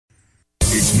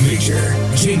It's Major,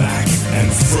 J-Mac,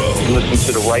 and Fro. You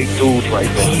listen to the right dudes right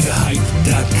there.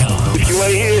 HoodHype.com. If you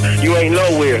ain't here, you ain't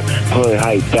nowhere.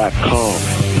 HoodHype.com,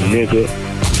 nigga.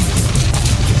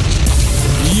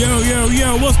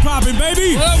 Yo, what's poppin',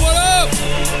 baby? What up?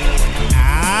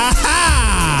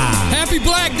 Ah-ha! Happy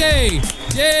Black Day!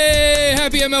 Yay!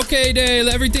 Happy MLK Day!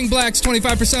 Everything Black's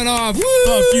 25% off. Woo!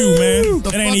 Fuck you, man.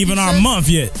 It ain't even our month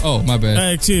yet. Oh, my bad.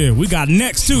 Heck yeah. We got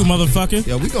next too, motherfucker.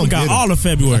 Yeah, we got get 'em. all of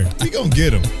February. We gonna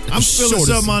get them. I'm spilling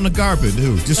Shortest. something on the carpet,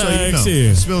 dude. Just so you know. Yeah.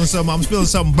 I'm spilling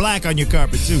something black on your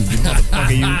carpet too. You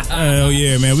motherfucker, you. Hell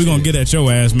yeah, man. We gonna get at your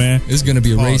ass, man. It's gonna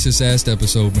be a racist-ass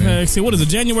episode, man. Heck yeah. What is it,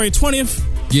 January 20th?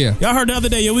 Yeah. Y'all heard the other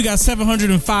day, yo, we got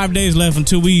 705 days left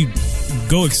until we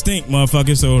go extinct,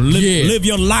 motherfucker. So live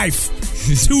your life.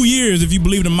 2 years if you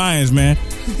believe the Mayans, man.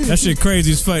 That shit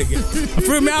crazy as fuck.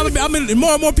 For me, I mean,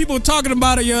 more and more people talking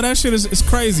about it, yo. That shit is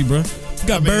crazy, bro. You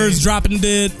got birds dropping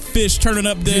dead, fish turning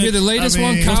up dead. Did you hear the latest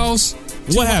one? Cows.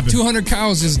 What happened? 200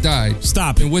 cows just died.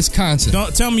 Stop it. In Wisconsin.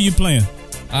 Don't tell me you playing.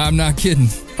 I'm not kidding.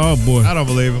 Oh boy. I don't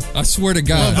believe him. I swear to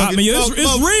God. I mean, it's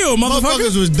real, motherfucker.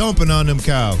 Motherfuckers was dumping on them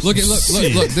cows. Look.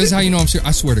 This is how you know I'm serious.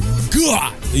 I swear to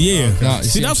God. Yeah. No,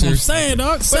 See, that's what I'm saying,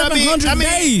 dog. 700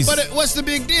 days. But what's the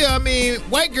big deal? I mean,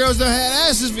 white girls done had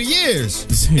asses for years.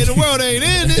 And the world ain't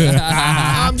ended.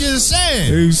 I'm just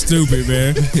saying. You stupid,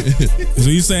 man. So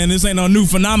you saying this ain't no new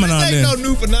phenomenon This then? ain't no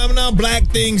new phenomenon. Black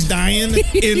things dying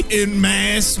in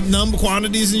mass number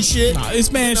quantities and shit. Nah,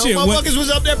 it's man shit. Motherfuckers was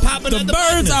up there popping the at the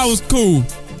birds, I was cool.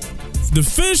 The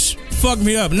fish fucked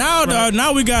me up. Now, dog,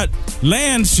 now we got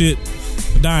land shit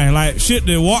dying. Like shit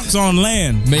that walks on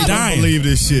land I don't dying. Believe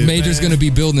this shit. Major's man. gonna be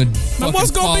building a Man, fucking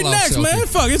what's gonna be Fallout next, shelter. man?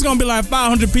 Fuck, it's gonna be like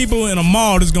 500 people in a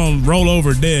mall that's gonna roll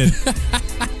over dead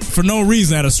for no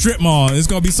reason at a strip mall. It's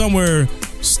gonna be somewhere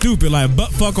stupid like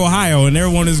buttfuck Ohio, and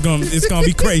everyone is it's gonna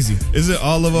be crazy. Is it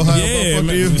all of Ohio? Yeah,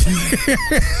 Motherfucker,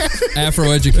 man. you? Afro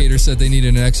educator said they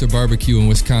needed an extra barbecue in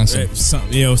Wisconsin.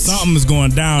 Something is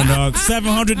going down, dog.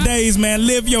 700 days, man.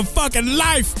 Live your fucking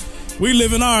life. We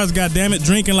living ours, goddammit.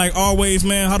 Drinking like always,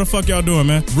 man. How the fuck y'all doing,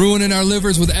 man? Ruining our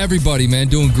livers with everybody, man.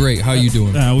 Doing great. How you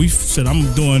doing?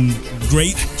 I'm doing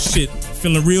great shit.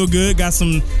 Feeling real good. Got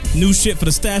some new shit for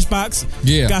the stash box.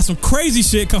 Yeah. Got some crazy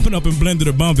shit coming up in Blended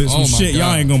or Bump It. Some Oh my shit y'all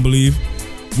God. ain't gonna believe.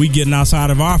 We getting outside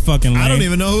of our fucking lane. I don't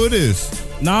even know who it is.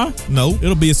 Nah? No.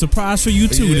 It'll be a surprise for you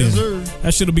too, Yes, then. sir.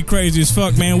 That shit'll be crazy as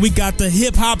fuck, man. We got the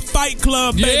Hip Hop Fight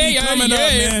Club, baby, coming up,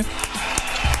 man.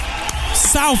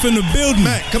 South in the building.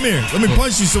 Matt, come here. Let me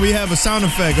punch you so we have a sound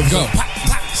effect of Go.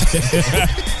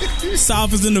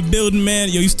 South is in the building, man.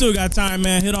 Yo, you still got time,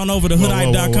 man. Head on over to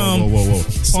hoodhype.com. Whoa.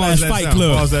 Slash Fight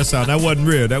Club. Pause that sound. That wasn't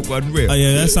real. Oh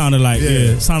yeah, that sounded like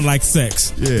it sounded like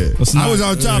sex. Yeah. It's not- I was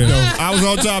on top yeah. though. I was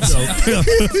on top though.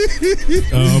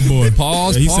 Oh boy.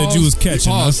 Pause. He said you was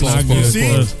catching. Pause. That's not good.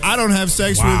 See, I don't have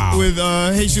sex Wow. with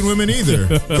Haitian women either.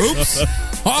 Oops.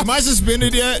 Am I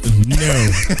suspended yet? No.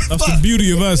 That's the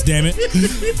beauty of us, damn it.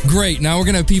 Great. Now we're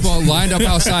gonna have people lined up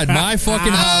outside my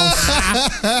fucking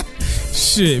house.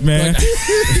 Shit, man.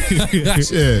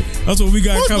 Shit. That's what we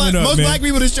got coming up, most man. black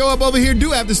people that show up over here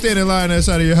do have to stand in line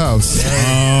outside of your house.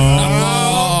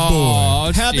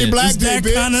 Oh, Happy shit. Black It's Day, that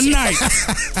bitch. kind of night.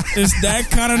 It's that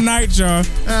kind of night, y'all.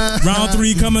 Round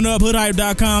 3 coming up.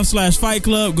 Hoodhype.com/Fight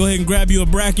Club. Go ahead and grab you a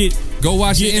bracket. Go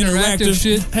watch the Get interactive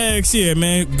shit. Heck yeah,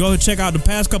 man. Go check out the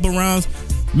past couple rounds.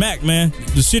 Mac, man,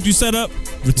 the shit you set up,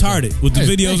 retarded. With the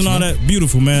Hey, videos thanks, and all man. that.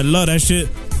 Beautiful, man. Love that shit.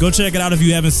 Go check it out if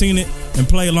you haven't seen it and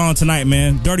play along tonight,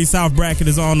 man. Dirty South bracket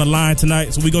is on the line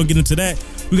tonight, so we gonna get into that.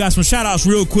 We got some shout outs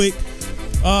real quick.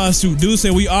 Dude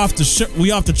said we off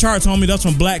the charts, homie. That's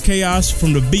from Black Chaos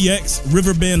from the BX,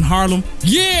 Riverbend, Harlem.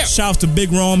 Yeah. Shouts to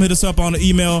Big Rome. Hit us up on the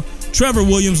email. Trevor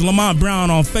Williams, Lamont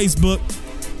Brown on Facebook.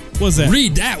 What's that?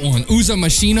 Read that one. Uza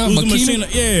Machina. Uza Makina? Machina,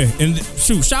 yeah. And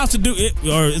shoot, shouts to dude,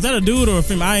 or is that a dude or a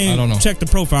female? I ain't I don't know. checked the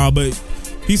profile, but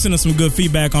he sent us some good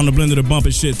feedback on the Blended or Bump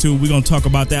It shit too. We're gonna talk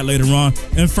about that later on.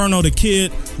 Inferno the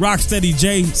Kid, Rocksteady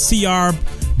J, CR,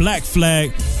 Black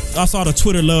Flag. I saw the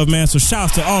Twitter love, man. So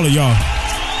shouts to all of y'all.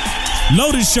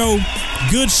 Loaded show,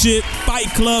 good shit. Fight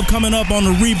Club coming up on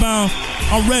the rebound.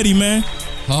 I'm ready, man.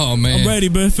 Oh man, I'm ready,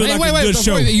 but feel Wait, like a good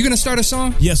show. Wait, you gonna start a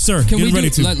song? Yes, sir. Can Get we ready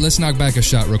do? to. Let's knock back a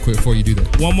shot real quick before you do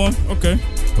that. One more? Okay.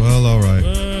 Well, all right.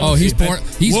 Oh, he's pouring.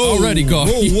 He's Whoa, already gone.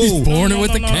 whoa, He's whoa. pouring No, it with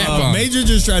no, the no, cap no. on. Major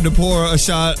just tried to pour a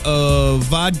shot of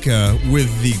vodka with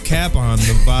the cap on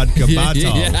the vodka bottle.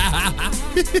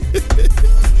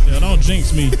 Yeah, don't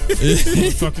jinx me.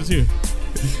 Motherfuckers here.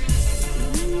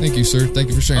 Thank you, sir. Thank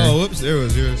you for sharing. Oh, whoops. There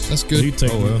was yours. That's You good.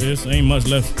 take Oh, well. this. Ain't much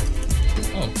left.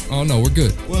 Oh no, we're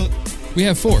good. Well, We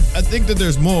have 4. I think that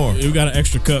there's more. We got an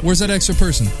extra cup. Where's that extra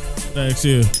person? Thanks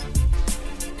here.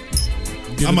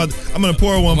 I'm gonna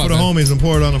pour one for the homies and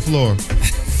pour it on the floor.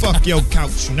 Fuck your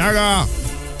couch, nigga.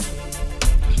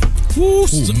 Ooh,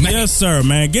 yes, sir,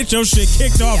 man. Get your shit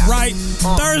kicked off right.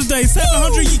 Thursday,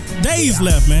 700 days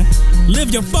left, man.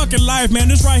 Live your fucking life, man.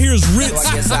 This right here is Ritz.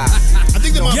 I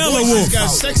think that my Yellow voice Wolf just got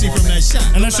sexy from that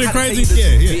shot. And that shit crazy?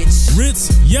 Yeah.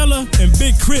 Ritz, Yella, and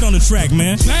Big Crit on the track,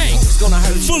 man. Bang.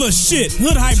 Full of shit.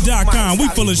 Hoodhype.com. We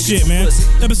full of shit, man.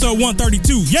 Episode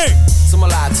 132. Yeah. So I'ma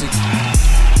lie to you.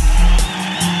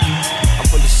 I'm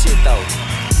full of shit though.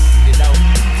 You know.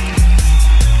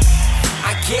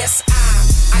 I guess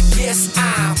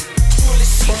I'm full of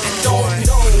shit. I don't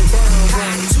know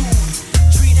how to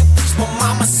treat a bitch. My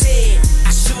mama said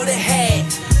I should've had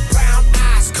brown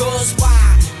eyes. Cause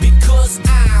why? Because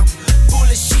I'm full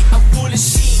of shit. I'm full of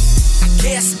shit. I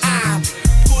guess I'm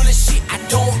full of shit. I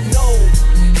don't know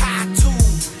how to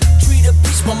treat a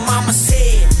bitch. My mama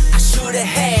said I should've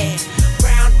had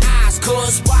brown eyes.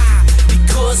 Cause why?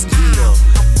 Because I'm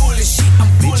full of shit. I'm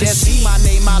full of shit. Just see my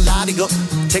name, I lie to go.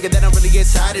 Take it that I'm really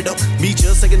excited though. Me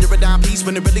just taking the dime piece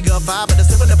when it really got five, but I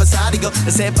still never side go.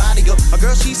 I said body go. My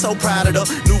girl, she's so proud of though.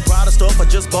 New product stuff, I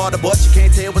just bought a but you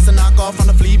can't tell what's a knockoff from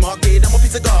the flea market. I'm a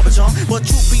piece of garbage, huh? But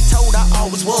truth be told, I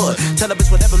always was. Tell a bitch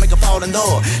whatever, make her fall in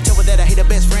love. Tell her that I hate her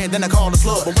best friend, then I call her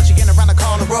slut. But once you get around, I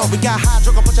call her up. We got high,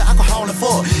 drunk a bunch of alcohol and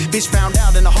fuck. Bitch found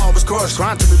out and the heart was crushed.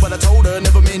 Crying to me, but I told her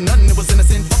never meant nothing. It was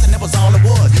innocent, fucking that was all it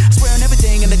was. I swear on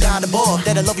everything in the God above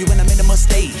that I love you when I'm in a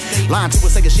mistake. Lying to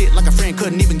her, saying shit like a friend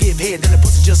couldn't even give head, then the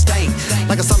pussy just stank.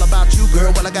 Like it's all about you,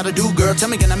 girl. What I gotta do, girl? Tell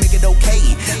me, can I make it okay?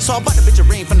 So I bought the bitch a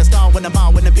ring from the start when the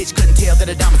mall when the bitch couldn't tell that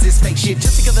the diamonds is fake shit.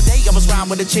 Just the other day, I was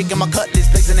riding with a chick and my cutlass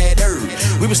blazing that herb.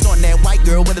 We was snorting that white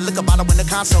girl with a liquor bottle in the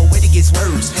console, where it gets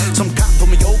worse. Some cop put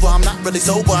me over, I'm not really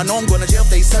sober. I know I'm going to jail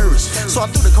if they search. So I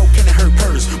threw the cocaine in her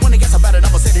purse. When they guess about it,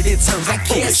 I'ma say that it's hers. I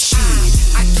guess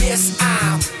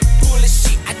I'm full of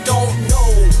shit. I don't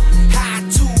know how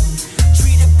to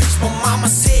treat a bitch. My mama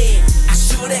said I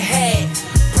should've had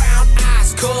brown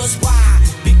eyes. Cause why?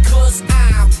 Because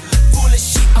I'm full of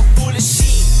shit. I'm full of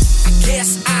shit. I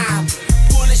guess I'm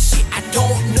full of shit. I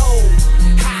don't know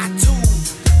how to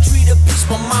treat a bitch.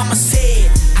 My mama said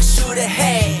I should've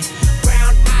had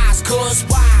brown eyes. Cause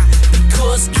why?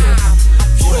 Because I'm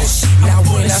full of shit. Now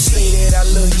when I say that I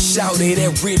love you, shout it,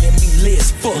 that really mean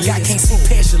less. Fuck, I can't see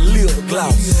past your lip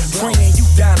gloss. Bringing you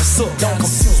down to suck, don't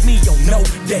confuse me on no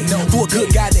day. For a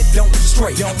good guy that don't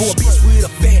stray, for a bitch with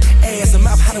a fat ass and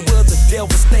mouth, how the world the devil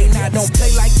stay. Now don't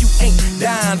play like you ain't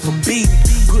dying for beating.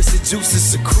 Pussy juices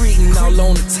secreting all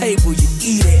on the table, you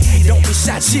eat it. Don't be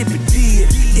shy, chip it, did.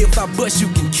 If I bust, you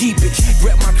can keep it.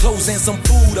 Grab my clothes and some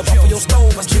food up off of your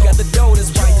stove. I still got the dough,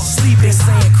 that's why you sleeping.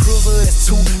 Saying cruiser, that's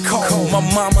too cold. My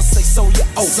mama say so, you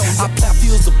old. I pop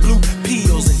fuels of blue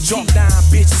pills and drunk down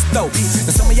bitches' throats.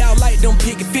 And some of y'all like them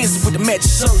picket fences with the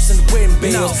matching shirts and the wedding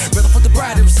bells. Rather put the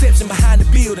bride at reception behind the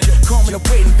building, come in a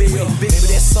wedding bill. Maybe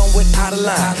that's somewhat out of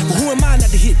line, but who am I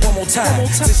not to hit one more time?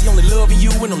 Since she only loving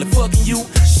you and only fucking you,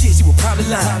 shit, she would probably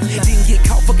lie. Didn't get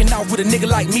caught fucking off with a nigga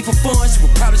like me for fun, she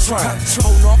would probably try.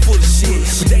 Holding on full of shit,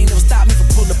 but they ain't never stopped me from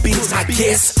pulling a bitch. I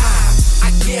guess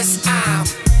I'm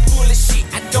full of shit.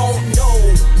 I don't know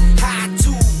how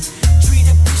to treat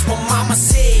a bitch. My mama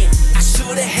said I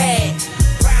should've had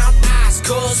brown eyes.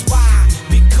 Cause why?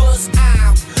 Because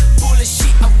I'm full of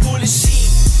shit. I'm full of shit.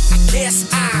 I guess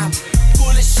I'm full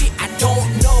of shit. I don't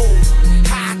know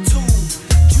how to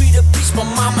treat a bitch. My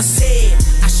mama said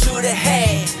I should've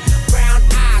had brown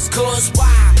eyes. Cause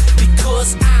why?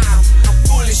 Because I'm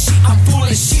full of shit. I'm full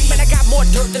of shit. Man, I got more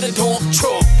dirt than a dump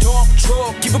truck.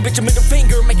 Give a bitch a middle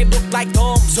finger, make it look like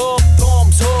thumbs up.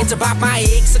 It's about my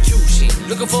execution.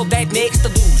 Looking for that next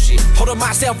illusion. Holding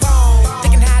my cell phone,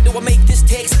 thinking how do I make this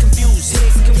text confusing?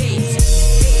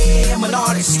 I'm an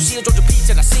artist. You see a Georgia peach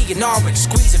and I see an orange.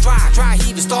 Squeeze it dry,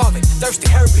 even starving. Thirsty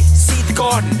hurry, seed the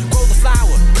garden, grow the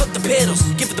flower, cut the petals,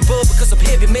 give it the bud because I'm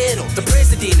heavy metal. The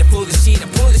president, I pull the shit,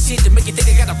 to make you think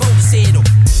I got a vote to settle.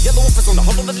 Yellow wolf is on the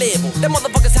whole of the level. Them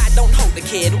motherfuckers high, don't hold the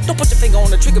kettle. Don't put your finger on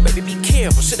the trigger, baby, be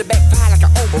careful. Should've backfired like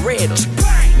an overrated.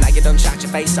 Now you done shot your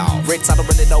face off. Ritz, I don't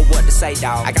really know what to say,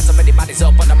 dawg. I got so many bodies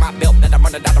up under my belt that I'm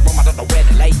running down the room, I don't know where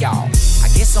to lay y'all. I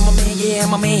guess I'm a man, yeah,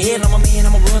 I'm a man, yeah, I'm a man,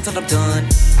 I'ma run till I'm done.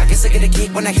 I guess I get a kick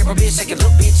when I hear a bitch say,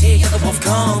 look, bitch, yeah, the wolf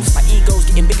comes. My ego's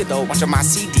getting bigger though, watching my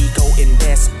CD go in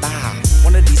Best Buy.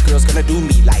 One of these girls gonna do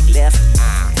me like Left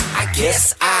Eye. I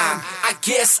guess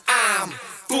I'm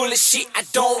full of shit. I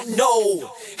don't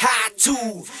know how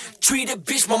to treat a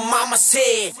bitch. My mama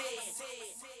said.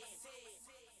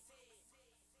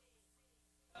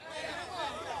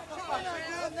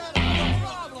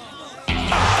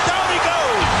 Down he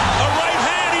goes. The right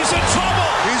hand. He's in trouble.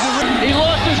 He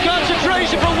lost his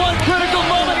concentration for one critical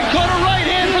moment and caught a right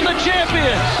hand.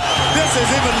 This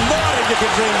is even more than you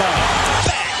could dream of.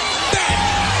 Bang, bang.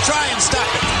 Try and stop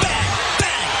it. Bang,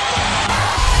 bang.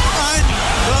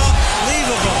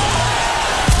 Unbelievable.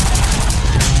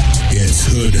 It's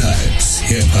Hood Hype's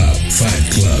Hip Hop Fight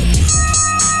Club.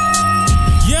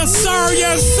 Yes,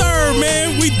 sir,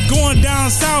 man. We going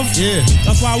down south. Yeah.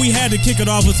 That's why we had to kick it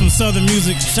off with some southern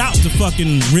music. Shout to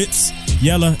fucking Ritz,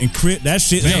 Yella, and Crit. That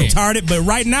shit is Man. retarded. But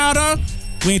right now, though,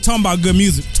 we ain't talking about good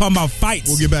music. We're talking about fights.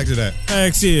 We'll get back to that.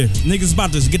 Heck yeah. Niggas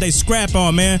about to get their scrap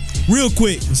on, man. Real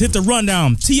quick, let's hit the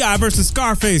rundown. T.I. versus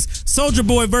Scarface. Soulja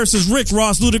Boy versus Rick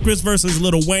Ross. Ludacris versus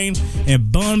Lil Wayne.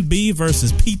 And Bun B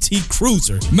versus P.T.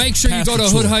 Cruiser. Make sure you go to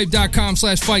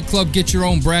hoodhype.com/fight club, get your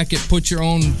own bracket, put your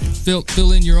own, fill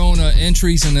in your own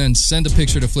entries, and then send a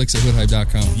picture to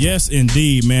flicks@hoodhype.com. Yes,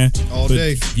 indeed, man. All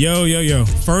day. Yo.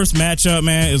 First matchup,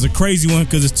 man, is a crazy one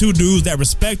because it's two dudes that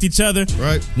respect each other.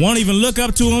 Right. Won't even look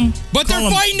up to them. But they're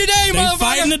fighting today, They motherfucker.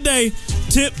 fighting today.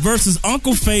 Tip versus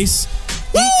Uncle Face.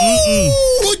 Woo!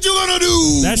 What you gonna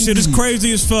do? That shit is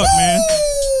crazy as fuck, man.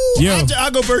 Yo.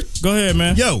 I'll go first. Go ahead,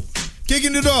 man. Yo,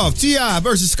 kicking it off. T.I.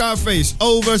 versus Scarface.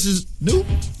 Old versus new.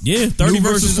 Yeah, 30 New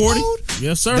versus 40. old?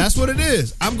 Yes, sir. That's what it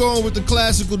is. I'm going with the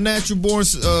classical natural born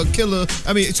killer.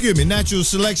 Natural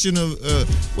selection of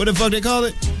what the fuck they call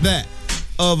it? That.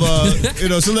 Of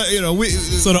so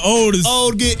the old is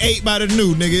old get ate by the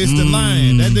new nigga. It's the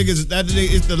lion. That nigga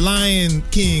it's the Lion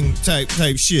King type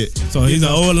shit. So he's an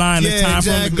old lion. It's time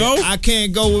for him to go. I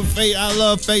can't go with Face. I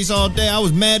love Face all day. I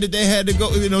was mad that they had to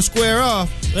go, square off.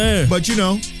 Yeah. But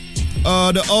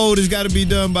the old has got to be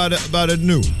done by the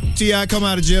new. T.I. come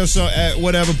out of jail so at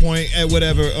whatever point,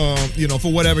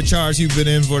 for whatever charge he's been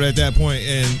in for at that point,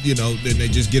 and then they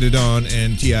just get it on,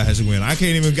 and T.I. has to win. I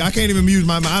can't even use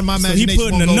my imagination. So he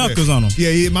putting the knuckles on him.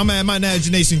 Yeah, my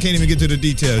imagination can't even get to the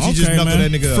details. He just knuckled that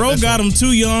nigga up. Fro That's got all. him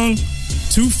too young,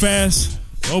 too fast.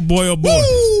 Oh boy, oh boy.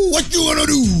 Woo! What you gonna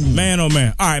do? Man, oh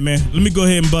man. All right, man. Let me go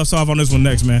ahead and bust off on this one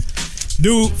next, man.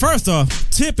 Dude, first off,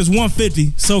 Tip is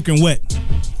 150, soaking wet.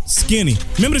 Skinny.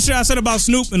 Remember the shit I said about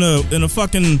Snoop in a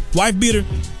fucking wife beater?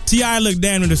 T.I. look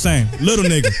damn near the same. Little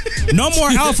nigga. No more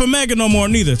Alpha Mega no more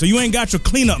neither. So you ain't got your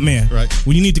cleanup man. Right.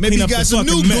 When you need to Maybe clean you up got the some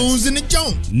fucking new mess. goons in the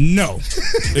joint. No.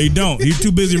 They don't. He's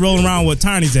too busy rolling around with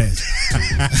Tiny's ass.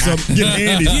 So, Getting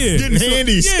handy. Yeah. Getting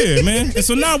handies. Yeah, man. And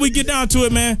so now we get down to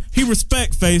it, man. He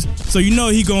respect Face. So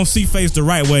he gonna see Face the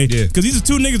right way. Yeah. Because these are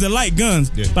two niggas that like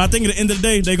guns. Yeah. But I think at the end of the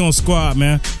day, they gonna squad,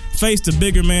 man. Face the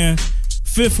bigger man.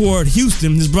 Fifth Ward,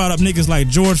 Houston, has brought up niggas like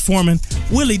George Foreman.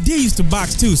 Willie D used to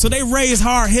box too. So they raise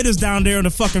hard hitters down there in the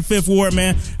fucking Fifth Ward,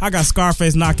 man. I got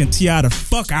Scarface knocking T.I. the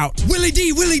fuck out. Willie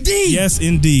D. Yes,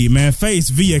 indeed, man. Face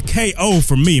via KO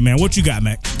for me, man. What you got,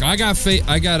 Mac? I got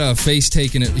Face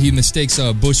taking it. He mistakes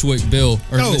Bushwick Bill,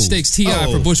 or mistakes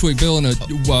T.I. for Bushwick Bill in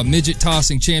a midget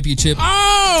tossing championship.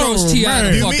 Throws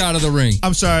T.I. the fuck out of the ring.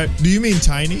 I'm sorry. Do you mean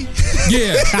Tiny?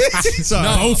 Yeah. Sorry.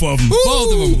 No. Both of them.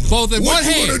 Both in one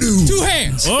hand. 2 hands.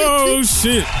 Oh,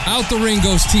 shit. Out the ring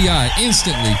goes T.I.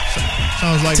 instantly.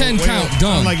 Sounds like 10 a whale. count, done.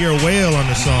 Sounds like you're a whale on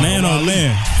the song. Man on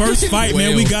man. First fight,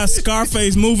 man. We got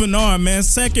Scarface moving on, man.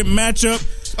 Second matchup.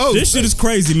 This shit is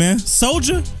crazy, man.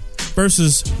 Soulja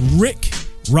versus Rick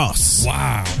Ross.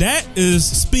 Wow. That is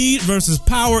speed versus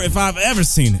power if I've ever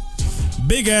seen it.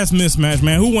 Big ass mismatch,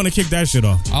 man. Who want to kick that shit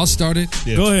off? I'll start it.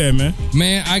 Yeah. Go ahead, man.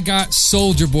 Man, I got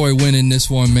Soulja Boy winning this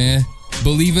one, man.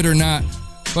 Believe it or not.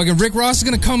 Fucking Rick Ross is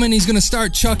gonna come in. He's gonna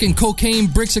start chucking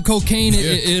bricks of cocaine.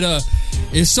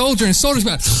 It's Soulja, and Soulja's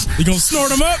about. You gonna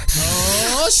snort him up?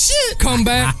 Oh shit! Come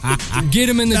back, get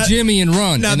him in the Jimmy and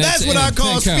run. Now and that's what I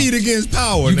call 10 speed count. against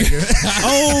power, nigga.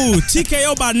 Oh,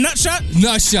 TKO by Nutshot?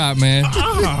 Nut shot, man.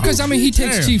 Because he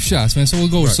takes cheap shots, man. So we'll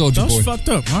go with Soulja Boy. That's fucked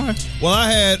up. All right. Well,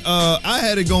 I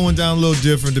had it going down a little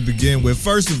different to begin with.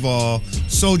 First of all,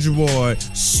 Soulja Boy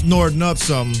snorting up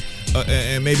something.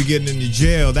 And maybe getting into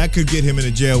jail, that could get him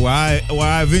into jail where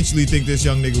I eventually think this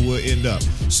young nigga would end up.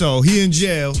 So he in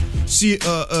jail.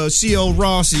 C.O.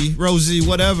 Rosie,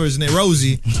 whatever his name,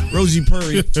 Rosie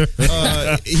Purry.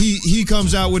 He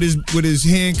comes out with his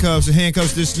handcuffs and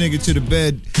handcuffs this nigga to the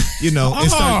bed,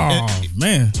 and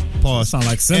man. Pause. Sound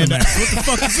like Cinemax. What the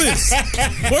fuck is this?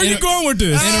 Where are you going with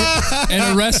this?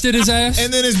 And arrested his ass.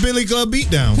 And then his Billy Club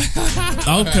beatdown.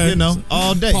 Okay.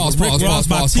 All day. Pause. Pause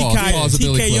by Billy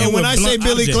TKO. Club. And when I say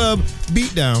Billy Club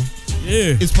beatdown,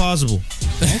 yeah, it's possible.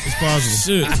 It's possible.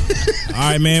 Shit. All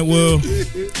right, man. Well,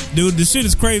 dude, this shit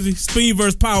is crazy. Speed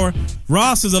versus power.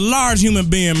 Ross is a large human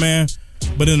being, man,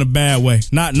 but in a bad way.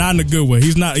 Not in a good way.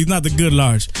 He's not the good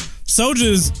large. Soulja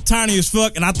is tiny as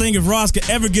fuck, and I think if Ross could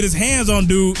ever get his hands on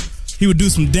dude, he would do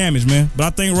some damage, man. But I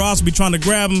think Ross would be trying to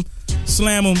grab him,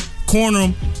 slam him, corner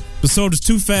him. But Soulja's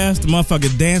too fast. The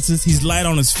motherfucker dances. He's light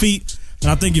on his feet. And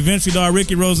I think eventually, dog,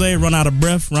 Ricky Rose run out of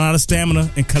breath, run out of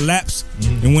stamina, and collapse.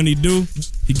 And when he do,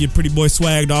 he get Pretty Boy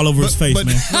swagged all over his face,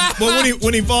 man. But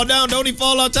when he fall down, don't he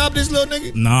fall on top of this little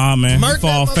nigga? Nah, man. Murk He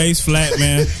fall that face flat,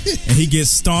 man. And he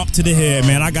gets stomped to the head,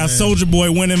 man. I got Soulja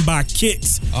Boy winning by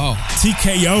kicks. Oh.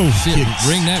 TKO. Shit,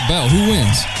 ring that bell. Who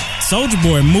wins? Soulja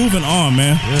Boy moving on,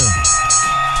 man. Yeah.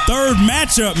 Third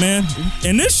matchup, man.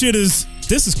 And this is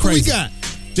crazy. Who we got?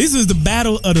 This is the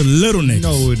battle of the little niggas. You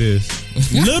know who it is.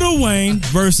 Lil Wayne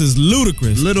versus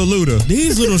Ludacris. Little Luda.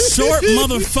 These little short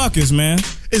motherfuckers, man.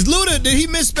 Is Luda, did he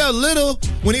misspell little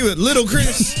when he was Little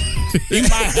Chris? He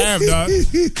might have, dog.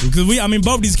 Because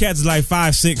both these cats is like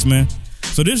 5'6", man.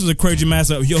 So this is a crazy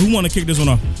matchup. Yo, who want to kick this one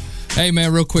off? Hey,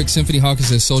 man, real quick. Symphony Hawkins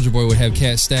says Soulja Boy would have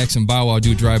Cat Stacks and Bow Wow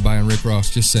do drive-by on Rick Ross.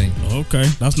 Just saying. Okay.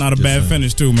 That's not a bad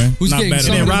finish, too, man. Who's not kicking bad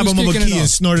something? at all. Then rob him of a kicking it key and off?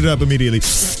 snort it up immediately.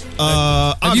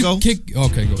 I'll go. Okay, go.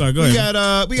 Go We ahead.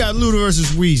 got Luda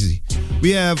versus Weezy.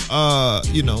 We have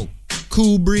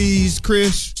Cool Breeze,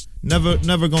 Chris. Never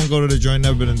gonna go to the joint.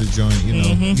 Never been in the joint.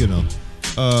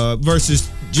 Versus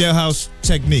Jailhouse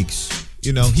Techniques.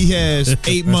 He has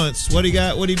 8 months. What he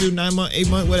got? What he do? 9 months, 8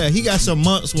 months. Whatever. He got some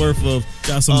months worth of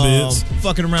Got some bits.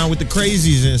 fucking around with the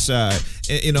crazies inside.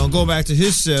 And, go back to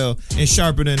his cell and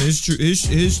sharpening his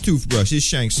toothbrush, his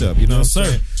shanks up. You know Yes, what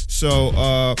I'm sir. saying?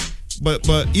 So,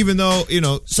 but even though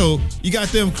so you got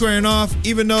them squaring off.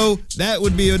 Even though that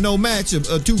would be a no match,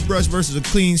 a toothbrush versus a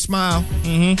clean smile.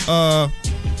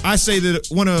 I say that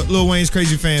one of Lil Wayne's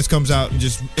crazy fans comes out and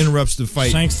just interrupts the fight.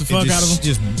 Shanks the fuck out of him?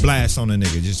 Just blasts on the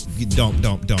nigga. Just dump.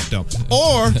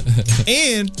 Or,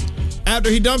 and after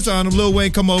he dumps on him, Lil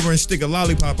Wayne come over and stick a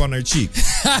lollipop on their cheek.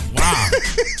 Wow.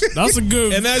 That's a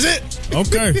good. And that's it.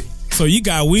 Okay. So you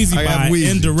got Weezy I got by Weezy.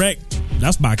 indirect.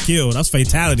 That's by kill. That's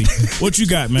fatality. What you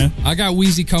got, man? I got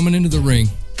Weezy coming into the ring.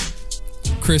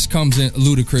 Ludacris,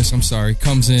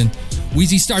 comes in.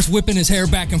 Weezy starts whipping his hair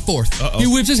back and forth. He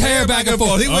whips his hair back and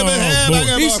forth. He whipping hair back and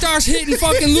forth. He starts hitting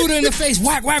fucking Luda in the face.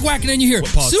 Whack, whack, whack. And then you hear,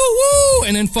 Pause. woo!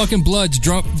 And then fucking bloods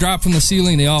drop from the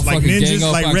ceiling. They all Like fucking ninjas, gang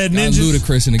up like on red ninjas?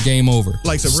 Ludacris and the game over.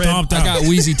 Like some Stomped red. out. I got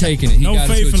Weezy taking it. He No got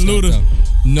his faith hood in stomped Luda.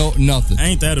 out. No, nothing.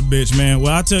 Ain't that a bitch, man?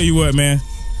 Well, I tell you what, man.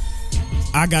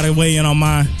 I got to weigh in on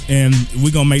mine, and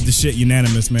we going to make the shit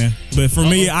unanimous, man. But for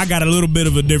me, I got a little bit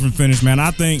of a different finish, man.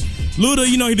 I think Luda,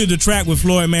 he did the track with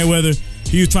Floyd Mayweather.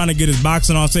 He was trying to get his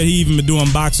boxing on. Said he even been doing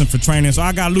boxing for training. So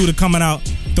I got Luda coming out,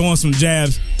 throwing some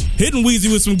jabs. Hitting Weezy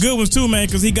with some good ones, too, man,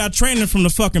 because he got training from the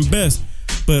fucking best.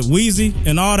 But Weezy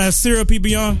and all that syrup he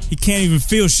be on, he can't even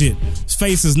feel shit. His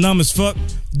face is numb as fuck,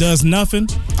 does nothing.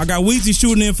 I got Weezy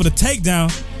shooting in for the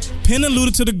takedown, pinning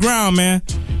Luda to the ground, man.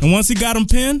 And once he got him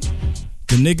pinned,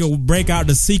 the nigga will break out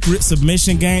the secret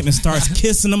submission game and starts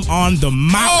kissing him on the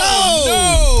mouth.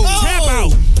 Tap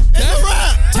out. It's a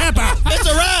wrap. Tap out. It's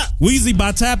a wrap. Weezy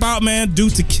by tap out, man, due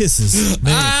to kisses.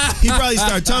 Man, he probably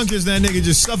start tongue kissing that nigga,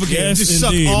 just suffocate him, Yes, just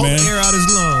indeed, suck all man. the air out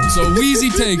his lungs. So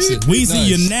Weezy takes it. Weezy Nice.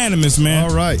 unanimous, man.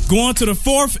 All right. Going to the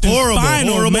fourth and Horrible,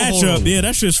 final horrible, matchup. horrible. Yeah,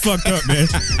 that shit's fucked up, man.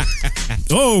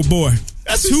 Oh, boy.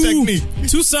 That's his technique.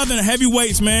 Two Southern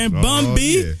heavyweights, man. Bun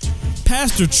B, yeah.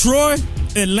 Pastor Troy,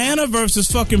 Atlanta versus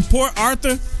fucking Port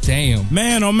Arthur. Damn.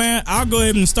 Man, oh, man. I'll go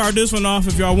ahead and start this one off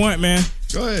if y'all want, man.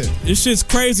 Go ahead. This shit's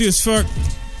crazy as fuck.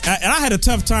 And I had a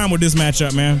tough time with this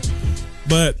matchup, man.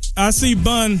 But I see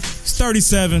Bun, he's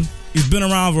 37. He's been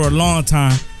around for a long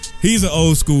time. He's an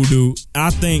old school dude.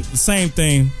 I think the same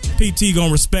thing. PT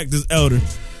gonna respect his elder.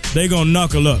 They gonna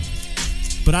knuckle up.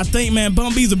 But I think, man,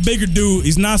 Bun B's a bigger dude.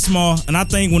 He's not small. And I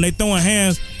think when they throwing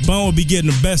hands, Bun will be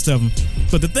getting the best of him.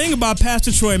 But the thing about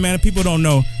Pastor Troy, man, that people don't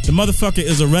know, the motherfucker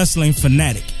is a wrestling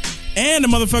fanatic. And the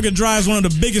motherfucker drives one of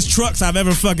the biggest trucks I've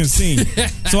ever fucking seen.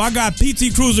 So I got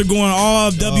PT Cruiser going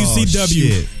all WCW,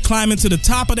 shit. climbing to the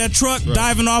top of that truck,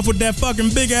 diving off with that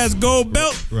fucking big ass gold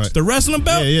belt, Right. the wrestling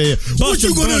belt. Yeah. What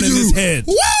you gonna in do? his head.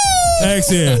 Woo! Heck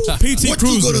yeah. PT What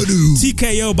Cruiser, you gonna do?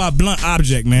 TKO by blunt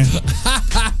object, man.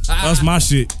 That's my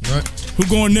shit. Right. Who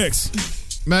going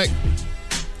next? Mac.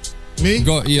 Me?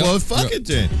 Go, yeah. Well, fuck Yeah. it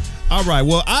then. All right.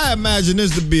 Well, I imagine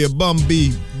this to be a bun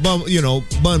beater.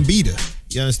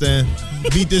 You understand?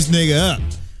 Beat this nigga up.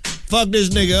 Fuck this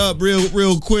nigga up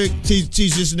real quick. Teach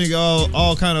this nigga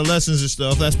all kind of lessons and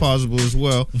stuff. That's possible as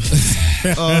well.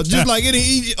 Just like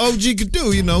any OG could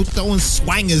do, throwing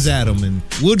swangers at him and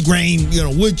wood grain,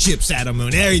 wood chips at him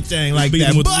and everything like beat that.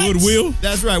 him with the wood wheel?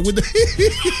 That's right. With the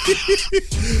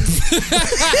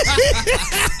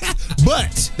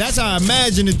But that's how I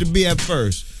imagine it to be at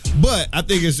first. But I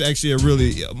think it's actually a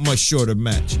really much shorter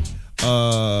match.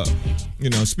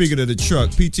 Speaking of the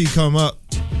truck, PT come up.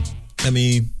 I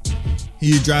mean,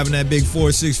 he driving that big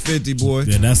Ford 650, boy.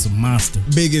 Yeah, that's a monster.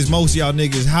 Big as most of y'all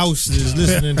niggas' house is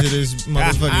listening to this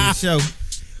motherfucking show.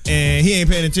 and he ain't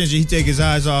paying attention. He take his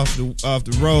eyes off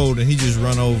the road and he just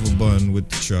run over Bun with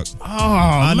the truck. Oh,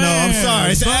 I know. I'm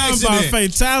sorry. It's an Bun by accident.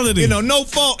 fatality. You know, no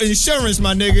fault insurance,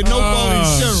 my nigga. No fault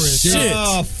insurance. Shit.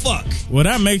 Oh, fuck. Well,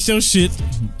 that makes your shit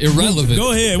irrelevant.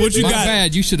 Go ahead. What you My got?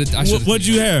 bad. You should have. What'd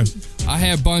you have? I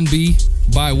had Bun B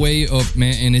by way of,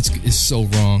 man, and it's so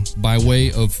wrong, by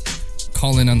way of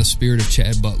calling on the spirit of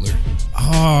Chad Butler.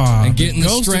 Oh, and getting the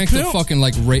strength to fucking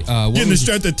like getting the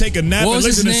strength to take a nap and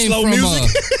listen to slow music.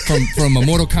 from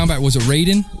Mortal Kombat, was it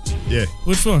Raiden? Yeah.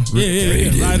 Which one?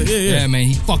 Yeah. Man,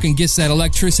 he fucking gets that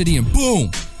electricity and boom.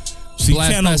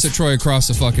 Blast Pastor Troy across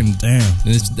the fucking. Damn.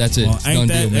 That's it. Well, ain't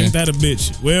that a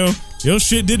bitch? Well, your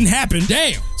shit didn't happen.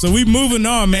 Damn. So we moving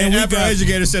on, man. And after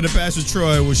educator said that Pastor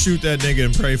Troy would shoot that nigga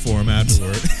and pray for him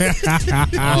afterward.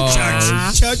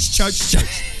 Church.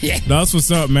 Yeah. That's what's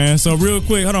up, man. So real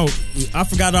quick, hold on. I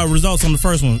forgot our results on the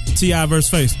first one. T.I. versus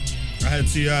Face. I had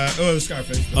T.I. Oh, it was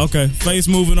Scarface. Okay. Face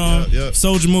moving on. Yep.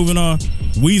 Soldier moving on.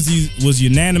 Weezy was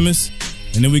unanimous.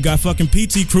 And then we got fucking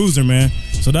PT Cruiser, man.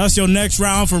 So that's your next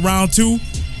round for round 2.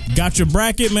 Got your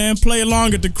bracket, man. Play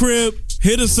along at the crib.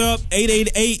 Hit us up,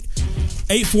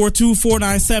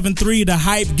 888-842-4973. The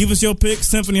Hype. Give us your picks.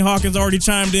 Symphony Hawkins already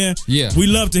chimed in. Yeah. We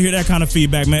love to hear that kind of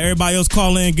feedback, man. Everybody else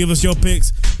call in. Give us your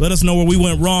picks. Let us know where we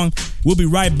went wrong. We'll be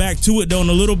right back to it, though, in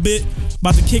a little bit.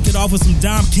 About to kick it off with some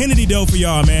Dom Kennedy, though, for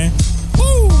y'all, man.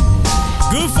 Woo!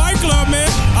 Good Fight Club, man.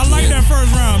 I like that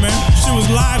first round, man. Shit was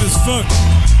live as fuck.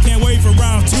 Can't wait for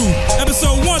round 2.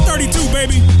 Episode 132,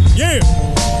 baby. Yeah.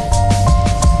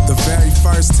 The very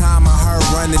first time I heard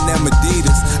running them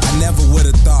Adidas, I never would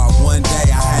have thought one day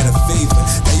I had a fever.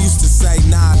 They used to say,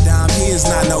 nah, Dom, he is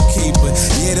not no keeper.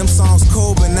 Yeah, them songs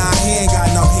cool, but nah, he ain't got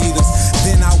no heaters.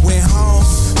 Then I went home,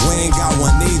 we ain't got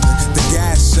one either. The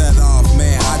gas shut off,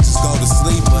 man, I just go to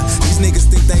sleep. But these niggas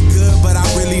think they good, but I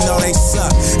really know they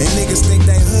suck. And niggas think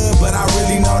they hood, but I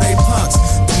really know they punks.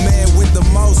 The man with the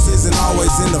most isn't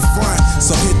always in the front.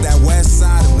 So hit that west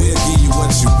side and we'll give you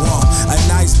what you want. A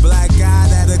nice black guy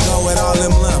that'll go with all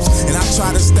them lumps. And I try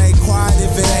to stay quiet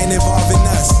if it ain't involving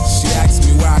us. She asked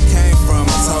me where I came from,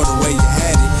 I told her where you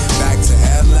headed. Back to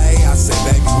LA, I said,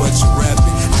 baby, what you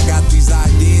reppin'? I got these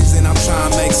ideas and I'm trying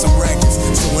to make some records.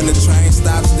 So when the train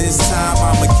stops this time,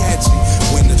 I'ma catch it.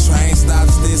 When the train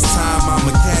stops this time,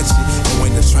 I'ma catch it. And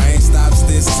when the train stops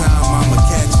this time, I'ma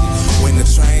catch it. When the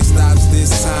train stops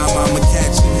this time, I'ma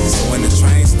catch it. So when the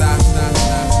train stops,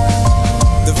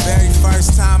 the very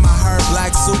first time I heard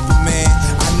Black Superman,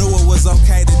 I knew it was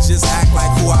okay to just act like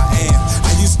who I am.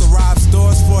 I used to rob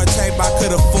stores for a tape I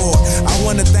could afford. I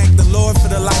wanna thank the Lord for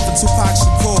the life of Tupac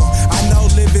Shakur. I know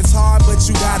living's hard, but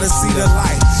you gotta see the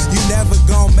light. You never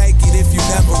gon' make it if you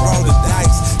never roll the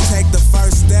dice. Take the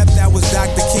first step, that was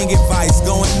Dr. King advice.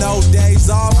 Going no days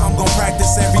off, I'm gon'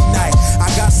 practice every night. I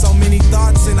got so many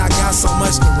thoughts and I got so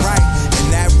much to write.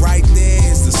 And that right there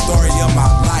is the story of my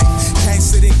life. Can't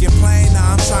sit and complain,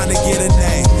 now I'm trying to get a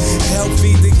name. Help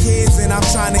feed the kids and I'm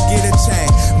trying to get a chain.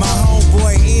 My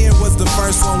homeboy Ian was the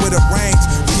first one with a range.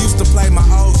 We used to play my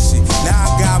old shit, now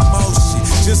I got more shit.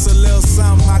 Just a little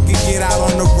something I can get out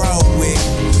on the road with.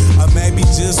 Or maybe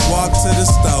just walk to the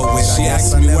store with. She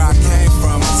asked me where I came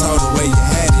from, I told her where you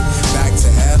headed. Back to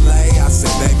LA, I said,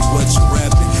 baby, what you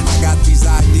reppin'? I got these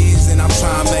ideas and I'm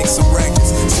trying to make some records.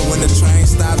 So when the train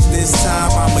stops this time,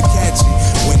 I'ma catch it.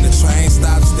 When the train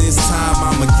stops this time,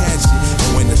 I'ma catch it.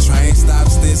 And when the train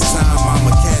stops this time, I'ma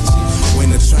catch it.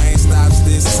 When the train stops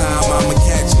this time, I'ma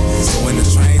catch it. So when the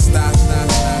train stops,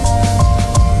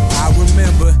 I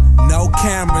remember no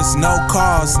cameras, no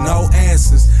calls, no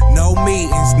answers, no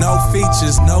meetings, no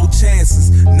features, no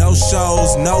chances, no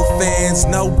shows, no fans,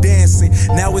 no dancing.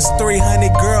 Now it's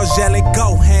 300 girls yelling,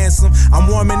 go handsome. I'm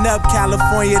warming up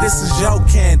California, this is your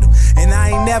candle. And I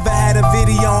ain't never had a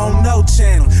video on no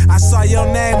channel. I saw your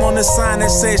name on the sign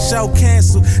that said show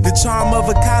cancel. The charm of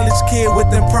a college kid with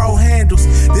them pro handles.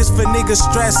 This for niggas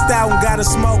stressed out and gotta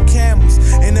smoke Camels.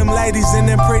 And them ladies in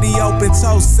them pretty open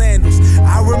toe sandals.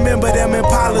 I remember them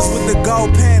Impalas with the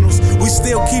gold panels. We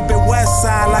still keep it west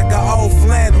side like an old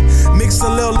flannel. Mix a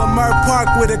little Lamert Park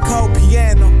with a cold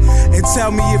piano. And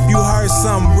tell me if you heard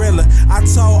something realer. I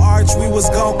told Arch we was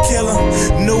gon' kill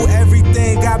him. Knew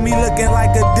everything, got me looking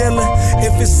like a dealer.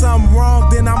 If it's something wrong,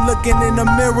 then I'm looking in the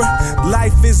mirror.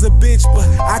 Life is a bitch, but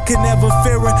I can never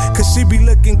fear her. Cause she be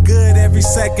looking good every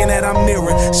second that I'm near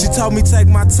her. She told me take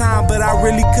my time, but I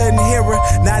really couldn't hear her.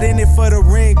 Not in it for the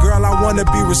ring, girl, I wanna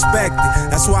be respected.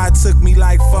 That's why it took me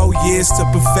like 4 years to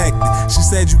perfect it. She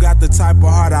said you got the type of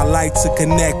heart I like to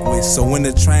connect with. So when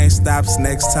the train stops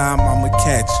next time, I'ma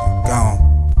catch you. Gone.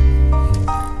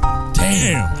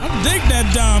 Damn, I dig that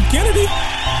Dom Kennedy.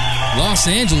 Los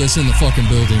Angeles in the fucking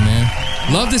building, man.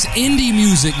 Love this indie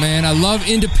music, man. I love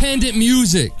independent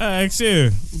music. Actually,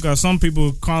 we got some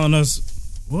people calling us,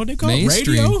 what they call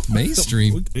mainstream. Radio?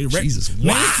 Mainstream. Jesus.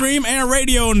 Wow. Mainstream and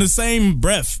radio in the same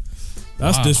breath.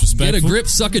 That's disrespectful. Get a grip,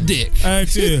 suck a dick.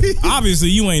 Actually,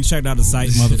 obviously you ain't checked out the site,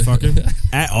 motherfucker,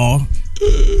 at all.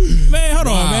 Man, hold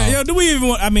on, man. Yo, do we even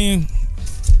want, I mean,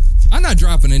 I'm not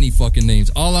dropping any fucking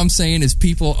names. All I'm saying is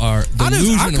people are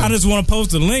delusional. I just want to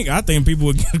post a link. I think people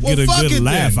would get a good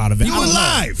laugh out of it. You were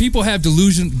live. People have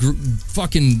delusions of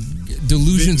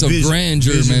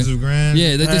grandeur, visions man. Of grandeur.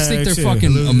 Yeah, they just think they're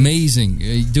fucking amazing.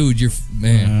 Dude, you're,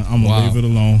 man. I'm going to leave it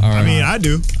alone. All right. I mean, I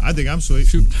do. I think I'm sweet.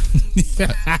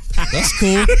 That's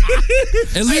cool.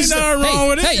 At least, wrong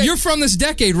with it. Hey, you're from this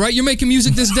decade, right? You're making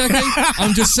music this decade?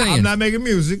 I'm just saying. I'm not making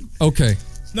music. Okay.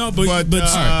 No, but we current.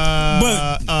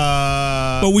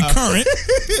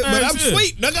 But I'm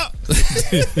sweet, nigga.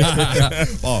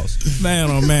 Pause. Man,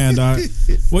 oh man, dog.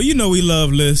 Well, you know we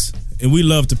love lists and we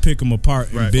love to pick them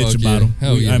apart and bitch about them.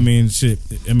 Hell yeah. I mean, shit.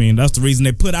 I mean, that's the reason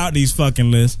they put out these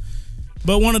fucking lists.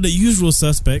 But one of the usual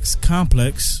suspects,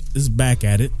 Complex, is back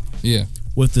at it. Yeah.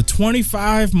 With the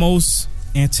 25 most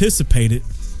anticipated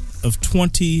of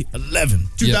 2011.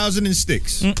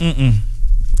 2006.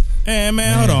 Hey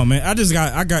man, hold on, man. I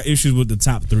got issues with the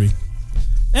top 3.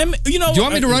 And you know, do you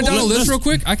want me to run down the list real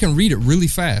quick? I can read it really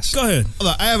fast. Go ahead.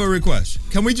 Hold on, I have a request.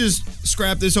 Can we just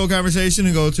scrap this whole conversation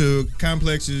and go to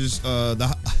Complex's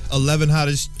the 11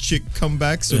 hottest chick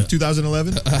comebacks of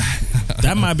 2011?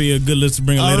 That might be a good list to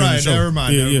bring later in the show. Never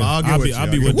mind. I'll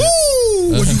be with that.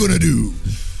 Woo! What you gonna do?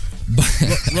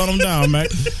 Run them down,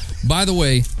 Mac. By the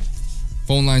way,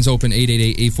 phone lines open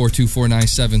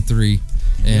 888-842-4973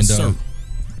 and yes, sir.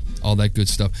 All that good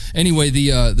stuff. Anyway,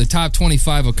 the top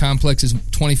 25 of Complex's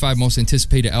 25 most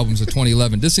anticipated albums of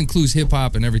 2011. This includes hip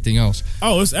hop and everything else.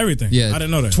 Oh, it's everything. Yeah, I didn't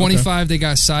know that. 25, they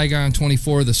got Saigon.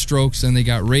 24, The Strokes. Then they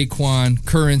got Raekwon,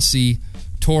 Currency,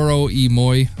 Toro y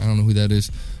Moi. I don't know who that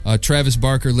is. Travis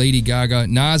Barker, Lady Gaga,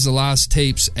 Nas The Lost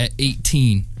Tapes at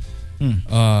 18.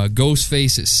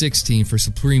 Ghostface at 16 for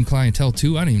Supreme Clientele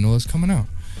 2. I didn't even know that's coming out.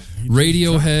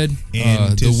 Radiohead,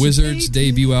 The Wizards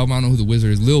debut album. I don't know who The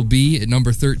Wizard is. Lil B at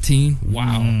number 13.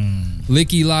 Wow.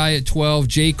 Licky Lie at 12.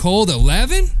 J. Cole at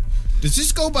 11. Does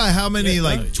this go by how many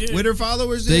Twitter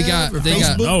followers they have? They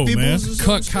got man.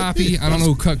 Cut Copy. I don't know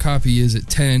who Cut Copy is at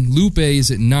 10. Lupe is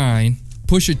at 9.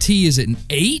 Pusha T is at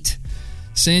 8.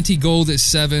 Santi Gold at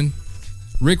 7.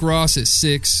 Rick Ross at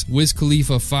 6. Wiz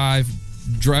Khalifa 5.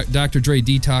 Dr. Dre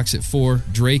Detox at 4.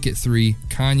 Drake at 3.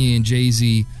 Kanye and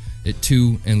Jay-Z at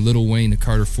 2, and Lil Wayne to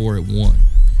Carter 4 at 1.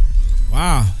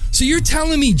 Wow. So you're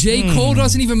telling me J. Cole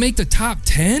doesn't even make the top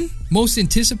 10 most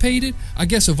anticipated? I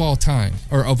guess of all time,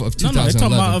 or of 2011. No, they're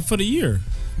talking about for the year.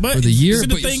 But for the year, see,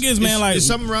 the thing is, man, like, is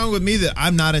something wrong with me that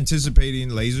I'm not anticipating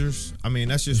lasers? I mean,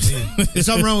 that's just me. Is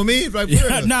something wrong with me? Like,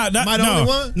 am I the only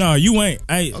one? No, you ain't.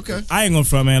 Okay. I ain't gonna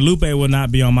front, man. Lupe would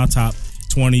not be on my top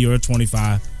 20 or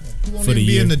 25 for the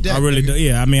year. In the deck, I really do.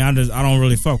 Yeah, I mean, I don't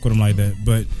really fuck with him like that,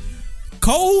 but.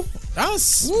 Cole,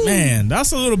 that's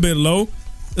a little bit low.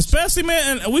 Especially,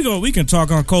 man, and we can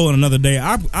talk on Cole another day.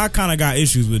 I kind of got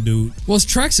issues with dude. Well,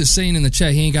 Trex is saying in the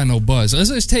chat he ain't got no buzz.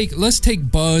 Let's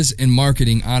take buzz and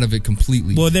marketing out of it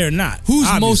completely. Well, they're not. Whose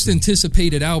most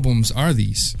anticipated albums are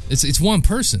these? It's one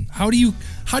person. How do you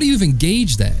even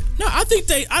gauge that? No, I think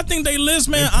they list,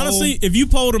 man. Honestly, if you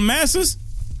poll the masses,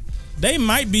 they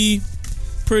might be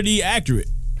pretty accurate.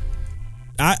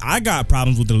 I got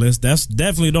problems with the list. That's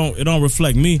definitely don't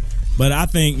reflect me. But I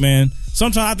think, man,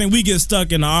 sometimes I think we get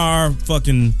stuck in our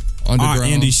fucking our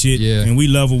indie shit, and we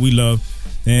love what we love,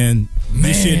 and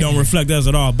this shit don't reflect us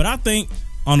at all. But I think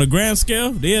on the grand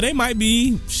scale, they might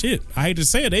be shit. I hate to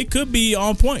say it, they could be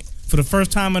on point for the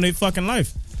first time in their fucking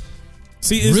life.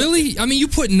 See, really? I mean, you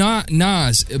put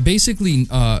Nas basically.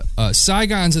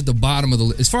 Saigon's at the bottom of the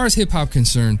list as far as hip hop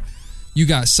concerned. You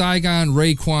got Saigon,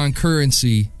 Raekwon,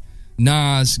 Currency,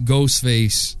 Nas,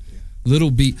 Ghostface,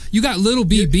 Little B. You got Little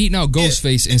B beating out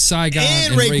Ghostface and Saigon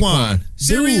and Raekwon.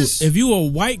 Serious? Dude, if you a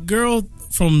white girl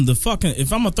from the fucking,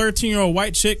 if I'm a 13-year-old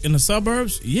white chick in the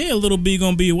suburbs, Little B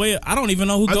gonna be away. I don't even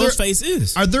know who Ghostface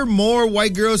is. Are there more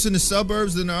white girls in the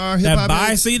suburbs than there are hip hop? That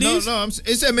buy CDs? No,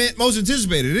 it said most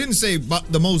anticipated. It didn't say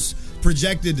the most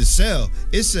projected to sell.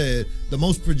 It said the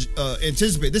most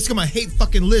anticipated. This is my hate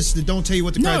fucking list that don't tell you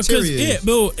what the criteria is. Yeah,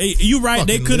 Bill, you right.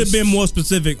 Fucking they could have been more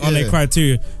specific on their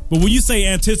criteria. But when you say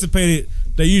anticipated,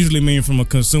 they usually mean from a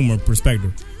consumer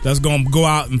perspective. That's gonna go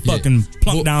out and fucking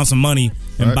plunk down some money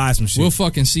and buy some shit. We'll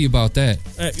fucking see about that.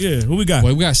 Who we got?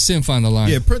 Well, we got Symph on the line.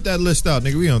 Yeah, print that list out,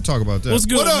 nigga. We don't talk about that. What's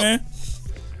good, man?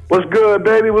 What's good,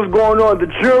 baby? What's going on? The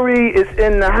jury is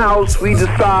in the house. We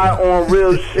decide on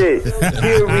real shit.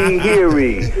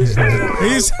 Heary.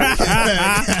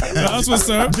 That's what's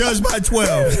up. Judged by 12.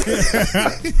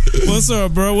 What's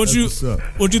up, bro? What you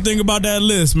think about that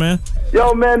list, man?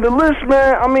 Yo, man, the list,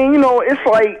 man. I mean,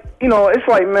 it's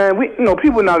like, man,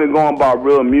 people not even going by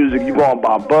real music. You going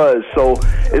by buzz. So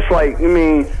it's like, I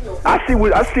mean, I see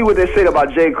what they said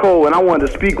about J. Cole, and I wanted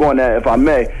to speak on that, if I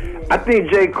may. I think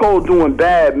J. Cole doing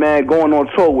bad, man, going on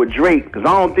tour with Drake, because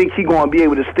I don't think he going to be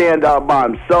able to stand out by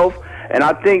himself. And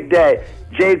I think that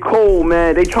J. Cole,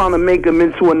 man, they trying to make him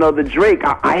into another Drake.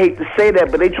 I hate to say that,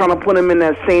 but they trying to put him in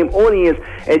that same audience.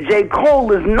 And J.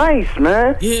 Cole is nice,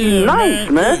 man. Yeah, he's nice,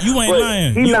 man. You ain't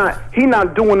lying. He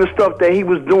not doing the stuff that he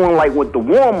was doing, like, with the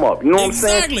warm-up. You know what I'm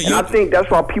saying? Exactly. And I think that's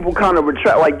why people kind of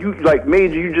retract. Like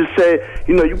Major, you just said,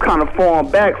 you kind of falling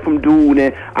back from dude.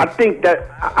 And I think that,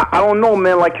 I don't know,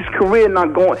 man, like his career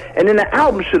not going. And then the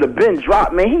album should have been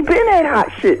dropped, man. He been that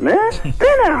hot shit, man. Been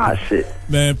that hot shit.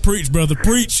 Man, preach, brother,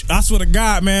 preach. I swear to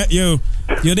God, man, yo,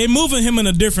 they moving him in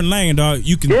a different lane, dog.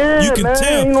 You can man,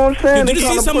 tell. You know what I'm saying? Did you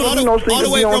see some of all the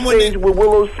way from on stage with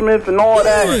Willow Smith and all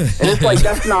that, and it's like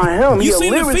that's not him. You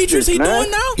seen the features he doing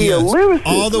now? He a lyricist,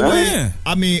 all the way. Man.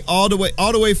 I mean, all the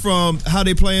way from how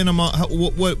they playing him on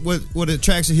what the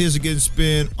tracks of his are getting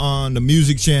spin on the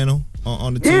music channel.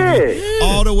 On the TV,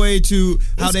 all the way to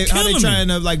how they trying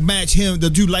to like match him, the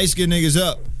two light skinned niggas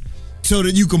up, so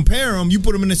that you compare them, you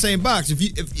put them in the same box. If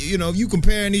you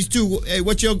comparing these two, hey,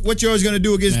 what yours gonna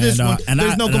do against this one?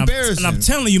 There's no comparison. And I'm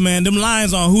telling you, man, them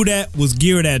lines on Who That was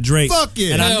geared at Drake. Fuck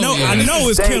yeah. And I know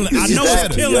it's killing. I know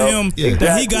it's killing him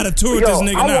that he got to tour with this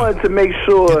nigga now. I wanted to make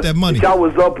sure that money. Y'all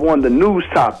was up on the news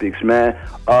topics, man.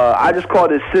 I just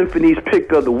called it Symphony's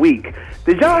Pick of the Week.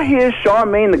 Did y'all hear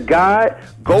Charmaine the God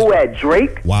go at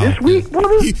Drake this week,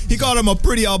 brother? He called him a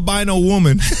pretty albino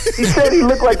woman. He said he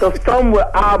looked like a thumb with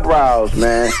eyebrows,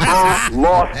 man. I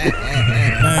lost it.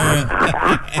 Man,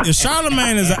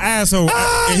 Charlamagne is an asshole,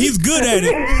 and he's good at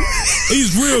it.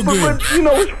 He's real good. But you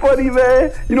know what's funny,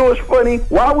 man? You know what's funny?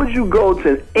 Why would you go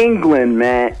to England,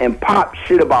 man, and pop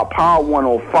shit about Power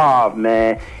 105,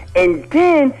 man, and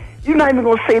then you're not even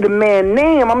gonna say the man's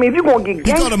name. I mean, if you're gonna get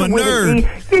gangster with it,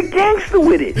 get gangster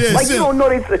with it. Yeah, like you don't know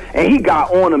and he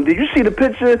got on him. Did you see the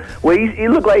picture where he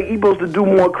looked like he supposed to do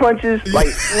more crunches? Like,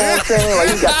 you know what I'm saying? Like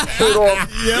he got the shirt off.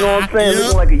 You know what I'm saying?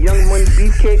 Looking like a Young Money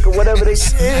beefcake or whatever they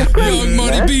say. It's crazy, Young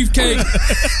Money beefcake.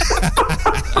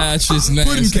 That's just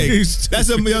nasty. Pudding cake. That's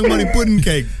a Young Money pudding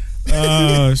cake.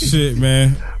 Oh shit,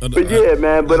 man. But yeah,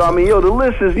 man. But I mean, the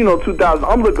list is 2000.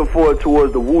 I'm looking forward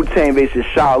towards the Wu-Tang versus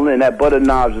Shaolin. That Butter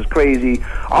Knives is crazy.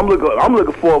 I'm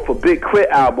looking forward for Big Crit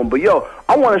album. But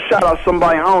I want to shout out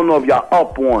somebody I don't know if y'all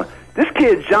up on. This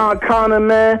kid John Connor,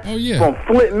 man, from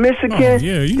Flint, Michigan.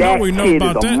 That kid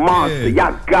is a monster.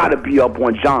 Y'all gotta be up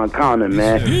on John Connor,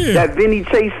 man. That Vinny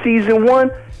Chase season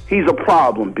 1. He's a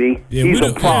problem, B. He's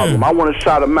a problem. I want to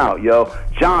shout him out, yo.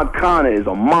 John Connor is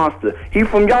a monster. He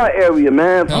from y'all area,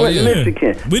 man. Flint,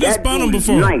 Michigan. We done spun him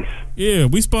before. Nice. Yeah,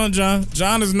 we spun John.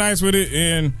 John is nice with it,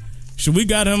 and we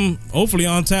got him hopefully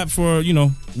on tap for, we're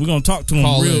going to talk to him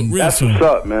real that's soon. That's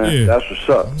what's up, man. Yeah. That's what's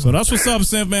up. So that's what's up,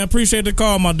 Simp, man. Appreciate the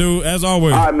call, my dude, as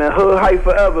always. All right, man. Hood hype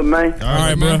forever, man. All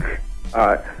right, bro. All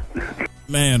right.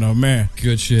 Man, oh man.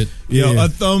 Good shit. Yo, a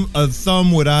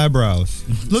thumb with eyebrows.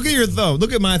 Look at your thumb.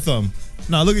 Look at my thumb.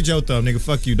 Nah, look at your thumb, nigga.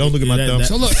 Fuck you. Don't look at my thumb.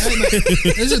 So look,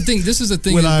 this is the thing. This is the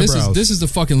thing. This is the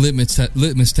fucking litmus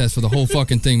test for the whole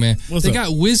fucking thing, man. They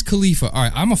got Wiz Khalifa. All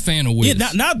right, I'm a fan of Wiz. Yeah,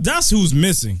 now that's who's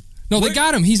missing. No, they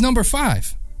got him. He's number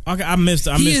 5. Okay, I missed.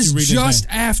 He is just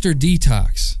after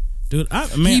Detox. Dude,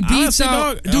 he beats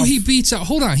out. Dude, he beats out.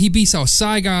 Hold on, he beats out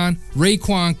Saigon,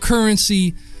 Raekwon,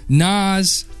 Currency,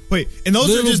 Nas. Wait, and those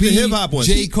are just the hip hop ones.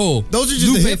 J. Cole. Those are just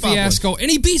Lupe the hip hop Fiasco, ones.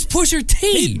 and he beats Pusha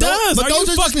T. He does. But are those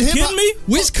you are just fucking the hip kidding me?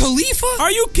 Wiz Khalifa?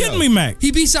 Are you kidding me, Mac?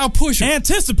 He beats out Pusha.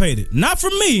 Anticipated, not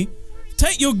from me.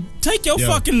 Take your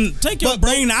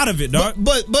brain out of it, dog.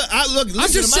 But I look. I'm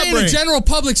just saying the general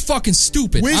public's fucking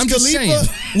stupid. I'm just saying.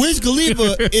 Wiz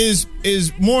Khalifa is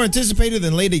more anticipated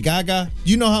than Lady Gaga.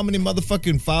 You know how many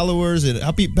motherfucking followers and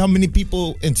how many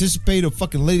people anticipate a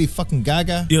fucking Lady fucking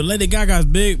Gaga? Yeah, Lady Gaga's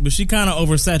big, but she kind of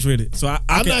oversaturated. So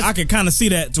I can kind of see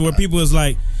that to where people is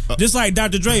like, just like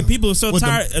Dr. Dre, people are so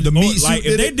tired.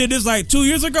 If they did this like 2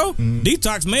 years ago,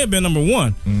 Detox may have been number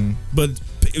 1, but.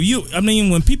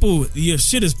 When people, your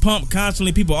shit is pumped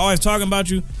constantly, people always talking about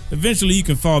you, eventually you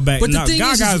can fall back. But now, the thing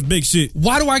Gaga's big shit.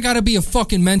 Why do I gotta be a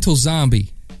fucking mental zombie?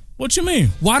 What you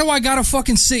mean? Why do I gotta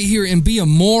fucking sit here and be a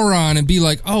moron and be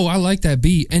like, oh, I like that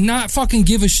beat, and not fucking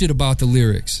give a shit about the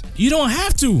lyrics? You don't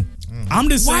have to. I'm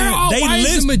just saying why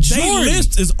is the majority? they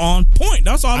list is on point.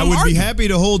 That's all I would be happy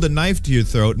to hold a knife to your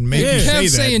throat and make you say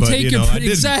Kev's that. saying But, take you your know, I didn't.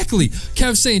 exactly.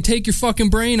 Kev's saying take your fucking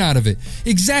brain out of it.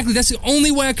 Exactly. That's the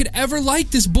only way I could ever like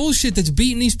this bullshit that's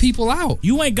beating these people out.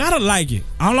 You ain't gotta like it.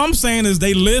 All I'm saying is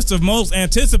they list of most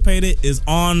anticipated is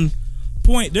on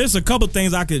point. There's a couple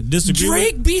things I could disagree with.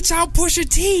 Drake beats out Pusha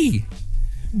T.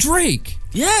 Drake.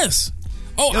 Yes.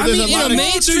 Oh, Yo, I there's mean, a lot in of-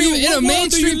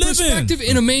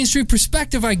 a mainstream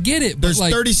perspective, I get it. There's but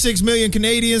like, 36 million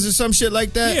Canadians or some shit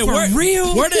like that. Yeah, for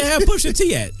real? Where they have Pusha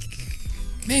T at?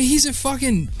 man, he's at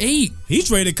fucking 8.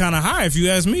 He's rated kind of high, if you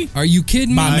ask me. Are you kidding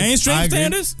me? By mainstream I agree.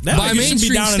 standards? That By nigga should be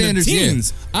mainstream down standards, in the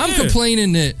teens. yeah. I'm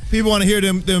complaining that People want to hear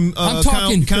them I'm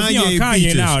talking- Cause he on Kanye Kanye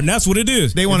features. now, and that's what it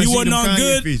is. They wanna If he see wasn't them on Kanye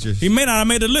good, features. he may not have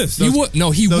made a list. he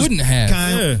wouldn't have.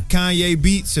 Kanye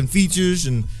beats and features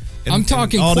and I'm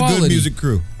talking all quality. the good music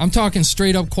crew. I'm talking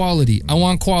straight up quality. I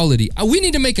want quality. We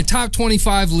need to make a top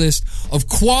 25 list of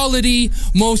quality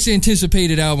most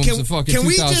anticipated albums of fucking can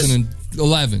we just-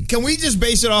 2011. Can we just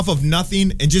base it off of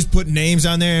nothing and just put names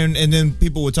on there and then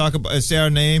people would talk about say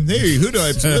our name? Hey, who do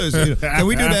I? Can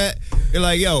we do that? You're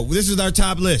like, yo, this is our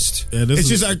top list. Yeah, It's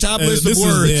just our top list of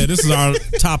words. This is our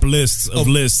top lists of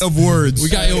lists. of words. We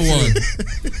got L1.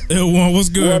 L1, what's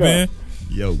good, What up? man?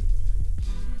 Yo.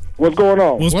 What's going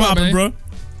on? What's What up, poppin', man? bro?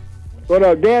 What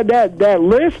up, Dad? That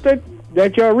list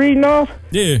that y'all reading off.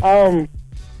 Yeah.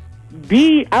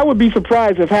 I would be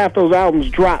surprised if half those albums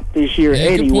dropped this year Yeah,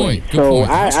 good anyway. point, good So point.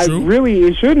 That's I true. really,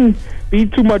 it shouldn't be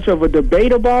too much of a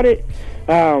debate about it.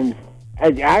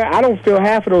 I don't feel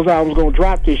half of those albums gonna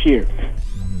drop this year.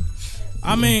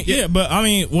 I mean, yeah, but I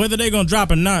mean, whether they're gonna drop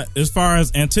or not, as far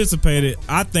as anticipated,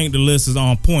 I think the list is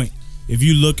on point. If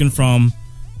you're looking from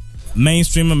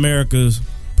mainstream America's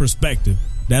perspective,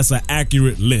 that's an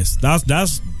accurate list. That's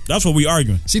what we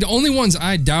arguing. See, the only ones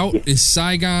I doubt is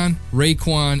Saigon,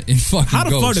 Raekwon, and fucking How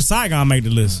the fuck did Ghost. Saigon make the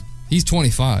list? He's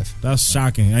 25. That's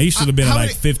shocking. He should have been How at like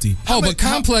many- 50. Oh, but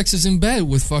Complex is in bed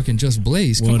with fucking Just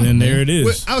Blaze. Come Well, on, then man. there it is.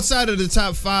 Well, outside of the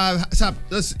top 5,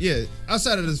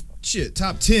 outside of the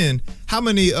top 10, how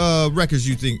many records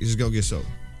you think is gonna get sold?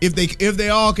 If they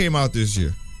all came out this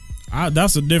year,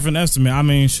 That's a different estimate. I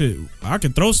mean, shit, I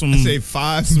could throw some. I say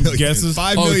 5 million. guesses.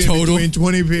 5 Oh, million total? between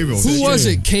 20 people. Who was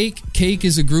Yeah. it? Cake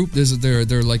is a group.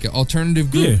 They're like an alternative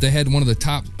group. Yeah. They had one of the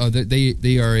top.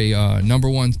 They are a number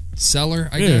one seller,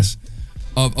 I guess.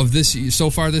 Of this so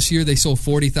far this year, they sold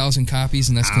 40,000 copies,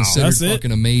 and that's considered That's it?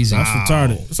 fucking amazing. That's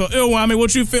retarded. So, I mean,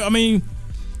 what you feel? I mean,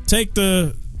 take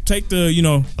the you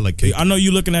know. I like cake. I know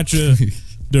you looking at your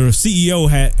the CEO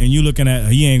hat, and you looking at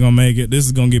he ain't gonna make it. This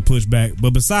is gonna get pushed back.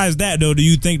 But besides that, though, do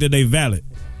you think that they valid?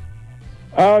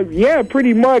 Yeah,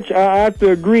 pretty much. I have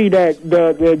to agree that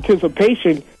the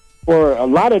anticipation for a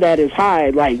lot of that is high.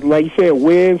 Like you said,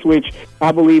 Wiz, which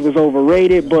I believe is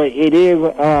overrated, but it is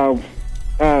a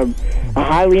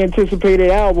highly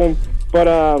anticipated album. But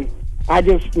I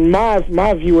just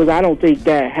my view is I don't think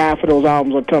that half of those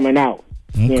albums are coming out.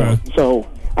 Okay. You know? So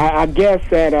I guess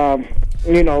that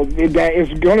that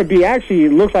it's going to be actually.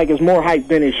 It looks like it's more hype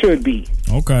than it should be.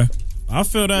 Okay. I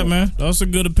feel that, man. That's a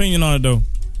good opinion on it, though.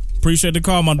 Appreciate the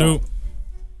call, my dude.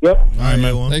 Yep. All right,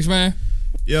 man. Thanks, man.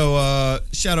 Yo,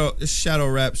 Shadow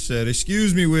Rap said,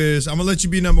 "Excuse me, Wiz. I'm gonna let you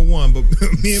be number one, but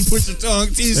me and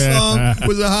Pusha T's song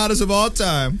was the hottest of all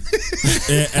time."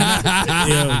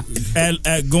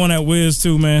 At going at Wiz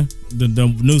too, man. The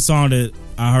new song that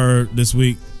I heard this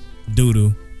week, Doo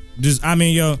Doo. Just, I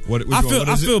mean, yo, Which I one? What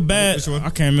is feel it? bad. Which one? I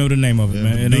can't remember the name of it, Yeah,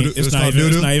 man. Doo-doo. It's It's not called even.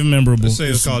 Doo-doo? It's not even memorable. Let's say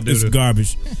it's called It's Doo-doo.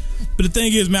 garbage. But the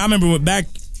thing is, man, I remember back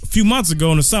a few months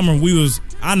ago in the summer,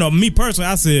 I know me personally,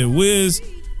 I said Wiz,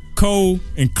 Cole,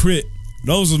 and Crit.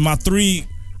 Those was my 3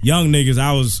 young niggas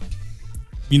I was,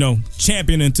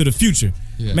 championing to the future.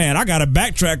 Yeah. Man, I got to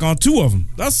backtrack on 2 of them.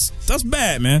 That's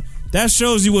bad, man. That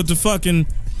shows you what the fucking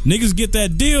niggas get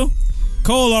that deal.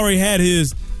 Cole already had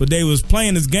his, but they was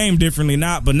playing this game differently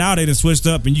but now they done switched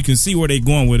up, and you can see where they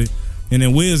going with it. And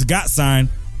then Wiz got signed,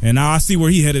 and now I see where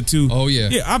he headed to. Oh, yeah.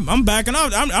 Yeah, I'm backing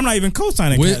out. I'm not even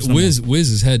co-signing cats no more. Wiz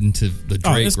is heading to the Drake.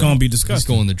 Oh, it's route. gonna be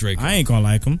disgusting. He's going the Drake. I ain't gonna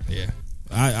like him. Yeah.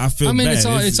 I feel. I mean, bad.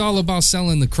 it's all about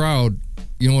selling the crowd.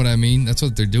 You know what I mean? That's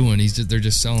what they're doing. They're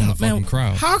just selling the fucking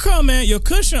crowd. How come, man? Your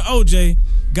Cushion OJ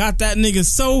got that nigga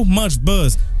so much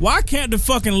buzz. Why can't the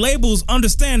fucking labels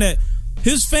understand that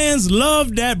his fans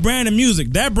love that brand of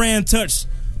music? That brand touched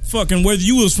fucking whether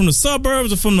you was from the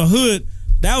suburbs or from the hood.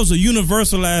 That was a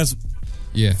universal ass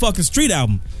fucking street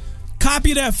album.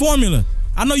 Copy that formula.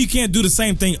 I know you can't do the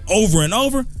same thing over and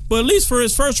over, but at least for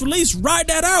his first release, ride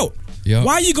that out. Yep.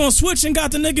 Why you gonna switch and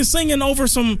got the nigga singing over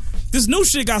this new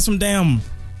shit got some damn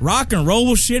rock and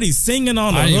roll shit. He's singing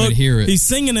on the I didn't hook. even hear it. He's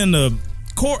singing in the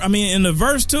in the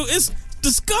verse too, it's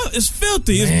disgusting. It's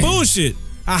filthy. Man. It's bullshit.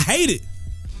 I hate it.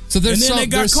 So there's and then they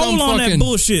got Cole on that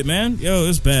bullshit, man. Yo,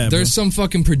 it's bad. There's some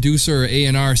fucking producer or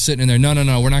A&R sitting in there.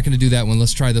 No, we're not going to do that one.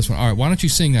 Let's try this one. All right, why don't you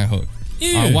sing that hook?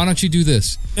 Yeah. Why don't you do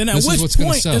this? And at this which is what's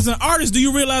point, as an artist, do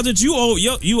you realize that you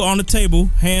on the table,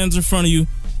 hands in front of you,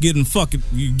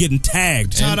 you getting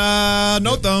tagged? Ta-da!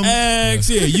 No thumb.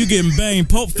 You getting banged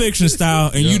Pulp Fiction style,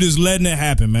 and you just letting it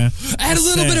happen, man. Add a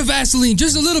little bit of Vaseline,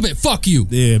 just a little bit. Fuck you.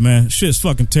 Yeah, man. Shit's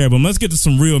fucking terrible. Let's get to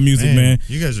some real music, man.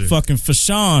 You guys are fucking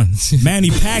Fashawn,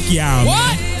 Manny Pacquiao.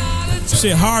 What? Man.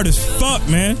 Shit hard as fuck,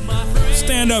 man.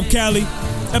 Stand up, Cali.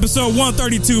 Episode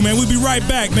 132, man. We'll be right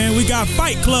back, man. We got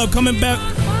Fight Club coming back,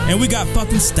 and we got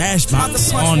fucking Stash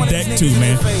Box on deck too,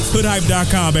 man.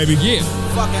 Hoodhype.com, baby. Yeah.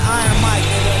 Fucking Iron Mike,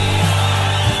 nigga.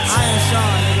 Iron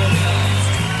Sean, nigga.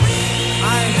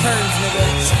 Iron Curves, nigga.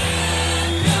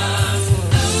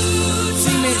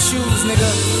 Cement shoes,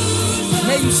 nigga.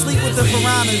 May you sleep with the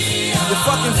piranhas. Your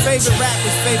fucking favorite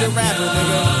rapper's favorite rapper,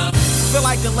 nigga. Feel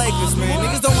like the Lakers, man.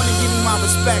 Niggas don't want to give me my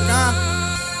respect, huh?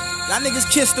 Y'all niggas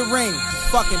kiss the ring,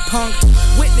 fucking punk.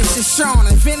 Witness is Sean,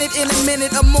 invented in a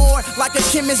minute or more. Like a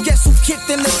chemist, guess who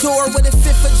kicked in the door with a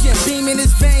fifth of gin, beam in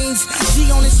his veins, G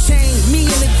on his chain, me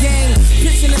in the gang,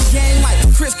 pitching them game like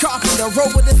Chris Carpenter,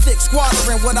 roll with a thick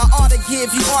squadron. What I ought to give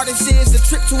you artists is a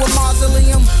trip to a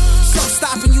mausoleum. Show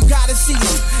stopping, you gotta see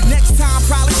him. Next time,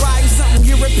 probably riding something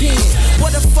European.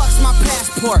 What the fuck's my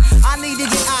passport? I need to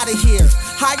get out of here.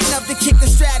 High enough to kick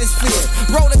the stratosphere.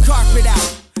 Roll the carpet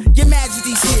out. Your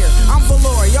Majesty's here, I'm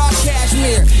velour, y'all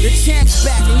cashmere. The champ's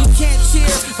back and you can't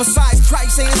cheer. Besides,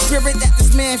 Christ ain't a spirit that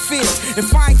this man fear.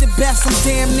 If I ain't the best, I'm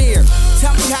damn near.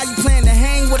 Tell me how you plan to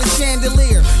hang with a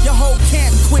chandelier. Your whole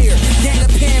camp queer, gang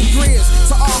of Pam Greers.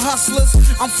 To all hustlers,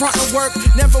 I'm frontin' work.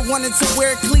 Never wanted to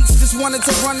wear cleats, just wanted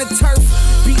to run the turf.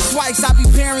 Beat twice, I be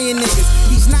burying niggas.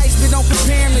 He's nice, but don't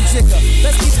compare him to Jigga.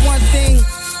 Let's get one thing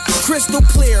crystal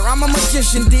clear, I'm a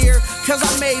magician, dear. Cause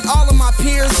I made all of my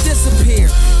peers disappear.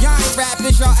 Y'all ain't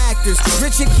rappers, y'all actors,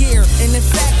 Richard Gere. And the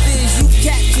fact is, you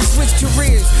cats just switch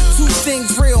careers. Two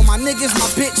things real, my niggas, my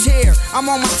bitch hair. I'm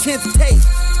on my 10th tape,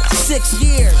 6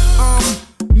 years.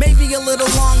 Maybe a little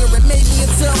longer, and maybe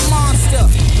it's a monster.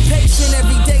 Patient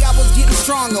every day, I was getting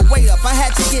stronger. Wait up, I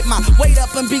had to get my weight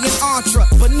up and be an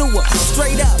entrepreneur.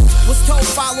 Straight up, was told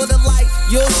follow the light,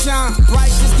 you'll shine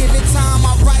bright. Just give it time,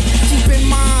 alright. Keep in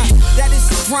mind that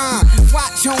it's a grind.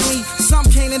 Watch, homie, some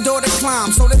can't endure the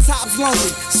climb, so the top's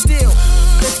lonely. Still,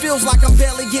 it feels like I'm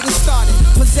barely getting started.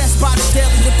 Possessed by the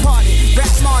daily departed. Rap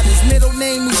martyrs, middle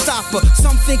name Mustafa.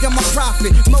 Some think I'm a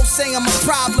prophet, most say I'm a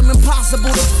problem,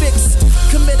 impossible to fix.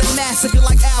 Commit a massacre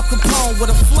like Al Capone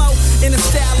with a flow in a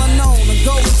style unknown. A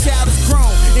golden child is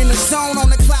grown in the zone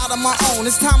on the cloud of my own.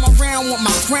 This time around with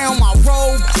my crown, my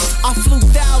robe. I flew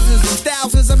thousands and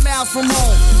thousands of miles from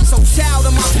home. So child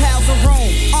of my pals are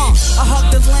Rome. I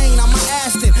hug the lane, I'm an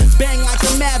Aston, bang like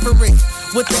a Maverick.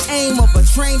 With the aim of a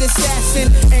trained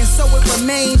assassin, and so it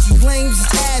remains. You lames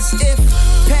as if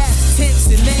past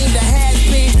tense and named a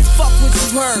has-been. Fuck what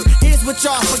you heard, here's what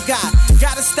y'all forgot.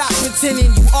 Gotta stop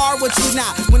pretending you are what you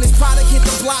not. When this product hit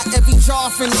the block, every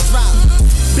jaw finna drop.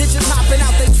 Bitches hopping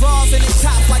out they drawers and they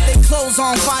tops like they clothes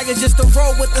on fire just to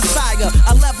roll with the sire.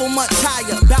 A level much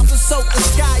higher, bout to soak the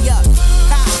sky up.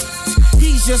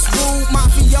 He's just rude,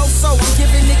 mafioso. I'm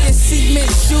giving niggas cement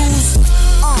shoes.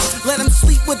 Let them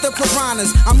sleep with the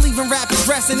piranhas. I'm leaving rappers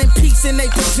resting in peace in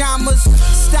their pajamas.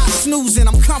 Stop snoozing,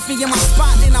 I'm comfy in my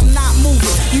spot and I'm not moving.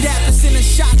 You'd have to send a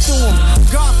shot to him.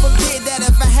 God forbid that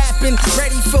ever happen.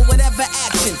 Ready for whatever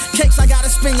action. Cakes, I gotta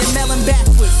spin your melon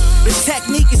backwards. The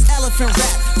technique is elephant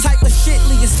rap. Type of shit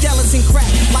leave your skeleton crack.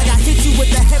 Like I hit you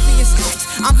with the heaviest axe.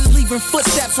 I'm just leaving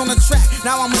footsteps on the track.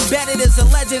 Now I'm embedded as a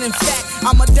legend. In fact,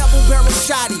 I'm a double barrel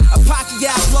shotty. A pocky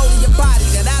out blow to your body.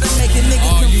 That'll make a nigga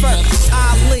convert.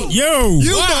 Ali. Yo,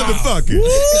 you motherfucker.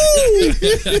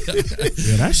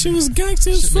 Yeah, that shit was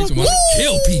gangster as fuck. Makes me want to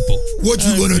kill people. What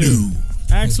you gonna do?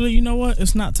 Actually, you know what?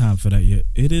 It's not time for that yet.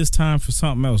 It is time for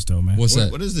something else, though, man. What's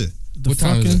that? What is it? What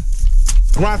time is it?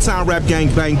 Grind Time Rap Gang,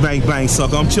 bang, bang, bang,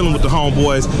 sucker. I'm chilling with the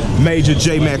homeboys, Major,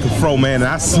 J-Mac, and Fro, man, and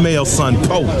I smell Sun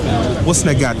Coke. What's in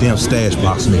that goddamn stash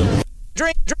box, man?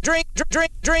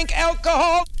 Drink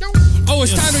alcohol. Oh,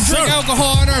 it's time to drink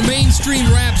alcohol on our mainstream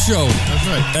rap show. That's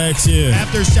right. X, yeah.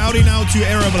 After shouting out to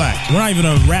Era Black. We're not even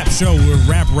a rap show. We're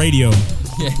rap radio.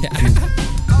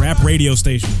 Rap radio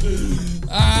station.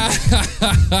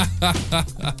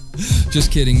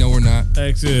 Just kidding. No, we're not.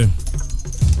 X, yeah.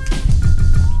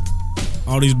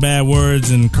 All these bad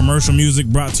words and commercial music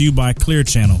brought to you by Clear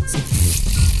Channel.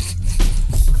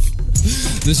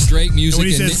 This Drake music. And when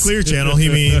he says Clear Channel, he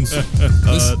means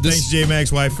thanks J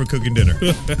Mac's wife for cooking dinner.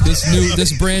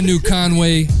 This brand new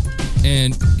Conway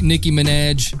and Nicki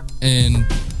Minaj and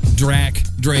Drake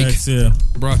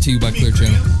brought to you by Clear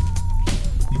Channel.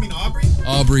 You mean Aubrey?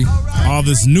 Aubrey. All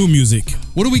this new music.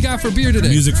 What do we got for beer today?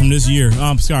 Music from this year.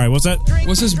 I'm sorry, what's that?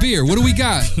 What's this beer? What do we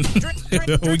got?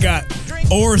 We got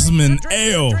Oarsman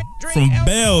Ale from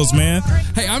Bell's, man.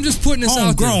 Hey, I'm just putting this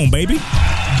out there. Homegrown, baby.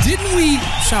 Didn't we?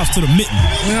 Shouts to the mitten.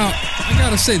 Well, I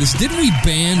gotta say this. Didn't we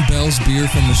ban Bell's beer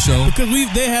from the show? Because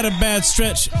they had a bad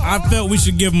stretch. I felt we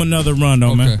should give them another run,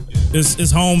 though, man.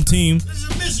 It's home team. This is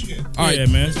Michigan. All right, yeah,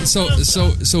 man. So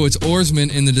it's Oarsman,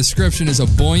 and the description is a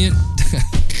buoyant.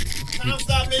 Don't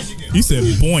stop Michigan. You said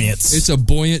buoyant. It's a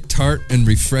buoyant, tart, and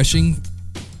refreshing.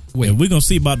 Wait, yeah, we're gonna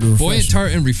see about the refreshing. Buoyant,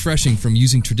 tart, and refreshing from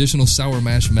using traditional sour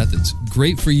mash methods.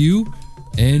 Great for you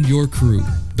and your crew.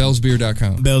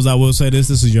 Bellsbeer.com. Bells, I will say this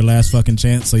is your last fucking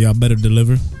chance, so y'all better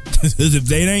deliver. If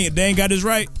they ain't got this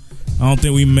right, I don't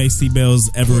think we may see Bells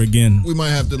ever again. We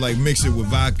might have to mix it with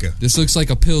vodka. This looks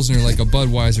like a Pilsner, like a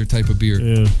Budweiser type of beer.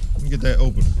 Yeah. Let me get that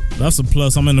open. That's a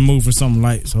plus. I'm in the mood for something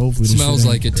light, so hopefully this smells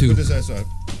like it too. Put this outside.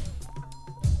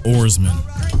 Oarsman.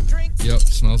 Yep,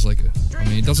 smells like it. I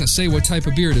mean, it doesn't say what type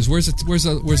of beer it is. Where's the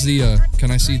can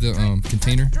I see the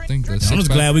container thing? I'm just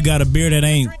glad we got a beer that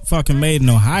ain't fucking made in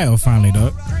Ohio finally,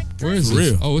 dog. Where is For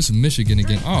this? real. Oh, it's in Michigan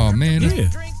again. Oh man. Yeah.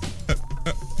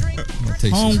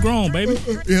 Homegrown, baby.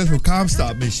 Yeah, it's from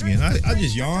Comstock, Michigan. I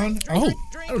just yawned. I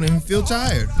don't even feel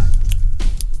tired.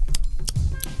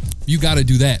 You got to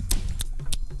do that.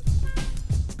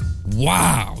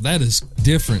 Wow, that is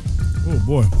different. Oh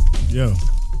boy, yo.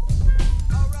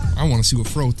 I want to see what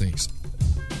Fro thinks.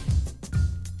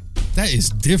 That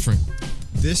is different.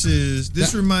 This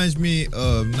reminds me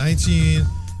of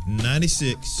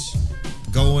 1996,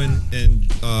 going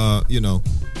and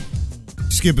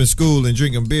skipping school and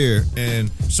drinking beer, and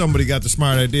somebody got the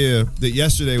smart idea that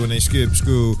yesterday when they skipped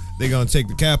school, they're gonna take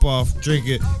the cap off, drink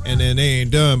it, and then they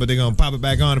ain't done, but they're gonna pop it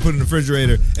back on and put it in the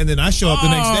refrigerator, and then I show up the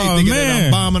next day thinking that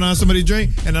I'm bombing on somebody's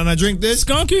drink, and then I drink this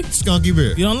skunky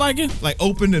beer. You don't like it? Like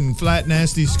opened and flat,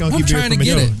 nasty, skunky beer. Trying to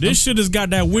get it. This shit has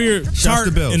got that weird tart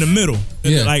in the middle.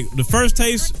 Yeah. Like the first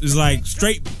taste is like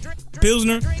straight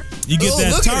Pilsner. You get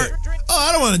that tart. Oh,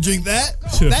 I don't want to drink that.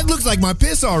 That looks like my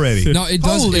piss already. No, it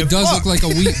does. It does look like a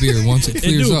wheat beer once it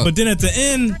clears up. But then at the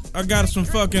end, I got some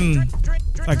fucking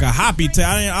like a hoppy taste.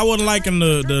 I wasn't liking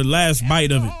the last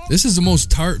bite of it. This is the most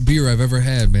tart beer I've ever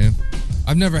had, man.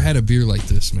 I've never had a beer like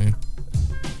this, man.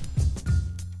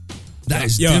 That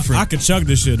is different. I could chug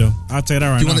this shit though. I'll tell you that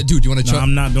right now. Do you want to chug?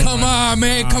 I'm not doing. Come on,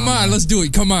 man. Come on. Let's do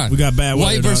it. Come on. We got bad weather,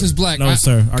 white versus black. No,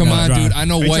 sir. Come on, dude. I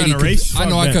know Whitey.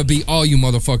 I could beat all you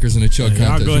motherfuckers in a chug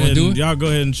contest. Y'all go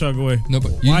ahead and chug away. No,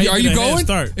 but are you going?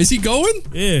 Is he going?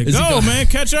 Yeah, go, man.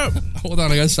 Catch up. Hold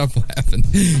on, I gotta stop laughing.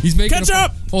 He's making catch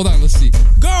up. Hold on, let's see.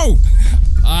 Go.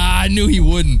 I knew he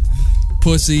wouldn't.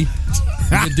 Pussy. You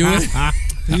can do it.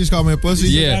 You just call me a pussy?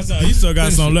 Yeah. You still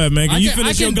got some left, man. Can you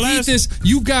finish your glass? Beat this.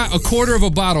 You got a quarter of a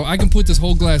bottle. I can put this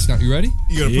whole glass down. You ready?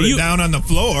 You gotta put it down on the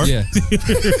floor. Yeah.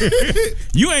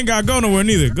 You ain't gotta go nowhere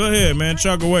neither. Go ahead, man.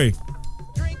 Chug away.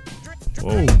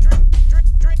 Whoa.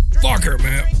 Fuck her,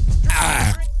 man.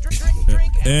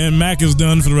 And Mac is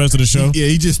done for the rest of the show. Yeah,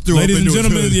 he just threw Ladies up into and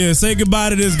gentlemen, his hood. say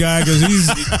goodbye to this guy because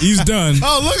he's done.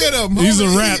 Oh, look at him. He's a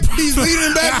wrap. He's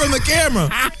leaning back from the camera.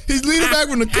 He's leaning back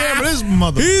from the camera. This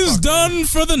motherfucker. He's done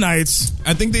for the night.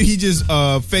 I think that he just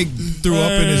fake threw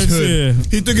up in his hood. Yeah.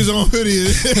 He took his own hoodie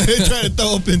and tried to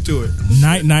throw up into it.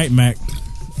 Night, Mac.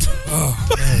 Oh,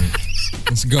 man.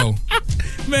 Let's go.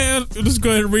 Man, let's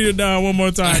go ahead and read it down one more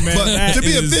time, man. But to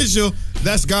be official,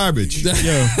 that's garbage.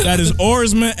 That is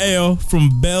Oarsman Ale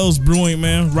from Bell's Brewing,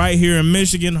 man. Right here in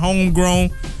Michigan,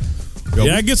 homegrown.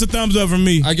 I guess a thumbs up from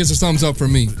me. I guess a thumbs up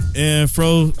from me. And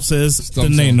Fro says the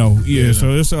Thumbs nay up. no. Yeah,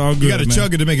 so it's all good. You gotta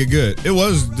chug it to make it good. It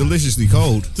was deliciously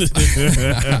cold.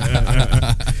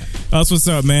 That's what's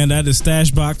up, man. That is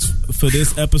Stash Box for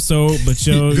this episode. But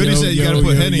Goody said you gotta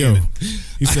put Henny in it.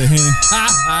 He said Henny.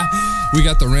 We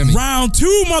got the Remy. Round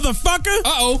 2, motherfucker.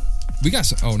 Uh-oh. We got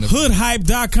some. Oh, no.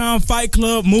 Hoodhype.com Fight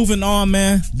Club. Moving on,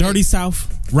 man. Dirty South.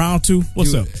 Round 2.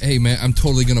 What's up? Hey, man, I'm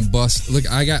totally gonna bust. Look,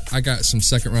 I got some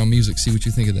second round music. See what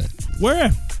you think of that.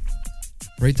 Where?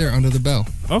 Right there under the bell.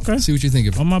 Okay. See what you think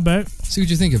of it. On my back. See what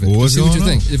you think of it. What's See what you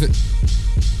going think. If it.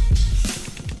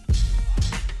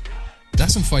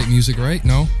 That's some fight music, right?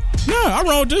 No? No, I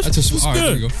wrote this. That's just, it's all right,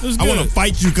 there good. you go. It's I want to good.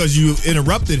 fight you because you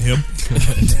interrupted him.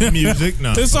 Music,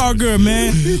 no. It's all good,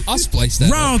 man. I'll splice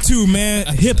that. Round 2, man.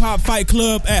 Hip Hop Fight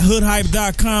Club at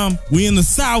hoodhype.com. We in the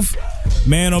South.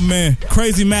 Man, oh man.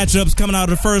 Crazy matchups coming out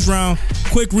of the first round.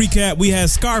 Quick recap. We had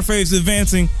Scarface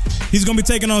advancing. He's going to be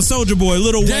taking on Soulja Boy.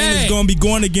 Lil Wayne is going to be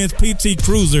going against PT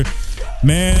Cruiser.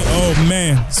 Man, oh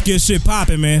man. Let's get shit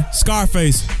popping, man.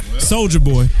 Scarface, Soulja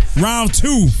Boy. Round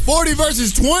 2. 40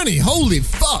 versus 20. Holy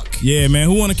fuck. Yeah, man.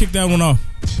 Who want to kick that one off?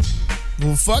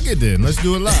 Well, fuck it then. Let's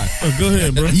do it live. Go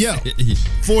ahead, bro. Yeah.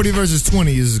 40 versus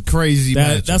 20 is a crazy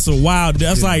match. That's a wild.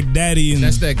 That's like daddy and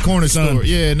that's that corner store.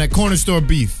 Yeah, and that corner store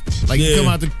beef. Like you come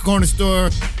out the corner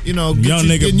store, you know, young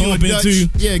nigga bump into you.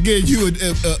 Yeah, get you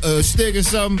a stick or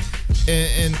something,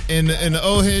 and the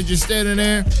old head just standing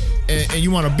there, and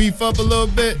you want to beef up a little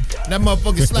bit. That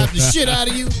motherfucker slap the shit out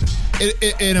of you.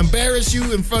 And embarrass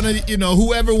you in front of,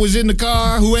 whoever was in the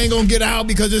car who ain't gonna get out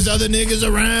because there's other niggas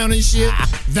around and shit.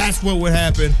 That's what would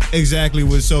happen exactly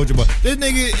with Soulja Boy. This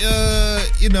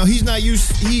nigga, he's not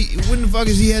used. When the fuck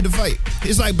is he had to fight?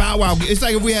 It's like Bow Wow. It's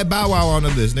like if we had Bow Wow on the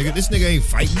list, nigga. This nigga ain't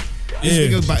fighting. This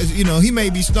nigga, he may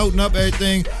be snoting up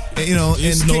everything, and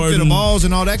kick to the balls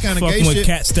and all that kind of gay with shit.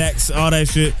 Cat stacks, all that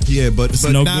shit. Yeah, but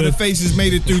no now good. the faces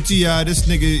made it through T.I. This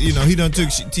nigga, he done took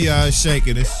T.I.'s shake,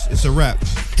 and it's a wrap.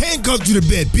 Handcuffed to the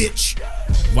bed, bitch.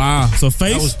 Wow. So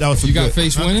Face? That was you got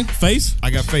Face winning? Face? I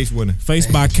got Face winning. Face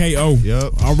by KO.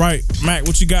 Yep. All right. Mac,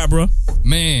 what you got, bro?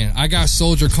 Man, I got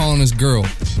Soulja calling his girl,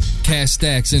 Cat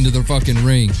Stacks, into the fucking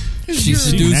ring. She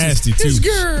seduces nasty too.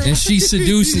 And she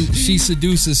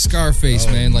seduces Scarface,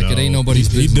 man, like it ain't nobody's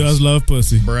business. He does love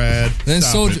pussy. Brad. Then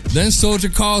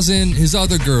Soulja calls in his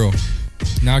other girl.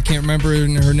 Now I can't remember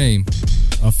her name.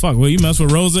 Oh fuck! Well, you mess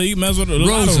with Rosa. You mess with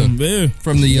Rosa from the PS3.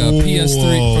 From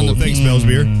the thanks,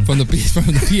 Bellsbeer. From the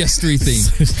PS3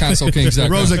 theme. Console Kings.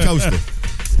 Rosa Coaster.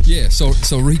 Yeah. So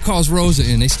he calls Rosa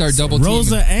in. They start double teaming.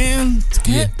 Rosa and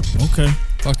Cat. Yeah. Okay.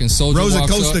 Fucking Soulja Rosa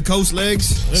walks coast up. to coast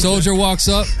legs. Soulja walks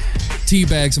up,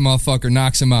 teabags a motherfucker,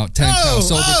 knocks him out. 10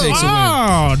 counts. Soulja takes a win.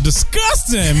 Oh,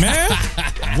 disgusting, man.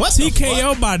 What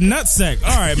TKO by nutsack. All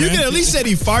right, man. You can at least say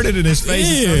he farted in his face.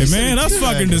 Yeah, man, that's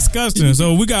fucking disgusting.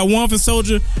 So we got one for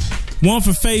Soulja, one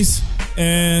for Face,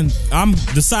 and I'm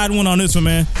deciding one on this one,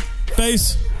 man.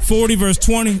 Face, 40 versus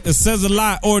 20. It says a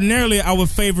lot. Ordinarily, I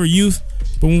would favor youth,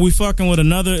 but when we fucking with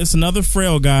it's another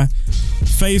frail guy.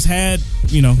 Face had,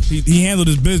 he handled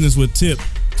his business with Tip.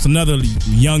 It's another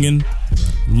youngin',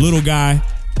 little guy.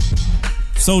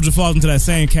 Soulja falls into that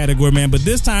same category, man. But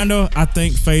this time, though, I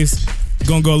think Face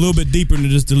gonna go a little bit deeper than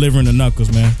just delivering the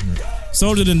knuckles, man.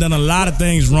 Soulja done a lot of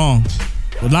things wrong.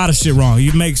 A lot of shit wrong.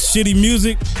 He makes shitty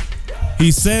music.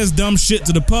 He says dumb shit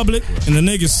to the public, and the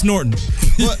nigga's snorting.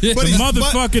 The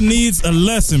motherfucker needs a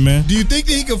lesson, man. Do you think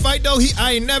that he can fight, though?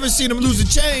 I ain't never seen him lose a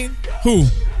chain. Who?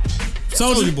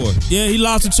 Soulja Boy. Yeah, he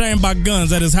lost a chain by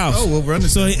guns at his house. Oh, well, run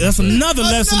so that's another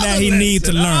lesson that he needs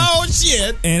to learn. Oh,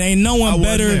 shit. And ain't no one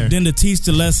better than to teach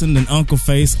the lesson than Uncle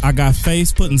Face. I got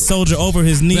Face putting Soulja over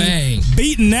his knee. Bang.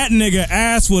 Beating that nigga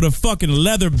ass with a fucking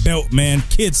leather belt, man.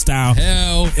 Kid style.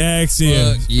 Hell. Yeah.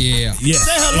 Yeah. Yes,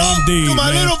 say hello indeed, to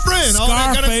my man. little friend.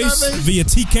 Scarface via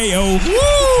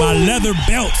TKO by leather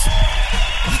belt.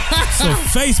 So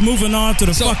Face moving on to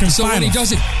the fucking so finals. when he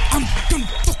does it, I'm gonna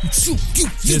fucking shoot you.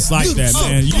 Just like that,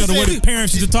 man. You know the way the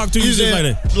parents used to talk to you, just like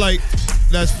that. Like,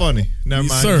 that's funny. Never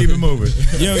mind. Sir. Keep it moving.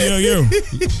 Yo.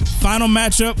 Final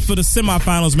matchup for the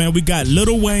semifinals, man. We got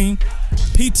Lil Wayne,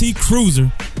 PT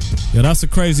Cruiser. Yeah, that's a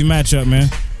crazy matchup, man.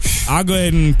 I'll go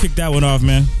ahead and kick that one off,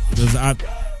 man. Because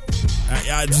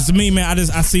to me, man,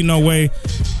 I see no way.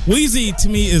 Weezy, to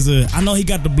me, I know he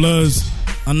got the Bloods.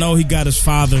 I know he got his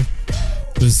father.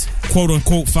 His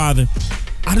quote-unquote father.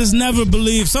 I just never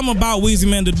believed something about Weezy,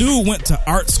 man. The dude went to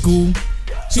art school.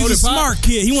 He's a smart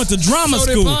kid. He went to drama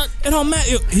school. It don't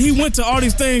matter. He went to all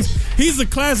these things. He's a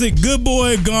classic good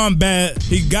boy gone bad.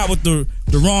 He got with the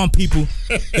wrong people.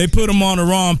 They put him on the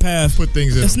wrong path. Put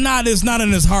things in. It's not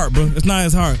in his heart, bro. It's not in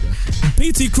his heart.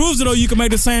 PT Cruiser, though, you can make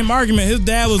the same argument. His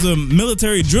dad was a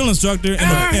military drill instructor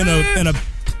and a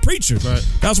preacher. Right.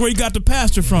 That's where he got the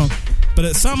pastor from. But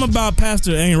it's something about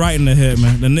pastor ain't right in the head,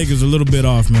 man. The nigga's a little bit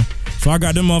off, man. So I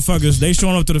got them motherfuckers. They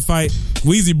showing up to the fight.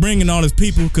 Weezy bringing all his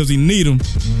people because he need them.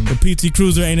 The PT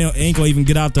Cruiser ain't gonna even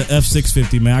get out the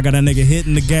F650, man. I got that nigga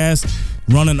hitting the gas,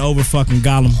 running over fucking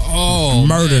Gollum. Oh,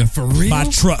 murder man, for real? by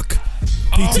truck.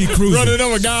 PT Cruiser. Running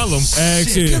over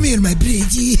Gollum. Come here, my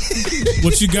pretty.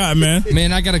 What you got, man?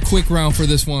 Man, I got a quick round for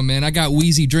this one, man. I got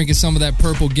Weezy drinking some of that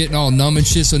purple, getting all numb and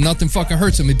shit, so nothing fucking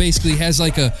hurts him. It basically has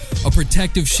like a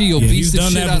protective shield. Yeah, beats he's the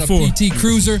done shit that out before. of PT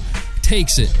Cruiser,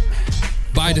 takes it.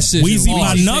 By decision. Weezy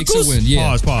by Knuckles? Takes a win.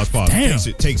 Yeah. Pause. Damn.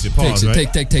 Takes it. Pause.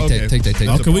 Right? Take.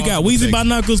 Okay, we got Weezy by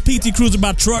Knuckles, PT Cruiser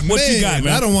by Truck. What you got,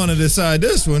 man? I don't want to decide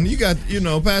this one. You got,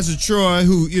 Pastor Troy,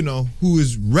 who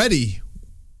is ready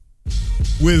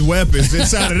with weapons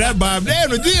inside of that Bible. Damn,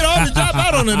 the did already drop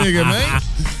out on the nigga, man.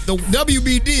 The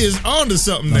WBD is onto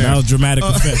something there. That was dramatic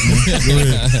effect, man. Go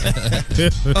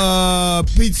ahead.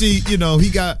 PT,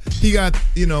 he got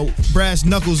brass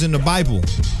knuckles in the Bible.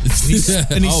 And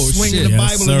he's swinging the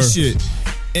Bible and shit.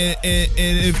 And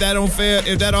if that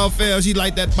all fails, he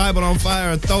light that Bible on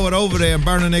fire and throw it over there and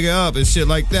burn a nigga up and shit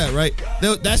like that, right?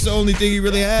 That's the only thing he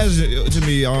really has to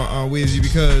me on Weezy,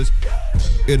 because,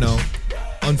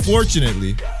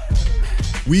 unfortunately,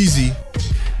 Weezy,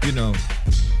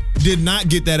 did not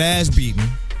get that ass beaten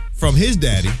from his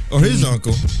daddy or his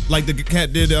uncle, like the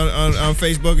cat did on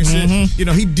Facebook and shit.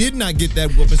 Mm-hmm. He did not get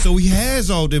that whooping, so he has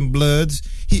all them bloods.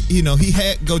 He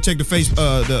had go check the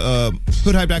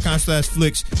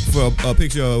hoodhype.com/flicks for a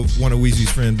picture of one of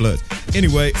Weezy's friend bloods.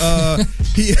 Anyway,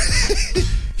 he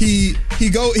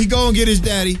go and get his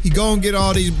daddy. He go and get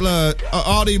all these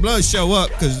bloods show up,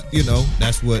 because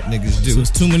that's what niggas do. So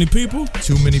it's too many people.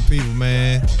 Too many people,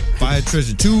 man. Buy a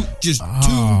treasure. Too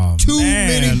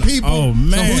many people. Oh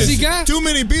man, so who's he got? Too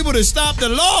many people to stop the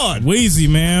Lord. Weezy,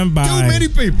 man. By too many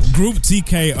people. Group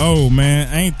TKO,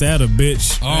 man. Ain't that a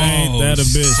bitch? Ain't that a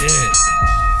bitch? Shit.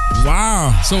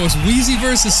 Wow. So it's Weezy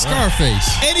versus Scarface.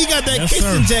 And he got that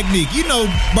kissing technique.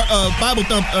 Bible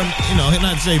thump,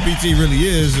 not to say PT really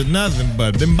is or nothing,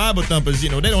 but them Bible thumpers, they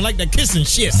don't like that kissing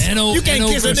shit. You can't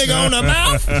kiss a nigga on the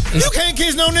mouth. You can't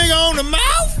kiss no nigga on the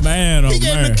mouth. Man, he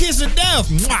gave him a kiss of death.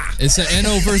 It's an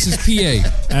NO versus PA.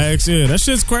 Actually, that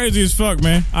shit's crazy as fuck,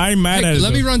 man. I ain't mad at it.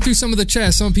 Let me run through some of the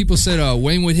chat. Some people said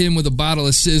Wayne would hit him with a bottle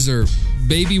of scissor.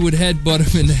 Baby would headbutt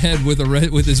him in the head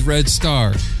with his red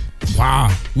star. Wow.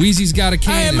 Weezy's got a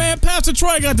cannon. Hey, man, Pastor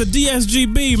Troy got the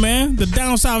DSGB, man. The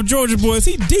down south Georgia boys.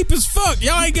 He deep as fuck.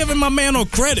 Y'all ain't giving my man no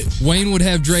credit. Wayne would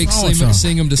have Drake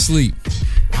sing him to sleep.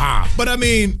 Wow. But,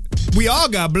 we all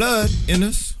got blood in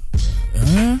us.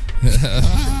 All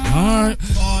right.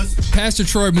 Pause. Pastor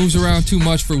Troy moves around too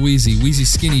much for Weezy.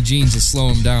 Weezy's skinny jeans will slow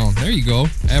him down. There you go.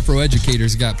 Afro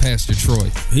Educators got Pastor Troy.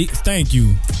 Thank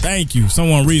you.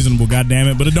 Someone reasonable,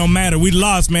 goddammit. But it don't matter. We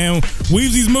lost, man.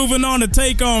 Weezy's moving on to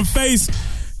take on Face.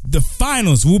 The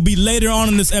finals will be later on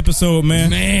in this episode,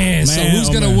 man. So who's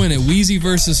going to win it? Weezy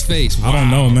versus Face? Wow. I don't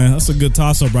know, man. That's a good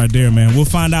toss-up right there, man. We'll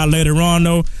find out later on,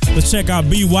 though. Let's check out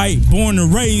B. White, Born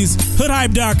and Raised,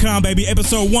 hoodhype.com, baby.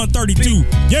 Episode 132.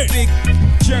 Yeah. Big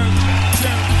journey.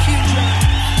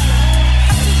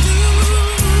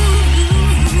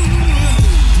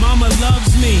 Mama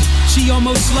loves me, she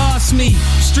almost lost me.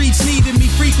 Streets needed me,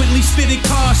 frequently spit it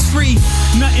cost free.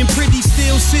 Nothing pretty,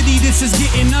 still city, this is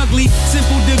getting ugly.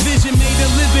 Simple division, made a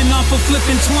living off of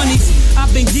flipping 20s.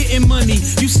 I've been getting money,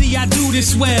 you see I do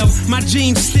this well. My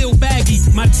jeans still baggy,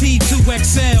 my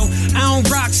T2XL. I don't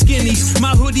rock skinnies,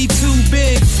 my hoodie too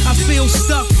big. I feel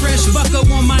stuck, fresh bucko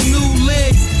on my new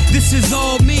leg. This is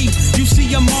all me, you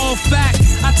see I'm all fat.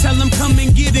 I tell them come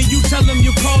and get it, you tell them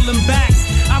you call them back.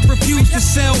 I refuse to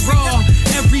sell raw.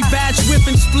 Every batch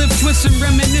whipping, split, twisting,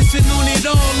 reminiscing on it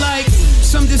all. Like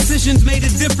some decisions made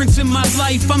a difference in my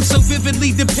life. I'm so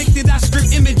vividly depicted, I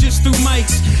strip images through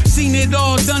mics. Seen it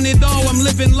all, done it all. I'm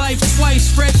living life twice.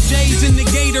 Fresh J's in the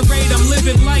Gatorade. I'm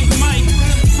living like Mike.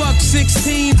 Fuck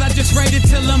 16s, I just write it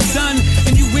till I'm done.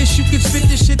 And you wish you could spit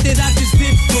the shit that I just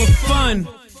did for fun.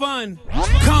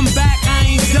 Come back,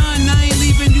 I ain't done. I ain't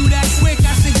leaving you that quick.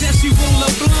 I suggest you roll a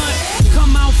blunt.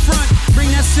 Come out front,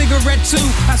 bring that cigarette too.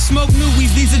 I smoke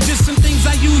newies, these are just some things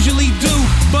I usually do.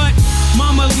 But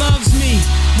mama loves me,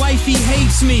 wifey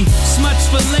hates me,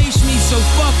 smuts fillets me, so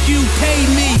fuck you, pay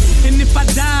me. And if I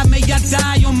die, may I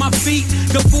die on my feet.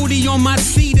 The 40 on my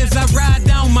seat as I ride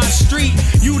down my street.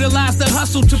 Utilize the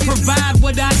hustle to provide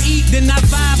what I eat. Then I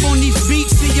vibe on these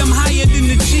beats, see I'm higher than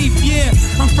the chief. Yeah,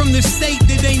 I'm from the state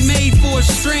that ain't made for a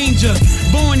stranger.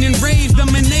 Born and raised,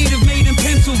 I'm a native made in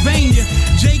Pennsylvania.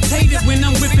 Jake hated when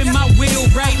I'm whipping my wheel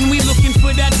right, and we looking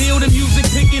for that deal. The music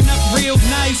picking up real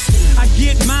nice. I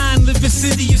get mine, live a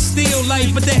city of still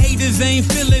life, but the haters ain't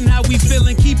feeling how we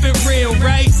feeling. Keep it real,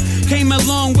 right? Came a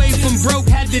long way from broke,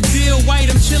 had to deal white.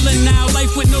 I'm chilling now,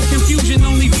 life with no confusion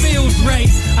only feels right.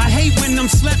 I hate when I'm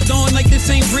slept on like this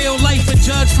ain't real life. A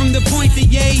judge from the point that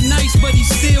yeah, he nice, but he's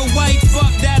still white.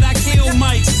 Fuck that, I kill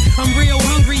mics. I'm real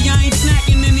hungry, I ain't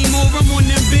snacking anymore. I'm on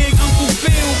them big Uncle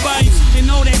Phil bites. And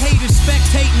all the haters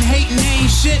spectating, hating ain't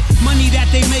shit. Money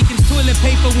that they making's toilet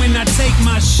paper when I take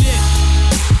my shit.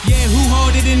 Yeah, who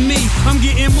harder than me? I'm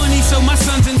getting money so my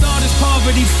sons and daughters carve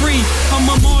poverty free. I'm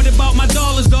a martyr about my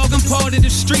dollars, dog. I'm part of the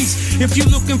streets. If you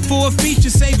looking for a feature,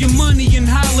 save your money and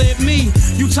holler at me.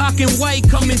 You talking white,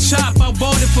 come and chop. I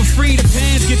bought it for free. The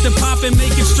pants get the pop and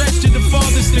make it stretch to the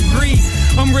farthest degree.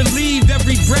 I'm relieved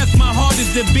every breath, my heart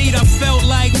is the beat. I felt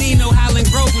like Nino, Highland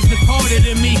Grove was departed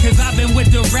in me. Cause I've been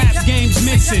with the rap games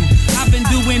missing. I've been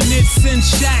doing this since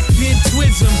Shaq did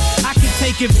Twism. I can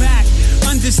take it back,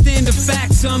 understand the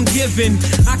facts I'm giving.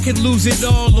 I could lose it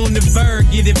all on the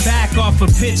bird, get it back off a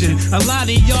pigeon. A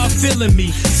lot of y'all feeling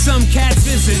me, some cats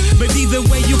isn't. But either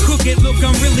way you cook it, look,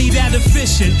 I'm really that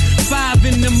efficient. 5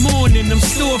 in the morning, I'm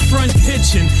storefront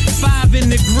pitching. 5 in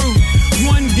the group,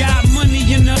 one got money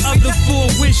and the other 4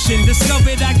 wishing.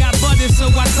 Discovered I got butter, so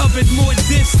I covered more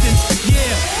distance.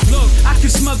 Yeah, look, I can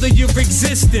smother your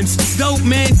existence. Dope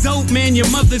man, your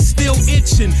mother's still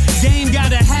itching. Game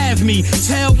gotta have me.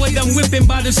 Tell what I'm whipping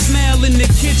by the smell in the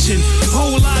kitchen.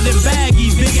 Whole lot of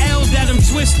baggies, big L's that I'm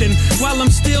twisting. While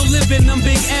I'm still living, I'm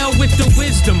big L with the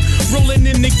wisdom. Rolling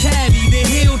in the caddy, the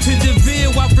hill to the veil.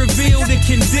 I reveal the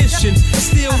conditions.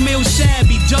 Still meal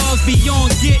shabby, jaws beyond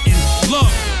getting. Look.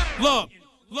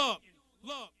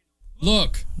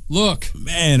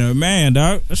 Man, oh man,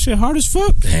 dog. That shit hard as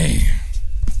fuck. Damn.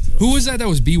 Who was that? That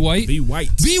was B. White? B. White.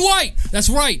 B. White! That's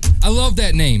right. I love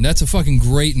that name. That's a fucking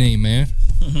great name, man.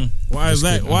 Why is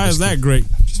that great?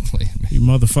 I'm just playing, man. You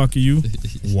motherfucker, you.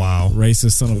 Wow.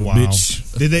 Racist son of a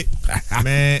bitch. Did they?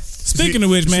 Man. Speaking of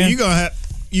which, man. So you gonna have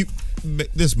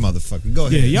this motherfucker. Go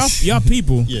ahead. Yeah, y'all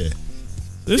people. Yeah.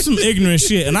 There's some ignorant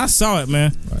shit, and I saw it,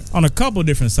 man, on a couple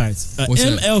different sites. What's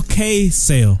that? MLK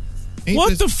sale. What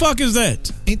this- the fuck is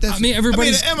that? Ain't that? I mean,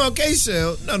 everybody's- the MLK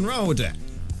sale. Nothing wrong with that.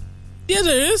 Yeah,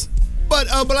 there is. But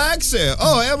a black sale.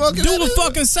 Oh, MLK. Do a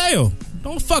fucking sale.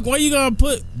 Don't fuck. Why you gonna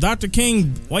put Dr.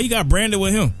 King? Why you got branded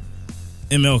with him?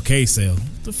 MLK sale.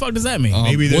 What the fuck does that mean?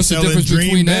 Maybe they're what's the selling difference dream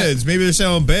between beds. Maybe they're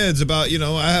selling beds about,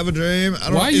 I have a dream. I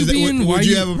don't Why are you being- would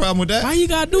you have a problem with that? Why you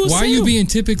gotta do a Why sale? are you being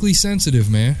typically sensitive,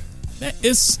 man?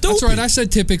 It's stupid. That's right. I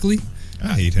said typically.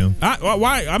 I hate him.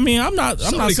 Why? I mean, I'm not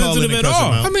Somebody call sensitive in at and cuss him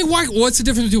all. out. I mean, why? What's the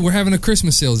difference between we're having a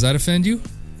Christmas sale? Does that offend you?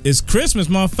 It's Christmas,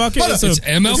 motherfucker. It's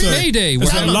MLK Day.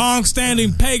 It's We're a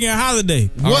long-standing pagan holiday.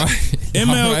 All right.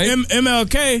 All right.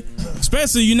 MLK,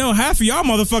 especially, half of y'all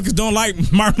motherfuckers don't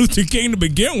like Martin Luther King to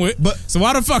begin with. So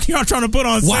why the fuck y'all trying to put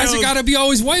on Why sales? has it got to be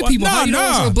always white people? How you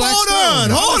know it's a black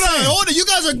store? Hold on. You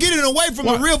guys are getting away from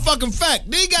a real fucking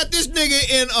fact. They got this nigga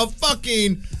in a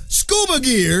fucking scuba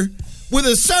gear with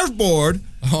a surfboard.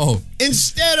 Oh.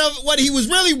 Instead of what he was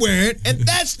really wearing, and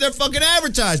that's their fucking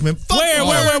advertisement. Fuck Where? Fuck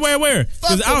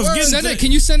I was the getting words.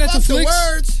 Can you send that to Fuck the Flicks?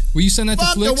 words. Will you send that to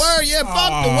Fuck the Flicks? word, yeah.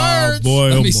 Fuck the words. Boy,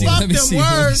 Let me see. Fuck Let me them see.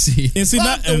 Let me words. see. And see,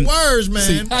 Fuck the words,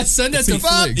 man. I send that to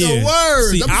Fuck Flicks. the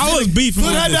words. See, I was beefing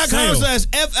with the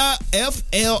sale.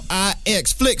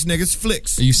 FLIX. Flicks, niggas.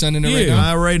 Flicks. Are you sending it right Yeah.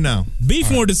 now? Right now.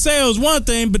 Beefing with the sales one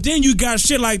thing, but then you got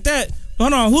shit like that.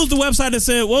 Hold on, who's the website that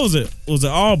said, what was it? Was it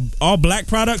all black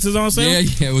products is on sale?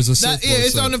 Yeah, it was a Yeah,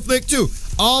 it's on the Flick too.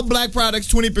 All black products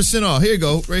 20% off. Here you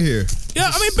go, right here.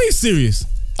 Yeah, I mean, be serious.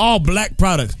 All black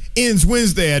products. Ends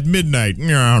Wednesday at midnight.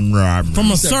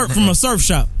 From a surf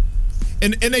shop.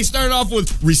 And they started off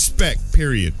with respect,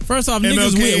 period. First off, MLK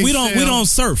niggas, we don't sale.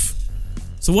 surf.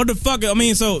 So what the fuck? I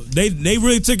mean, so they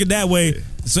really took it that way.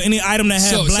 So any item that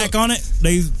had black on it,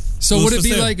 they. So would it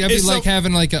be like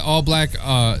having like all black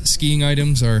skiing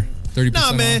items or 30%?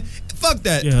 Nah, man. off? Fuck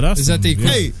that. Yeah, that's Is that the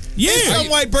Hey, yeah. There's some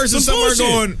white person Some somewhere bullshit.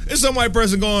 going. There's some white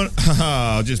person going.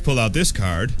 I'll just pull out this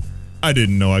card. I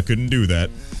didn't know I couldn't do that.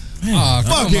 Oh,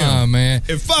 Fuck come him. on, man.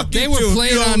 And fuck They you were too.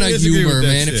 playing You don't on a disagree humor, with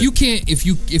that man.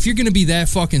 shit. If you're gonna be that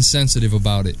fucking sensitive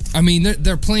about it, I mean,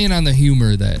 they're playing on the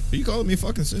humor that. Are you calling me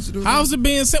fucking sensitive? How's it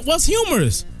being said? What's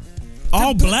humorous?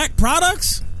 All black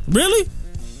products? Really?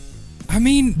 I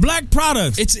mean, black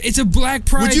products. It's a Black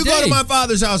Pride Would you go Day. to my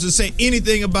father's house and say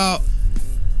anything about?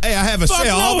 Hey, I have a Fuck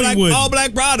sale. no, he wouldn't. All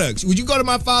black products. Would you go to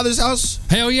my father's house?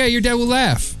 Hell yeah, your dad will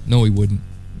laugh. No, he wouldn't.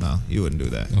 No, you wouldn't do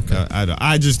that. Okay.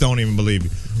 I just don't even believe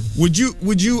you. Would you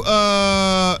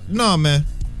no man.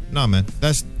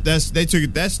 They took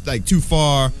it, that's like too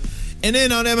far. And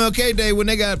then on MLK Day when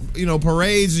they got,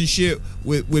 parades and shit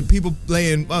with people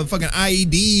laying fucking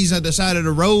IEDs at the side of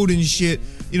the road and shit,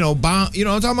 bomb, you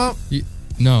know what I'm talking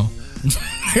about? No.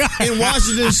 In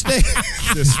Washington State.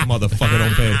 This motherfucker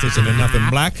don't pay attention to nothing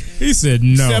black. He said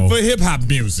no. Except for hip hop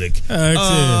music.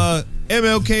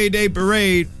 MLK Day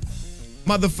parade.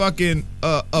 Motherfucking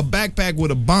a backpack with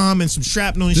a bomb and some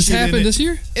shrapnel and This shit in happened it. this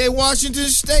year? In Washington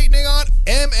State, nigga, on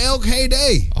MLK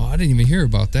Day. Oh, I didn't even hear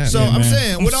about that. So Yeah, I'm man.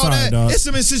 saying, I'm with all sorry, that, dog. it's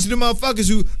some insensitive motherfuckers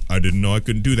who I didn't know I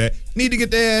couldn't do that. Need to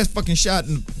get their ass fucking shot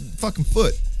in the fucking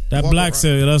foot. That black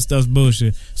sale, that's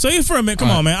bullshit. So you for a minute, come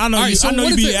on, man. I know you. I know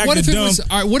you be acting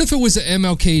dumb. What if it was an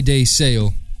MLK Day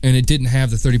sale and it didn't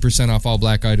have the 30% off all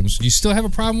black items? Do you still have a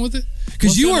problem with it?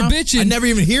 Because you were bitching. I never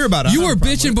even hear about it. You were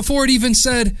bitching before it even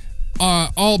said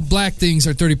all black things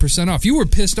are 30% off. You were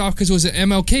pissed off because it was an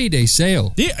MLK Day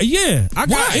sale. Yeah. I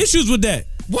got issues with that.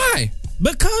 Why?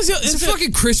 Because it's a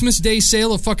fucking Christmas Day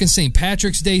sale, a fucking St.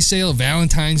 Patrick's Day sale, a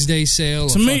Valentine's Day sale.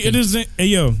 To me, it isn't.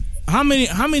 Yo, how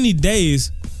many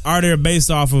days are there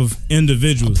based off of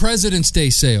individuals? A President's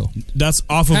Day sale. That's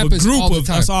off of a group of.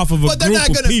 That's off of a group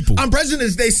of people. On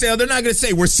President's Day sale, they're not going to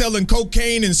say we're selling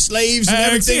cocaine and slaves and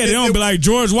everything. They don't be like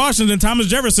George Washington, Thomas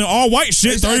Jefferson, all white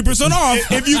shit, 30%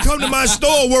 off. If you come to my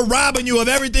store, we're robbing you of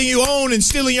everything you own and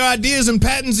stealing your ideas and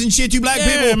patents and shit. You black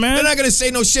people, man. They're not going to say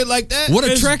no shit like that. What a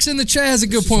Trex in the chat has a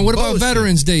good point. What about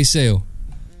Veterans Day sale?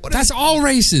 That's all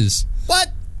races. What?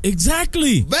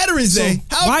 Exactly. Veterans Day.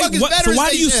 How the fuck is Veterans Day? So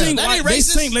why do you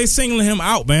sing? They singling him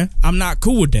out, man. I'm not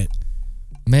cool with that.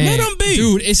 Man, let them be,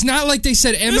 dude. It's not like they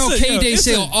said MLK Day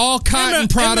sale. All cotton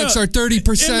products are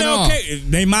 30% off.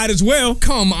 They might as well.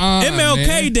 Come on,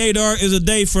 MLK Day, dog, is a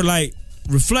day for like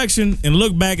reflection and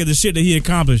look back at the shit that he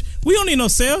accomplished. We don't need no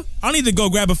sale. I don't need to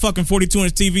go grab a fucking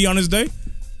 42-inch TV on this day.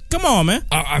 Come on, man.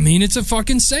 I mean, it's a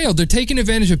fucking sale. They're taking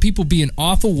advantage of people being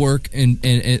off of work and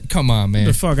come on, man.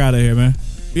 Get the fuck out of here, man.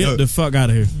 Get the fuck out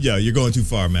of here. Yeah, you're going too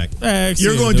far, Mac.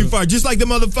 You're going too far. Just like the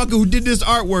motherfucker who did this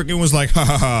artwork and was like, ha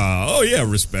ha ha. Oh yeah,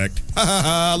 respect. Ha ha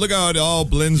ha. Look how it all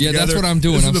blends together. Yeah, that's what I'm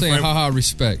doing. I'm saying ha ha,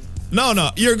 respect.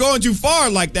 No, you're going too far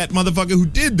like that motherfucker who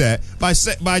did that by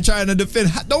trying to defend.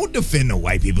 Don't defend the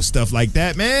white people stuff like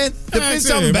that, man. Defend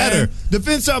something better.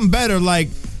 Defend something better, like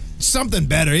something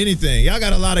better. Anything. Y'all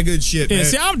got a lot of good shit, man.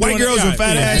 See, I'm white girls with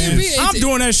fat asses. I'm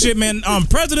doing that shit, man. On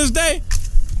President's Day,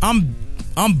 I'm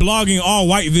blogging all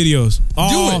white videos.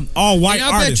 All white and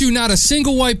I artists. bet you not a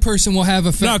single white person will have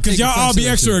a No, because y'all all be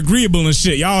extra agreeable and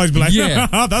shit. Y'all always be like,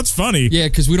 yeah, that's funny. Yeah,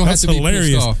 because we don't have to be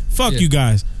pissed off. Fuck you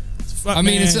guys. I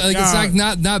mean, it's like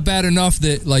not bad enough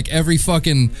that like every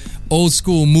fucking old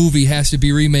school movie has to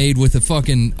be remade with a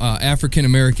fucking African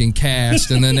American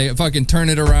cast, and then they fucking turn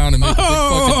it around and make a big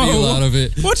fucking deal out of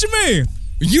it. What you mean?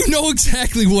 You know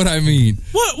exactly what I mean.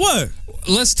 What?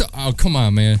 Oh, come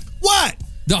on, man. What?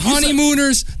 The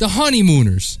honeymooners.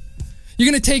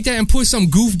 You're gonna take that and put some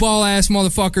goofball ass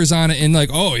motherfuckers on it and like,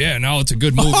 oh yeah, now it's a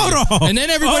good movie. Hold on. And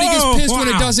then everybody gets pissed when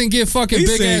it doesn't get fucking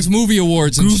big ass movie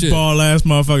awards and shit. Goofball ass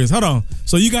motherfuckers. Hold on.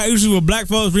 So you got issues with black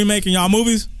folks remaking y'all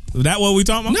movies? Is that what we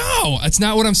talking about? No, that's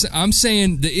not what I'm saying. I'm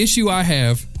saying the issue I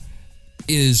have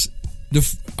is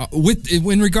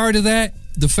in regard to that,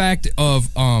 the fact of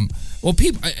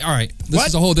people. All right, this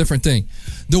is a whole different thing.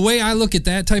 The way I look at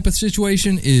that type of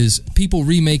situation is people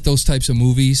remake those types of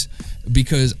movies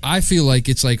because I feel like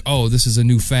it's like, oh, this is a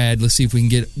new fad. Let's see if we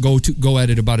can go at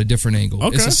it about a different angle.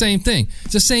 Okay. It's the same thing.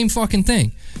 It's the same fucking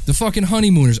thing. The fucking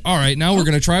honeymooners. All right, now we're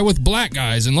gonna try with black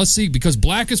guys and let's see because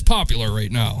black is popular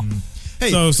right now.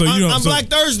 Hey, so on Black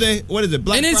Thursday, what is it?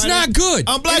 Black Friday? It's not good.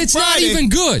 On Black Friday, it's not even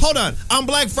good. Hold on. On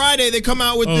Black Friday, they come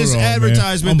out with this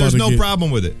advertisement. There's no problem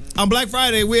with it. On Black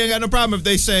Friday, we ain't got no problem if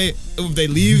they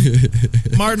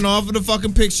leave Martin off of the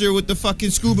fucking picture with the fucking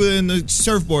scuba and the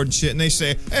surfboard and shit, and they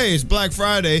say, hey, it's Black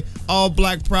Friday, all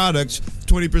black products,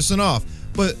 20% off.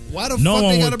 But why the fuck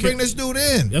they gotta bring this dude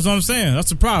in? That's what I'm saying.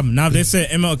 That's the problem. Now if they said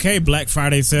MLK Black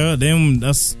Friday sale, then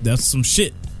that's some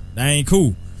shit. That ain't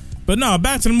cool. But no,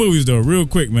 back to the movies though, real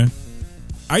quick, man.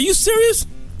 Are you serious?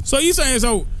 So you saying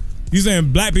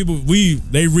black people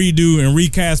they redo and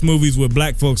recast movies with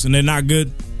black folks and they're not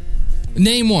good?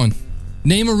 Name one.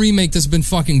 Name a remake that's been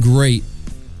fucking great.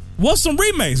 What's some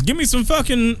remakes? Give me some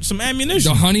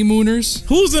ammunition. The Honeymooners.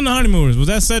 Who's in The Honeymooners? Was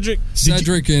that Cedric?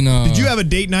 Did you have a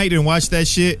date night and watch that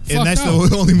shit? And that's the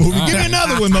only movie? Give me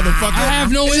another one, motherfucker. I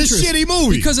have no interest. It's a shitty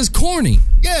movie. Because it's corny.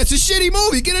 Yeah, it's a shitty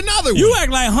movie. Get another one. You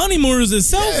act like Honeymooners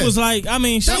itself was like, I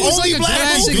mean, that was like a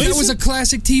classic. It was a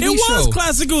classic TV show. It was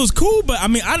classic. It was cool, but I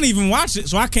mean, I didn't even watch it,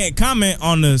 so I can't comment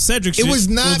on the Cedric shit. It was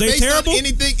not based on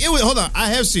anything. Hold on, I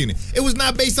have seen it. It was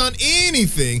not based on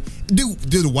anything. Do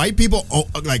the white people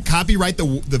like copyright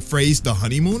the phrase "the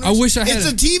honeymooners"? I wish I had.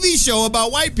 It's a TV show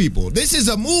about white people. This is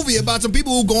a movie about some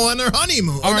people who go on their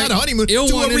honeymoon. All right, not a honeymoon, to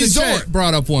a resort.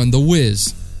 Brought up one, The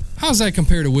Wiz. How's that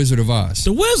compare to Wizard of Oz?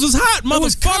 The Wiz was hot, motherfucker. It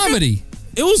was comedy.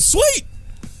 It was sweet.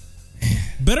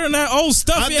 Better than that old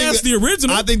stuffy ass the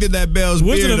original. I think that Belle's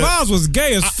Wizard of Oz was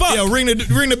gay as fuck. Yo, ring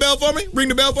the bell for me. Ring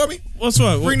the bell for me. What's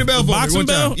what? Ring the bell for me. Boxing One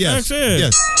time. bell? Yes. Yeah.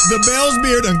 Yes. The Bell's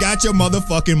beard done got your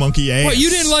motherfucking monkey ass. What, you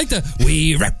didn't like the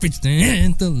we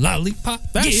represent the lollipop?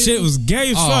 That yeah. shit was gay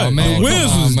as fuck. Oh, man, The Wiz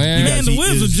come on, was, man. man, the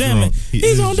Wiz was jamming.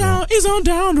 He's on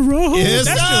down the road. Yes,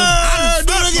 That sir. shit was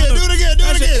Do it again. Do it again. Do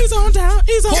it again. He's on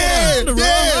down the road.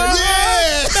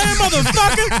 Yeah. Man,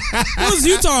 motherfucker. What was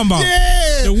you talking about?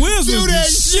 Yeah. The Wiz Do was that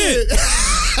the shit.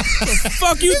 What the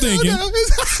fuck you thinking?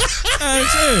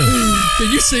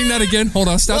 Can you sing that again? Hold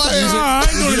on, stop the music. I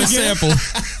ain't doing Get a it again.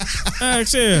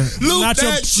 sample. Loop Not that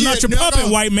your, shit. not your No, puppet,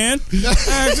 no. white man. All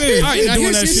right, now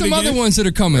here's some other ones that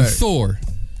are coming. Right.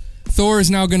 Thor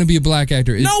is now going to be a black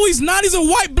actor. No, he's not. He's a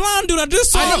white blonde dude. I just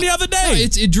saw him the other day. No,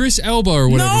 it's Idris Elba or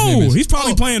whatever his name No, is. he's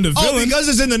probably playing the villain. Oh, because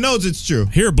it's in the notes, it's true.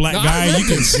 Here, black No, guy, I read you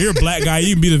can this. here, black guy,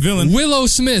 you can be the villain. Willow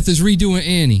Smith is redoing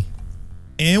Annie.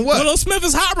 And what? Willow Smith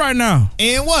is hot right now.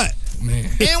 And what? Man.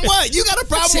 And what? You got a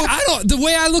problem? See, the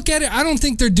way I look at it, I don't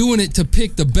think they're doing it to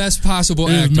pick the best possible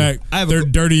actor. Mac, they're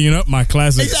dirtying up my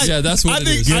classics. Exactly. Yeah, that's what I it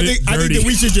think, is. I think Dirty. that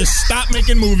we should just stop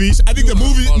making movies. I think the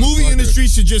movie industry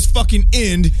should just fucking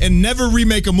end and never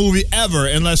remake a movie ever,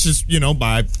 unless it's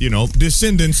by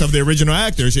descendants of the original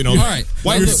actors. All right,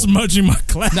 Why You're smudging my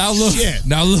class. Now look. Shit.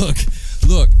 Now look.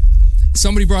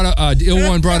 Somebody brought up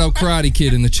Il1 brought up Karate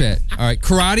Kid in the chat. All right,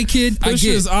 Karate Kid, I This get.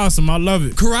 shit is awesome. I love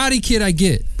it. Karate Kid, I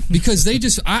get. Because they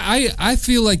just, I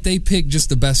feel like they picked just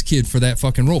the best kid for that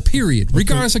fucking role. Period,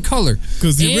 regardless of color.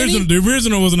 Because the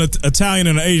original was an Italian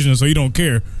and an Asian, so you don't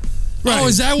care. Oh,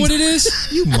 is that what it is?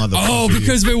 You motherfucker. Oh,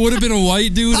 because if it would have been a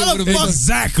white dude, How it would the have been fuck-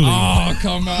 Exactly. Oh,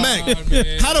 come on, Mac,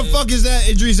 man. how the fuck is that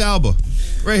Idris Elba?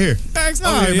 Right here.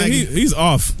 Nah, Over here, Maggie. he's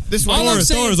off. This All I'm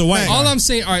saying, Thor is a white guy. all I'm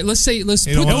saying, all right, let's I wish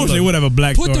they would have a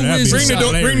black Put Thor. the That'd Wiz be aside.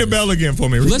 hilarious. Ring the bell again for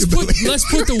me. let's put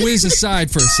the Wiz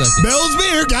aside for a second. Bell's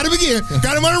beer. Got him again.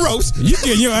 Got him on a roast. You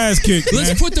getting your ass kicked. Let's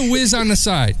man. put the Wiz on the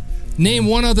side. Name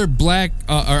one other black.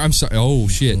 Or I'm sorry. Oh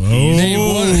shit.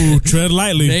 Oh, tread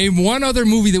lightly. Name one other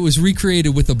movie that was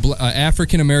recreated with a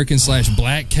African American /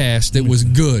 black cast that was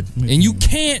good, and you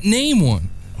can't name one.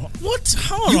 What?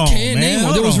 Hold You on, can't man. name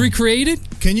one Hold that was on. recreated.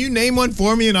 Can you name one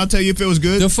for me and I'll tell you if it was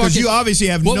good? The Because fucking- you obviously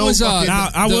have what no was, fucking...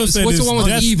 I will say what's this. the one with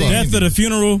Death, Eva? Death of the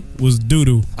Funeral was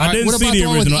doo-doo. I right, didn't what see about the the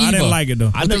one with original. I didn't Eva? like it,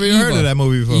 though. I never even heard of that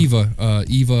movie before. Eva.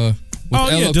 with Oh,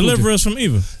 yeah, LL Deliver Cool J. Us from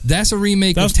Eva. That's a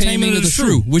remake That's of Taming of the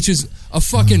Shrew, which is a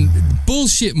fucking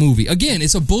bullshit movie. Again,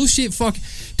 it's a bullshit fuck.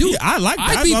 Dude, Yeah, I like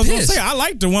that. I'd be I was gonna pissed. say, I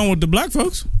like the one with the black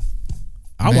folks.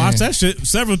 I Man. watched that shit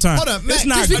several times. Hold up, Mac, it's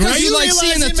not Just because great. you like realize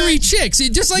seeing the it, three Mac? chicks,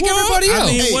 just like Well, everybody else.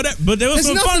 I mean, Hey, but there was there's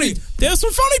some nothing funny. to- There was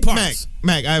some funny parts.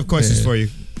 Mac, I have questions for you.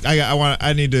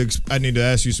 I need to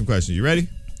ask you some questions. You ready?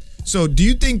 So, do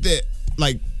you think that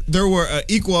there were an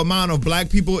equal amount of black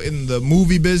people in the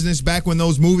movie business back when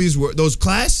those movies were those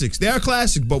classics? They are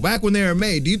classics, but back when they were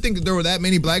made, do you think that there were that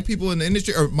many black people in the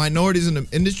industry or minorities in the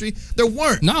industry? There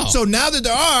weren't. No. So now that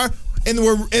there are,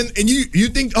 and you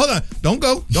think, hold on, don't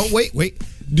go, don't wait.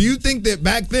 Do you think that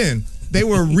back then they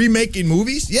were remaking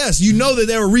movies? Yes, you know that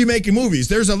they were remaking movies.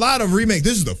 There's a lot of remakes.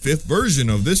 This is the 5th version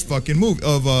of this fucking movie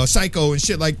of Psycho and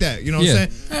shit like that. You know what I'm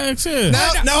saying? That's it.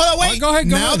 Now, hold on, wait. Go ahead.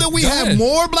 Now that we have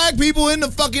more black people in the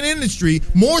fucking industry,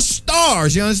 more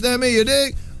stars. You understand me? You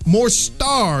dig? More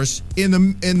stars in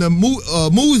the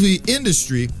movie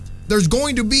industry. There's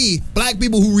going to be black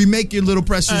people who remake your little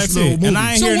precious little movies. And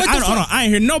I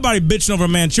ain't hear nobody bitching over a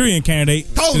Manchurian Candidate.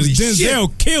 Holy Denzel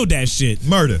shit. killed that shit.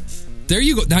 Murder. There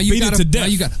you go. Now you Beat it got to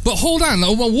death. But hold on.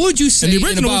 What would you say? And the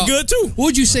original was good too. What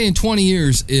would you say in 20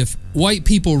 years if white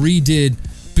people redid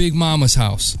Big Mama's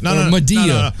House or No.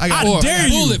 Medea I dare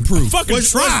you. Bulletproof? Fucking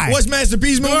try. What's Master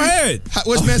P's movie? Go ahead.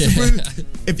 What's Master P's?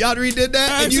 If y'all redid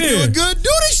that and you That's doing it. good, do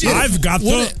this shit. I've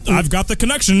got the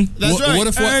connection. That's right. What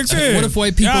if That's it. what if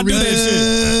white people Y'all do redid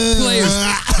that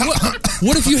players?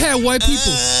 What if you had white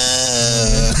people?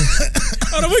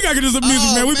 Hold on, we gotta get this some music,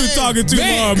 man. We've been talking too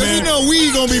long, Because you man. know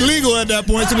weed gonna be legal at that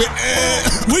point. So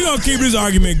We gonna keep this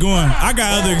argument going. I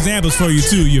got other examples for you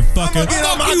too, you fucker. get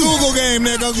on my Google game,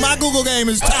 nigga. My Google game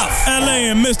is tough.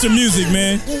 LA and Mr. Music,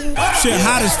 man. Shit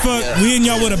hot as fuck. We in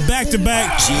y'all with a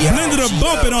back-to-back. Blended or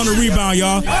bump it on the rebound,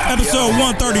 y'all. Episode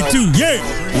 132. Yeah.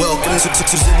 Welcome to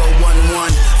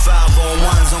 011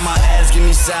 501s on my ass, give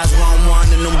me size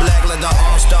 11 and them black like the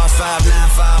All-Star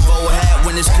 5950 hat.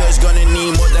 When this cuts gonna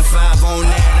need more than 5 on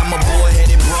that. I'm a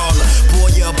boy-headed brawler. Boy,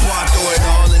 you apart, throw it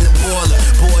all in the boiler.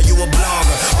 Boy, you a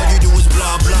blogger. All you do is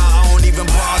blah blah. I don't even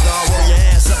bother. I'll roll your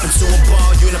ass up into a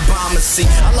ball. You in a bomber seat.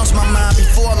 I lost my mind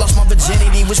before I lost my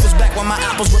virginity, which was back when my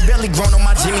apples were barely grown on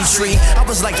my Jimmy tree. I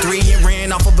was like 3 and ran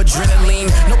off of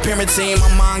adrenaline. No pyramid team. My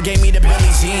mom gave me the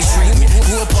Billie Jean Street.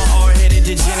 Grew up a hard-headed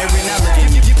degenerate. Now look at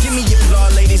me. Give me your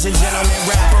blood, ladies and gentlemen.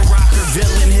 Rapper, rocker,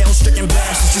 Villain, hell-stricken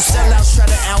bastards. You sellouts try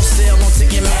to outsell on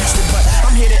Ticketmaster, but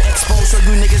I'm here to expose so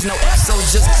you niggas know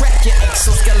exos. Just crack your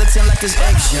exoskeleton like this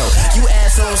eggshell. You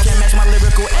assholes can't match my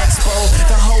lyrical expo.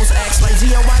 The hoes act like,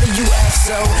 Gio, why do you act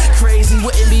so crazy?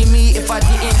 Wouldn't be me if I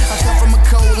didn't. I come from a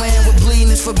cold land where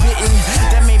bleeding is forbidden.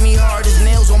 That made me hard as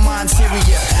nails on my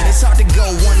interior. It's hard to go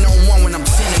one-on-one when I'm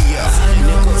 10 of you. I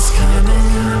know what's coming,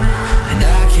 and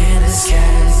I can't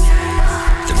escape.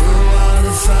 Through all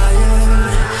the fire,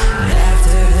 and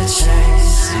after the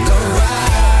chase, go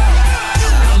wild.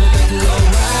 I'ma make it go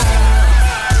wild.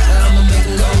 I'ma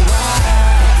make it go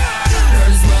wild.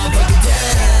 Burn this motherfucker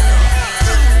down.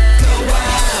 Go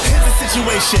wild. Here's the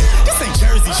situation. This ain't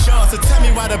Jersey Shore, so tell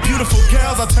me why the beautiful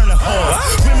girls are turning whores.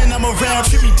 Women I'm around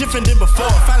treat me different than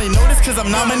before. Finally noticed cause I'm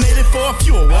nominated for a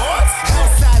few awards.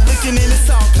 Outside looking in,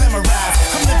 it's all glamorized.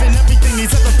 I'm living everything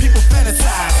these other people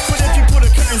fantasize. But if you pull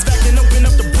the curtains back and open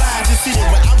up the blinds, you see that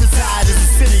where I reside is the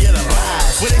city of the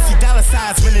lies. Where they see dollar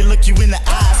signs when they look you in the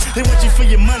eyes. They want you for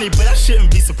your money, but I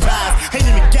shouldn't be surprised. Ain't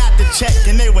even got the check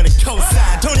and they want to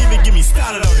co-sign. Don't even get me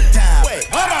started on the dime. Wait,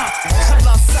 hold on. I've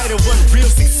lost sight of what real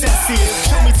success is.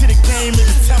 Show me to the game and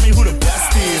just tell me who the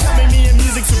best is. Tell me and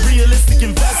music's a realistic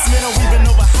investment, or we've been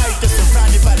overhyped and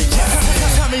surrounded by the yes men.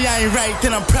 Tell me I ain't right,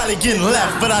 then I'm probably getting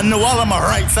left. But I know all of my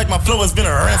rights, like my flow has been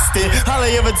arrested. All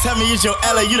they ever tell me is, yo,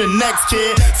 Ella, you the next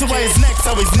kid. So why is next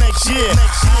always next year?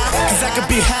 Cause I could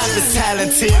be half as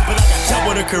talented, but I got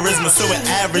double the charisma, so it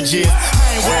averages.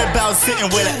 I ain't worried about sitting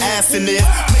where the ass in is.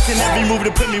 Making every move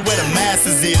to put me where the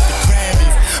masses is. The Grammys.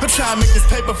 I'm trying to make this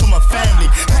paper for my family.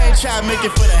 I ain't trying to make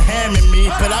it for the ham in me,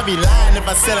 but I'd be lying if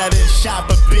I said I didn't shop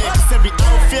a bit. Cause every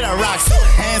outfit I rock so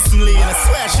handsomely, and I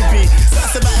swear I should be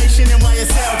sauce about Asian and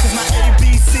YSL. Cause my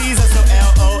ABCs are so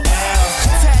LOL.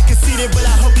 Tag conceited, but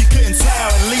I hope you couldn't tell.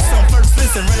 At least on first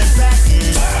listen, running back.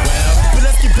 Well, but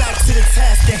let's get back to the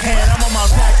task at hand. I'm on my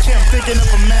rack camp, thinking of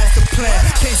a master plan.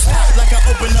 Can't stop like I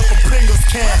open up a Pringles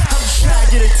can. I'm just trying to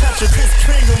get a touch of Kris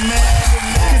Kringle, man.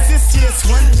 Cause this year's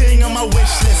one thing on my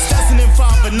wish list. Doesn't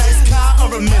involve a nice car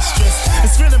or a mistress.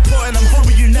 It's real important, I'm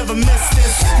hoping you never miss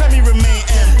this. Let me remain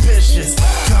ambitious.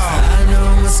 I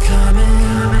know what's coming,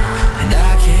 and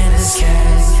I can't escape.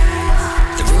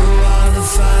 Through all the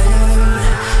fire,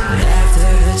 and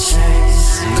after the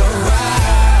chase, go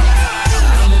wild.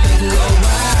 I'ma make it go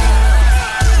wild.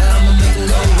 I'ma make it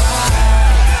go wild.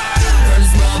 Burn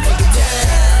this motherfucker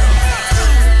down.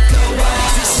 Go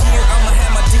wild. This year I'ma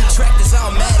have my detractors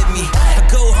all mad at me. I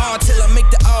go hard till I make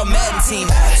the all Madden team.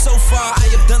 So far I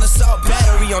have done assault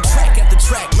battery on track after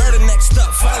track. Murder next up,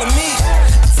 follow me.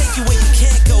 I take you where you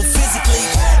can't go physically,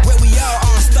 where we all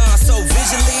stars so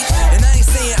visually. And I ain't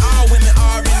saying all women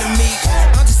are into me.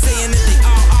 I'm just saying that they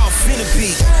all finna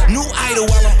be. New idol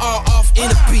while I'm all off in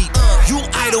a beat. You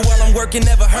idle while I'm working,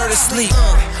 never heard of sleep.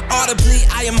 Audibly,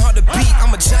 I am hard to beat.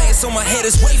 I'm a giant, so my head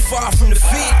is way far from the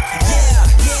feet. Yeah,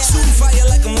 shooting fire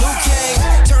like I'm Liu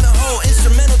Kang. Turn a whole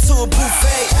instrumental to a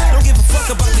buffet. Don't give a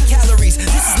fuck about the calories.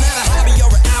 This is not a hobby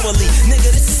or an hourly. Nigga,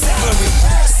 this is salary.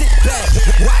 Sit back,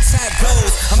 watch how it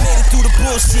goes. I made it through the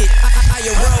bullshit, I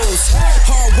arose.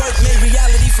 Hard work made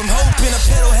reality from hope. And I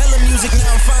pedal hella music,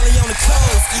 now I'm finally on the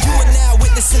coast. You are now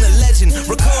witnessing a legend.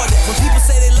 Record that. When people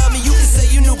say they love me, you can say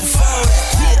you knew before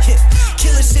that. Yeah,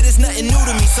 killing shit is nothing new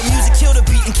to me. So music killed the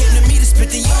beat and came to me to spit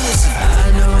the unity.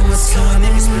 I know what's coming,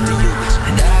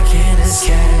 and I can't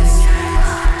escape.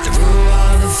 Through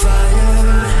all the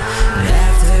fire, and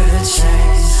after the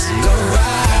chase, go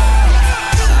wild.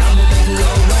 I'ma make it go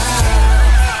wild.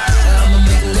 I'ma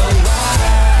make it go wild.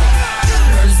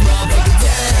 Burn this motherfucker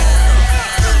down.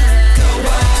 Go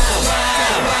wild,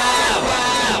 wild, wild,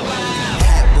 wild, wild.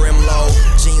 Hat brim low,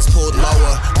 jeans pulled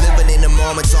lower. Living in the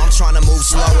moment, so I'm trying to move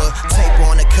slower. Tape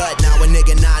on the cut, now a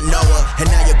nigga not know her. And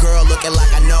now your girl looking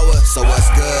like I know her. So what's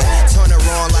good? Turn her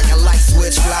on like a light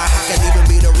switch. Fly, I can even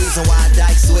be the reason why I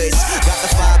dyke switch. Got the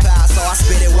firepower, so I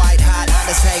spit it white hot. I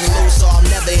just hang loose, so I'm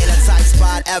never in a tight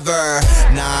spot ever.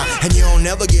 Nah, and you don't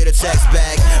never get a text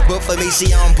back. But for me,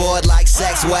 she on board like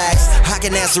sex wax. I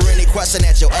can answer any question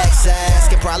that your ex asks.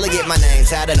 Can probably get my name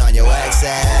tatted on your ex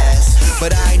ass.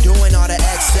 But I ain't doing all the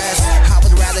excess. I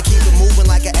would rather keep it moving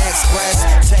like an express.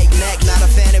 Take neck, not a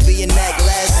fan of being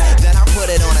necklace. Then I put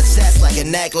it on a chest like a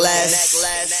necklace.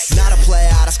 Not a player,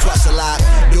 I just crush a lot.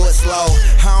 Do it slow,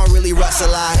 I don't really rush a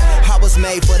lot. I was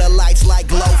made for the lights like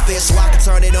glowfish, so I can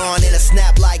turn it on in a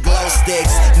snap like glow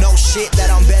sticks. No shit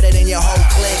that I'm better than your whole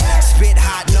clique. Spit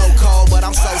hot, no cold, but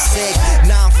I'm so sick.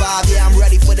 9-5, yeah, I'm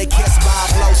ready for the kiss by.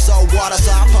 Blow so water, so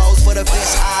I pose for the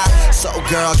fish eye. So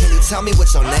girl, can you tell me what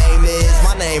your name is?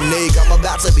 My name Nick, I'm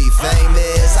about to be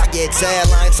famous. I get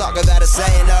tagline talking about a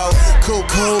saying, oh.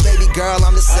 Cool, baby girl,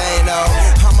 I'm just saying, oh.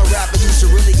 I'm a rapper, you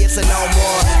should really get to know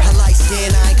more. I light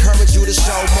skin, I encourage you to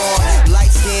show more.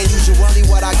 Light skin, usually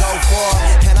what I go for.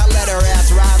 And I let her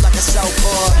ass ride like a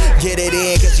chauffeur. Get it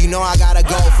in, cause you know I gotta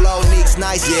go flow. Nick's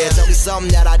nice, yeah, tell me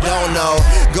something that I don't know.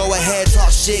 Go ahead,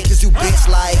 talk shit, cause you bitch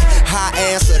like. Hot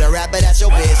answer, the rapper that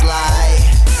your bitch like.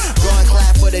 Go and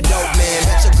clap for the dope man.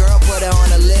 Bet your girl put it on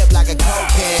her lip like a coke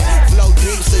can. Flow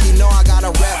deep, so you know I got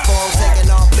a rep for him. Taking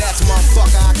off bets,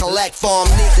 motherfucker, I collect for him.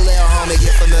 Nick, little homie,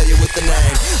 get familiar with the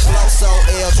name. Flow so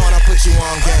ill, tryna put you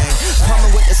on game.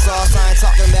 Coming with the sauce, I ain't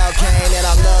talking about Kane. And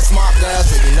I love smart girls,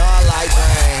 so you know I like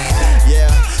brain. Yeah,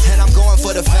 and I'm going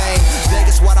for the fame.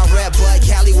 Vegas what I rep, but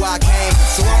Cali where I came.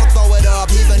 So I'ma throw it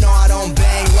up, even though I don't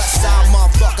bang. West side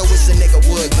motherfucker, wish a nigga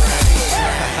would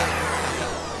bang.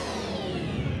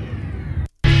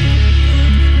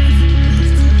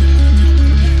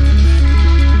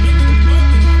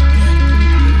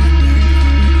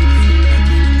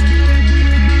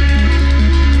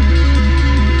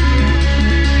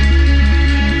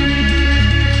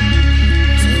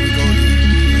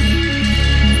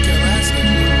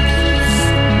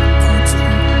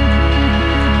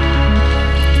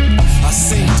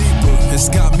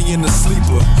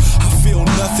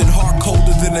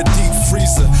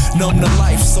 Numb to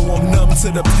life, so I'm numb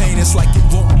to the pain. It's like it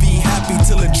won't be happy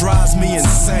till it drives me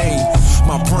insane.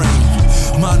 My brain,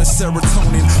 mine is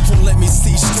serotonin, won't let me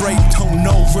see straight, don't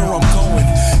know where I'm going.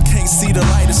 Can't see the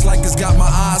light, it's like it's got my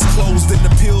eyes closed. And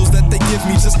the pills that they give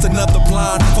me, just another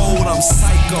blindfold. I'm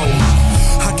psycho,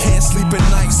 I can't sleep at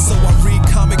night, so I read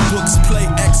comic books, play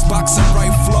Xbox and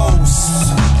write flows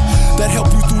that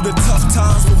help you through the tough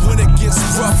times. But when it gets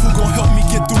rough, who gon' help me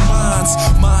get through mines?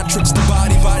 Mind tricks the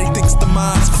body, body thinks the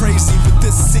mind's crazy. But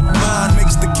this sick mind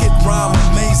makes the kid rhyme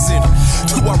amazing.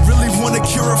 Do I really wanna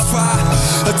curify?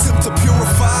 Attempt to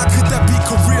purify? Could that be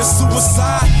career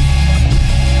suicide?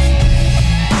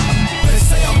 They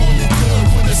say I'm only good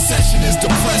when the session is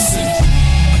depressing.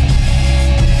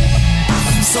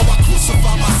 So I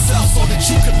crucify myself so that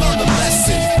you can learn a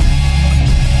lesson.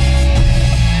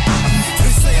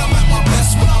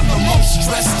 When I'm the most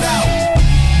stressed out,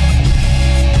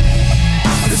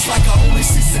 it's like I only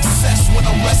see success when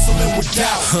I'm wrestling with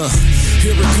doubt.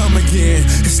 Here it come again,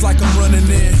 it's like I'm running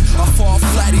in. I fall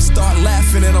flat, he start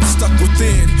laughing and I'm stuck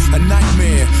within a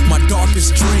nightmare, my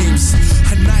darkest dreams.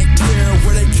 A night terror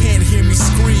where they can't hear me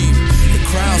scream. The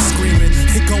crowd screaming,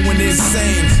 they going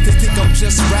insane. They think I'm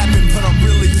just rapping, but I'm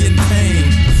really in pain.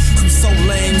 I'm so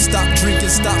lame, stop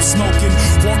drinking, stop smoking.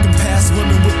 Walking past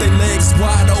women with their legs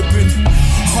wide open.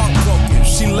 Heartbroken,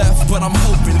 she left, but I'm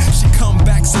hoping she come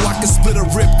back so I can split a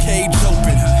rib cage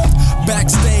open.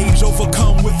 Backstage,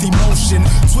 overcome with emotion,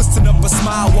 twisting up a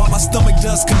smile while my stomach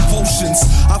does convulsions.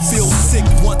 I feel sick,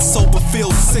 once sober,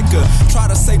 feel sicker. Try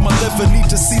to save my liver,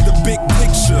 need to see the big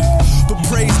picture. But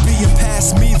praise be and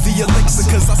pass me the elixir,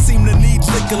 cause I seem to need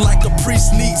liquor like a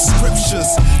priest needs scriptures.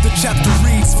 The chapter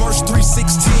reads verse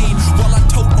 316, while I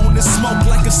tote on this smoke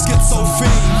like a schizo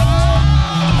fiend.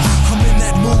 I'm in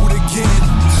that mood again.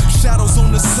 Shadows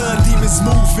on the sun, demons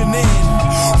moving in.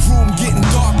 Room getting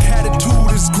dark,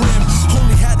 attitude is grim.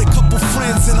 Only had a couple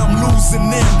friends and I'm losing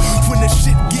them. When the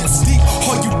shit gets deep,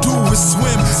 all you do is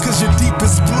swim. Cause your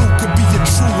deepest blue could be your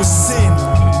truest sin.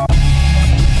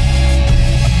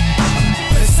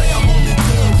 They say I'm only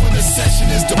good when the session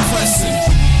is depressing.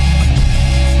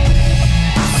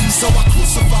 So I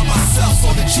crucify myself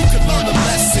so that you can learn a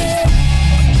lesson.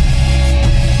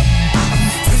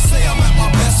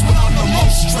 When I'm the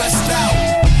most stressed out,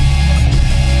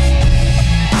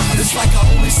 it's like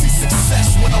I only see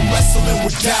success when I'm wrestling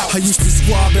with doubt. I used to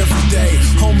squab every day,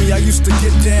 homie, I used to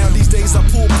get down. These days I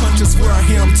pull punches where I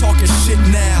hear I'm talking shit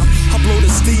now. I blow the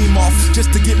steam off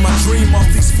just to get my dream off.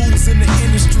 These fools in the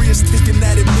industry is thinking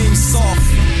that it means soft.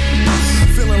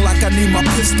 Feeling like I need my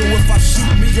pistol. If I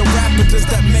shoot me a rapper, does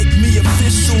that make me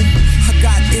official? I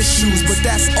got issues, but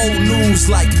that's old news.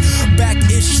 Like back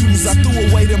issues, I threw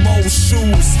away them old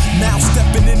shoes. Now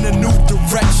stepping in a new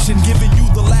direction, giving you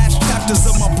the last chapters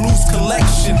of my blues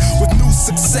collection. With new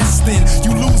success then,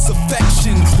 you lose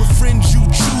affection. With friends you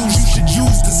choose, you should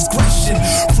use discretion.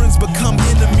 Friends become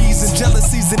enemies and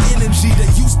jealousy's an energy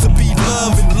that used to be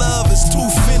love, and love is too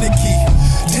finicky.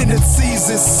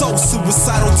 Tendencies is so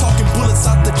suicidal, talking bullets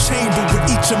out the chamber with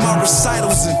each of my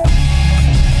recitals. And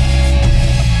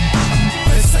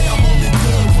they say I'm only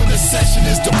good when the session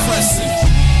is depressing.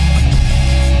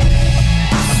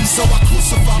 So I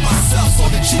crucify myself so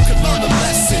that you can learn a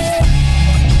lesson.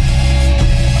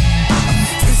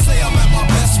 They say I'm at my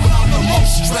best when I'm the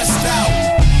most stressed out.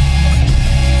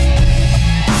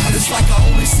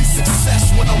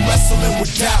 I'm wrestling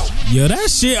with doubt. Yo, that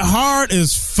shit hard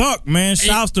as fuck, man.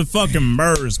 Shouts to fucking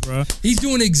Murs, bro. He's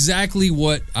doing exactly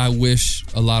what I wish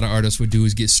a lot of artists would do: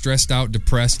 is get stressed out,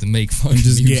 depressed, and make fun.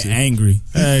 Just music. get angry.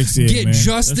 That's it, Get man.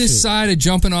 just That's this it. side of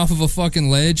jumping off of a fucking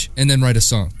ledge, and then write a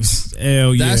song.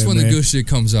 Hell yeah, That's when man. the good shit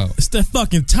comes out. It's that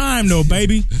fucking time, though,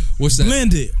 baby. What's that?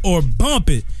 Blend it or bump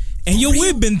it. And yo,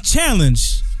 we've been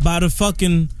challenged by the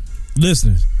fucking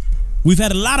listeners. We've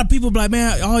had a lot of people be like,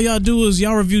 man, all y'all do is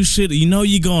y'all review shit you know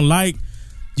you gonna like.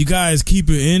 You guys keep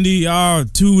it indie. Y'all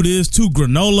too this, too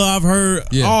granola, I've heard.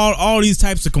 Yeah. All these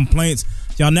types of complaints.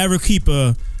 Y'all never keep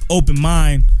a open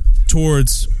mind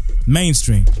towards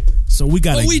mainstream. So we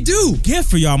got we do. gift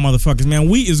for y'all motherfuckers, man.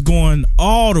 We is going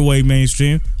all the way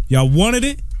mainstream. Y'all wanted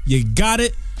it. You got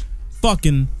it.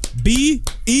 Fucking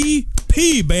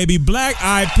BEP, baby. Black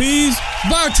Eyed Peas.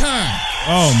 Bar time.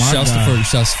 Oh, my Shouts God. to Fergie.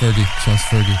 Shouts to Fergie. Shouts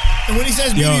to Fergie. And when he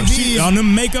says Yo, BEPs, she, on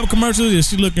them makeup commercials, yeah,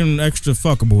 she looking extra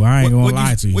fuckable. I ain't gonna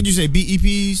lie to you. What'd you say?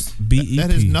 BEPs? BEP.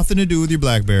 That has nothing to do with your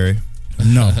BlackBerry.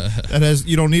 No.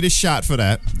 You don't need a shot for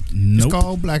that. Nope. It's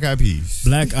called Black Eyed Peas.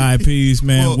 Black Eyed Peas,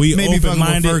 man. Well, we maybe fucking with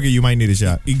open-minded. Fergie, you might need a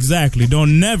shot. Exactly.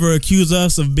 Don't never accuse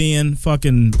us of being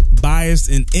fucking biased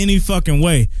in any fucking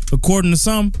way. According to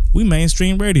some, we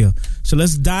mainstream radio. So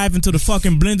let's dive into the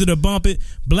fucking blender to bump it.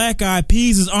 Black Eyed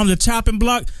Peas is on the chopping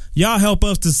block. Y'all help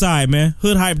us decide, man.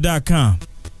 Hoodhype.com.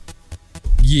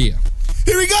 Yeah.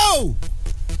 Here we go.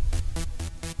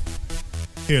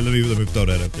 Here, let me throw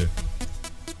that up there.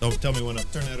 Don't tell me when I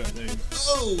turn that up. There you go.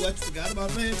 Oh, I forgot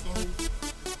about my headphones.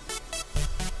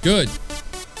 Good.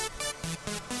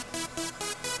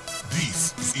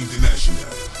 This is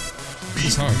International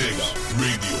Beat hard. Mega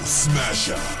Radio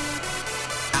Smasher.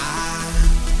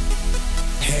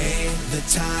 Had the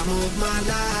time of my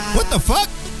life. What the fuck?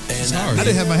 It's hard. I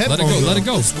didn't have my Let headphones it go. on. Let it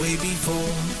go. This way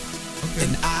before.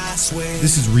 And I swear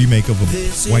This is remake of a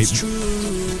this white is true.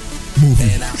 movie.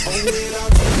 And I owe it all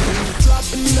to you. Drop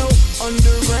a note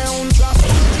underground. Drop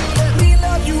it. Let me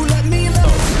love you. Let me love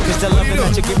you. Cause the loving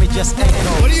that you give me just ain't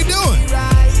no. What are you doing?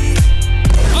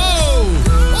 Oh.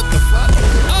 What the fuck?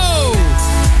 Oh.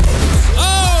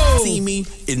 Oh. See me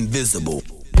invisible.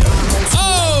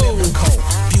 Oh.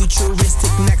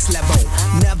 Futuristic next level.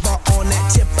 Never on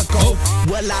that typical.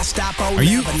 Will I stop on? Are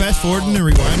you fast forwarding and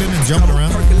rewinding and jumping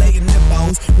around? Percolating the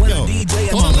bones. When Yo. a DJ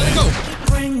Hold on. Let it go.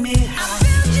 Bring me out.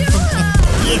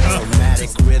 Automatic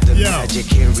rhythm magic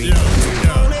here.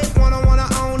 Wanna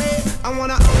own it. I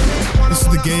wanna own it. This is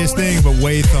the gayest thing, but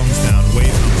way thumbs down. Way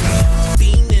thumbs down.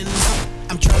 Fiending.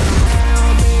 I'm trying to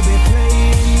baby,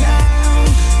 playing now.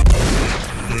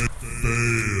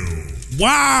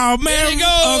 Wow, man. There he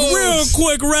goes. A real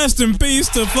quick rest in peace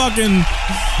to fucking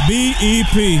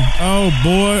BEP. Oh,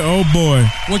 boy. Oh, boy.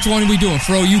 Which one are we doing?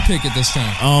 Fro, you pick it this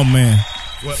time. Oh, man.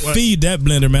 What? Feed that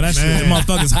blender, man. That shit, Man. that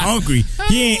motherfucker's hungry.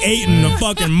 He ain't ate in a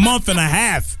fucking month and a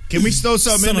half. Can we throw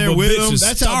something Son in of there a with bitch him? is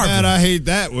That's how starving. bad I hate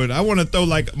that one. I want to throw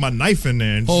like my knife in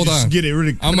there and Hold just on. get it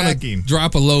really I'm gonna cracking.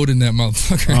 drop a load in that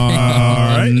motherfucker. All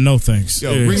right. No thanks.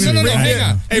 Yo, Yeah. ring the No, ring hang the-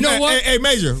 on. Hey, You know what? Hey,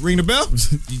 Major, ring the bell.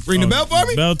 Ring the bell for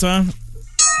me. Bell time?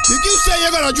 Did you say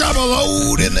you're gonna drop a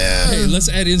load in there? Hey, let's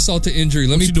add insult to injury.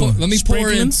 Let What you doing? let me pour in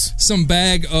Sprinklings? some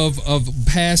bag of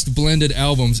past blended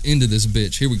albums into this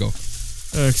bitch. Here we go.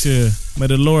 Yeah. May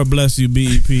the Lord bless you,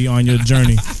 BEP, on your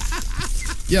journey.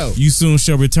 Yo, You soon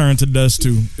shall return to dust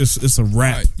too. It's a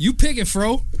wrap. All right, you pick it,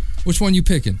 Fro. Which one you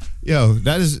picking? yo,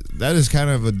 that is kind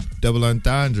of a double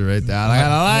entendre right there. I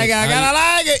gotta like it. I gotta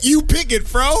like it. You pick it,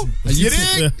 Fro. you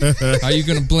Get in. How you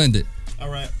gonna blend it? All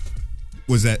right.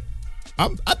 Was that?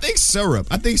 I think syrup.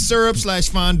 I think syrup /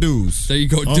 fondues. There you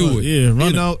go. Oh, Do it. Yeah, run You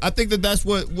it. know, I think that's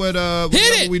what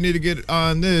it! we need to get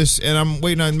on this. And I'm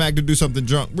waiting on Mac to do something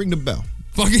drunk. Ring the bell.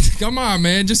 Fucking come on,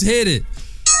 man. Just hit it.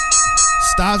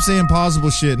 Stop saying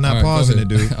pausable shit, not All right, go pausing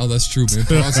it, ahead. dude. Oh, that's true, man.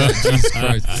 Pause it. Jesus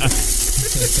Christ.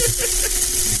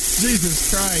 Jesus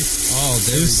Christ. Oh,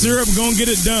 there The we go. syrup gonna get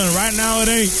it done. Right now it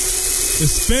ain't.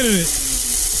 It's spinning it.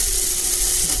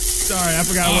 Sorry, I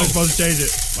forgot I wasn't supposed to change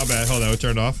it. My bad. Hold on, it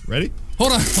turned off. Ready?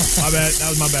 Hold on. My bad. That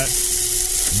was my bad.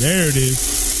 There it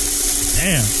is.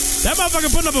 Damn. That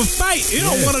motherfucker putting up a fight. He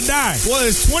don't Yeah. want to die. Well,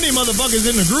 there's 20 motherfuckers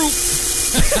in the group.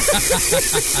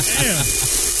 Damn.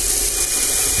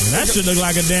 That shit look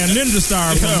like a damn ninja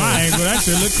star from my angle. That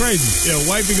shit look crazy. Yeah,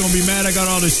 wifey gonna be mad I got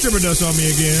all this stripper dust on me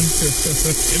again.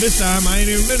 And this time I ain't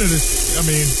even been to this. I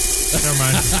mean, never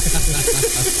mind.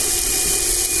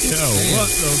 Yo, Damn. what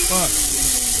the fuck?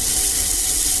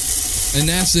 And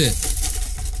that's it.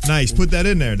 Nice, put that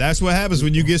in there. That's what happens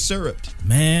when you get syruped.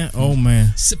 Man, oh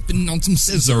man. Sipping on some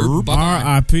scissor. Bye-bye.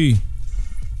 R.I.P.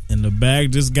 And the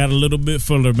bag just got a little bit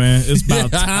fuller, man. It's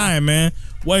about time, man.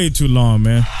 Way too long,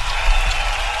 man.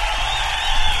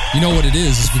 You know what it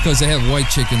is? It's because they have a white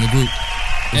chick in the group.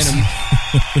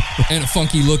 And a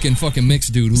funky looking fucking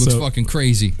mixed dude who looks fucking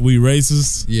crazy. We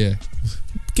racist? Yeah.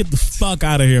 Get the fuck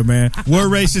out of here, man. We're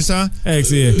racist, huh? Heck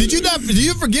yeah. Did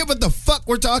you forget what the fuck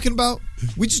we're talking about?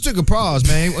 We just took a pause,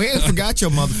 man. We ain't forgot your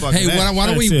motherfucking Hey, why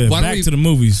don't we to the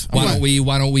movies? Why don't we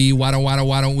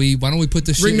put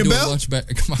this shit into a lunch bag?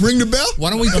 Come on. Ring the bell?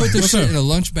 Why don't we put this shit in a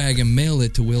lunch bag and mail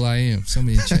it to Will I Am?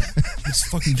 Somebody check. Just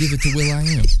fucking give it to Will I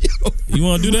Am. You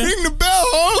want to do that? Ring the bell,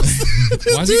 host.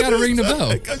 Why's he got to ring the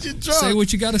bell? Because you're drunk. Say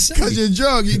what you got to say. Because you're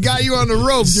drunk. You got you on the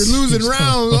ropes. You're losing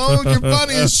rounds. Oh, you're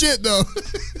funny as shit, though.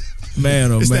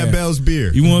 Man, it's that Bell's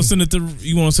beer. You want to send it to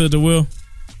Will?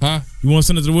 Huh? You want to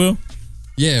send it to Will?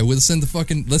 Yeah, let's send it to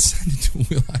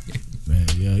Will I Am. Man,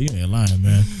 yeah, you ain't lying,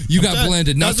 man. You got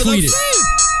blended, not tweeted.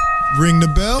 Ring the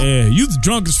bell? Yeah, you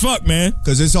drunk as fuck, man.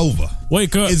 Because it's over.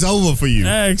 Wake up. It's over for you.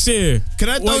 Heck yeah.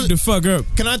 Wake the fuck up.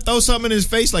 Can I throw something in his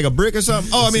face, like a brick or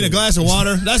something? Oh, I mean a glass of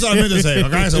water. That's what I meant to say. A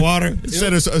glass of water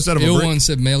instead of a brick. One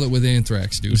said mail it with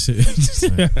anthrax, dude.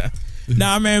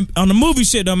 Nah, man, on the movie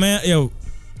shit, though, man, yo,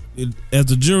 as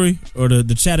the jury or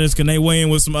the chatters, can they weigh in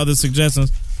with some other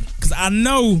suggestions? Because I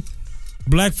know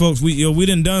black folks, we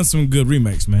done some good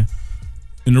remakes, man.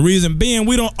 And the reason being,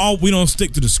 we don't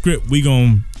stick to the script. We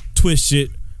gonna twist shit.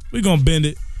 We gonna bend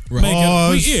it.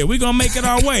 Right. We gonna make it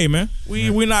our way, man.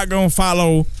 We not gonna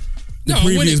follow the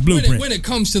previous blueprint. When it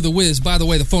comes to the Wiz, by the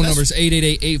way, the phone number is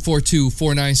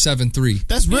 888-842-4973.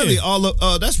 That's really all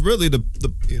of. That's really the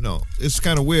it's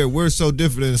kind of weird. We're so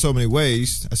different in so many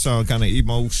ways. I sound kind of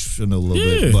emotional a little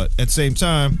bit, but at the same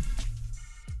time,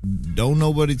 don't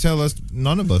nobody tell us,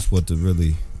 none of us, what to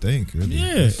really think. Really.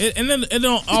 Yeah, and then it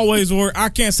don't always work. I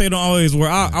can't say it don't always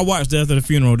work. I watched Death at the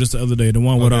Funeral just the other day, the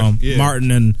one with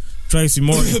Martin and Tracy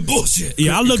Morgan. Bullshit.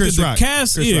 Yeah, I looked at the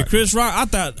cast. Chris Rock. I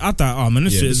thought, oh man,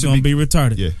 this shit is gonna be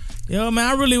retarded. Yeah. Yo, man,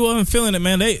 I really wasn't feeling it,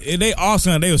 man. They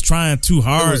awesome. They was trying too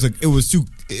hard. They were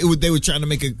trying to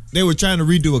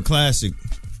redo a classic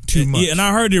too much. Yeah, and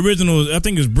I heard the original. I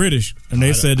think it's British, and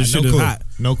they said the shit is hot.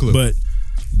 No clue. But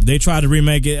they tried to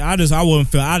remake it. I wasn't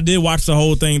feeling. I did watch the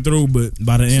whole thing through, but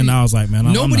by the end, I was like,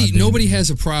 man, nobody has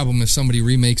a problem if somebody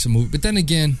remakes a movie. But then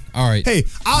again, all right. Hey,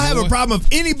 I'll have a problem if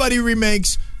anybody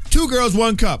remakes Two Girls,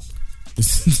 One Cup. Yeah,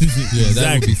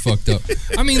 that would be fucked up.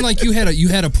 I mean, like you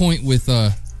had a point with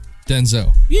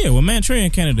Denzel. Yeah, well,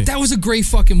 Manchurian Candidate. That was a great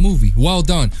fucking movie. Well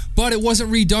done. But it wasn't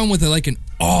redone with like an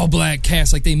all-black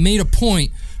cast. Like, they made a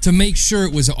point to make sure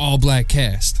it was an all-black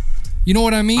cast. You know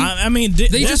what I mean? I mean, they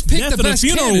just picked the best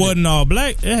funeral candidate. Wasn't all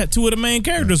black. It had two of the main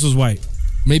characters was white.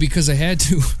 Maybe because they had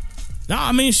to. No,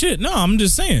 I mean, shit. No, I'm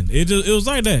just saying. It was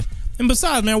like that. And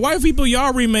besides, man, white people,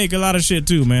 y'all remake a lot of shit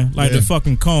too, man. Like the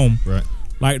fucking Comb. Right.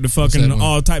 Like the fucking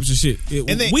all types of shit.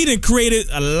 We done created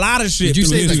a lot of shit. Did you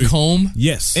say history. the Comb?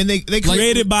 Yes. And they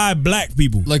created by black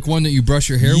people. Like one that you brush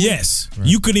your hair with? Yes. Right.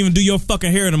 You couldn't even do your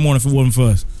fucking hair in the morning if it wasn't for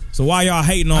us. So why y'all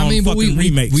hating on fucking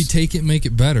remakes? We take it, make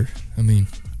it better. I mean,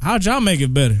 how'd y'all make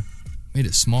it better? Made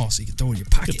it small so you can throw it in your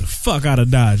pocket. Get the fuck out of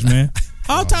Dodge, man.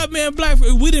 All type, man, black.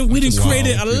 We done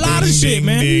created a lot of shit,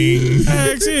 man.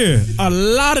 Heck yeah, a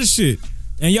lot of shit.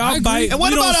 And y'all bite. And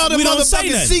what about all the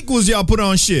motherfucking sequels y'all put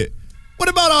on shit? What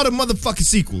about all the motherfucking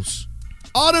sequels?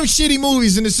 All them shitty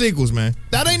movies in the sequels, man.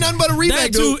 That ain't nothing but a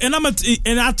remake, dude. And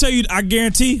I tell you, I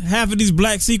guarantee half of these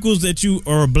black sequels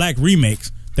or black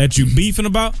remakes that you beefing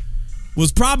about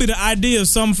was probably the idea of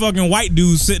some fucking white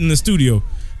dude sitting in the studio.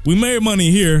 We made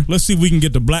money here. Let's see if we can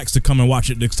get the blacks to come and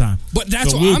watch it next time. But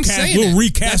that's what I'm saying. We'll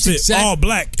recast it all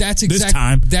black this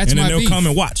time. That's and my then they'll beef. come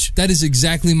and watch. That is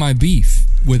exactly my beef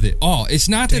with it. It's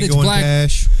not that it's black.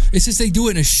 Cash. It's just they do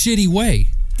it in a shitty way.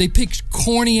 They pick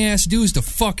corny ass dudes to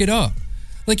fuck it up.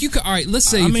 Like, you could, all right, let's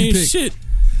say you pick shit.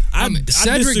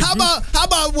 Cedric. How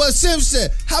about what Sim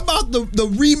said? How about the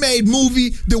remade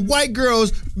movie the white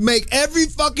girls make every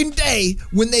fucking day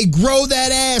when they grow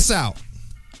that ass out?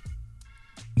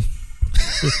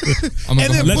 And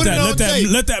then let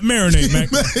that marinate, man.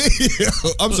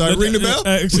 I'm sorry. Ring the bell.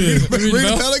 Ring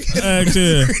the bell again.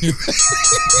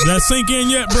 Does that sink in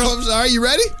yet, bro? I'm sorry. You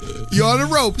ready? You on the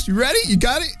ropes? You ready? You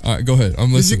got it? All right, go ahead.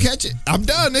 I'm listening. Did you catch it? I'm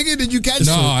done, nigga. Did you catch it?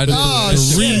 No, I didn't. A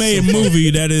remade movie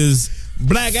that is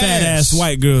black fat ass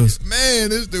white girls. Man,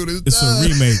 this dude is. It's done. a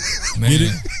remake. Man. Get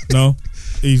it? No.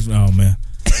 Oh man.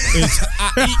 You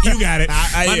got it.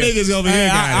 My niggas over here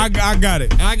got it. I got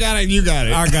it. I got it. You got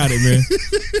it. I got it, man.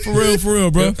 For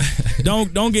real, bro.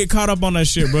 Don't get caught up on that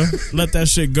shit, bro. Let that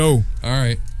shit go. All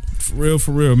right. For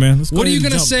real, man. What are you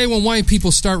gonna say when white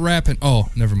people start rapping? Oh,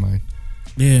 never mind.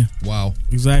 Yeah. Wow.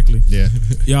 Exactly. Yeah.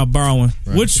 Y'all borrowing.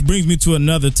 Right. Which brings me to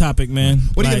another topic, man.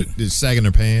 What are you gonna do? Sagging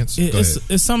their pants?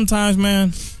 It's sometimes,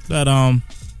 man, that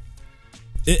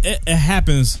it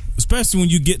happens, especially when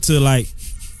you get to like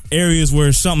areas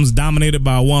where something's dominated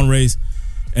by one race,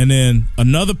 and then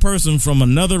another person from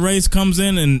another race comes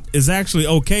in and is actually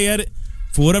okay at it.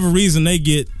 For whatever reason, they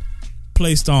get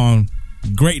placed on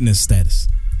greatness status.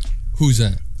 Who's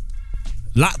that?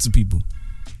 Lots of people.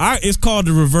 It's called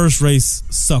the reverse race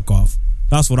suck off.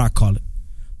 That's what I call it.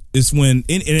 It's when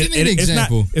Give me an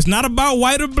example. It's not about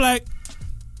white or black,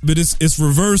 but it's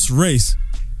reverse race.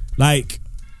 Like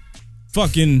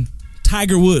fucking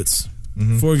Tiger Woods,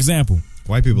 for example.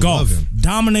 White people golf, love him.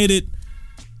 Dominated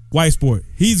white sport.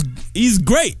 He's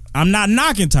great. I'm not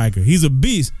knocking Tiger. He's a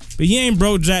beast, but he ain't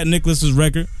broke Jack Nicklaus's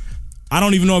record. I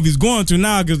don't even know if he's going to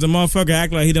now because the motherfucker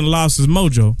act like he done lost his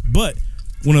mojo. But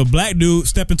when a black dude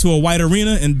step into a white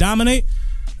arena and dominate,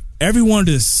 everyone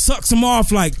just sucks him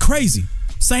off like crazy.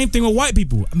 Same thing with white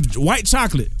people. White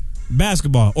chocolate,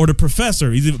 basketball, or the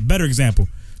professor. He's a better example.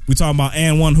 We talking about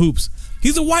And1 Hoops.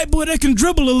 He's a white boy that can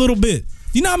dribble a little bit.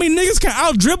 You know how many niggas can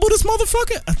out dribble this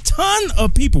motherfucker? A ton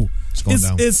of people.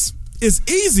 It's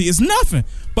easy. It's nothing.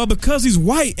 But because he's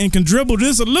white and can dribble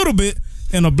this a little bit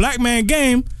in a black man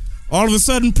game, all of a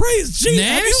sudden praise. Gee,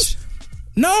 Nash?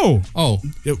 No. Oh.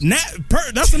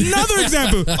 That's another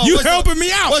example. You helping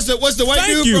me out. What's the white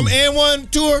Thank dude you. from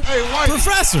And1 tour? Hey, white.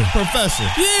 Professor.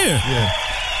 Yeah.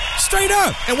 Straight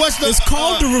up. And what's the? It's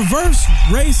called the reverse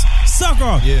race suck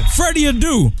off. Yeah. Freddie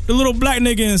Adu, the little black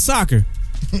nigga in soccer.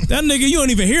 That nigga, you don't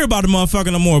even hear about the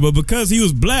motherfucker no more. But because he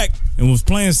was black and was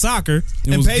playing soccer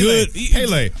and was Pele. good,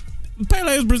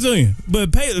 Pele is Brazilian,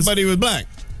 but he was black.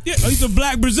 Yeah, he's a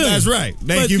black Brazilian. That's right.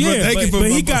 Thank you for.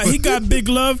 But he got big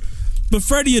love. But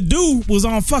Freddie Adu was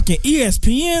on fucking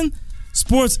ESPN,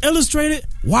 Sports Illustrated.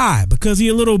 Why? Because he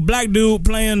a little black dude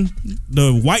playing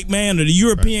the white man of the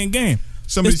European game.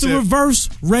 Somebody it's the said, reverse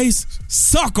race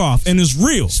suck off, and it's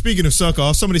real. Speaking of suck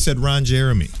off, somebody said Ron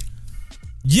Jeremy.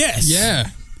 Yes.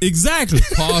 Yeah. Exactly.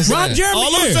 Pause Ron that. Jeremy.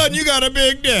 All of a sudden, you got a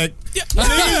big dick. Yeah.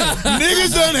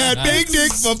 Niggas done had big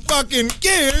dicks for fucking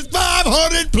years,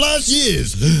 500 plus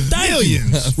years.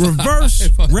 Millions. Reverse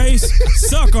race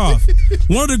suck off.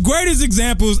 One of the greatest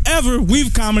examples ever.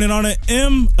 We've commented on it.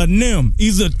 Eminem.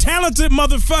 He's a talented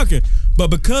motherfucker. But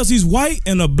because he's white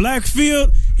in a black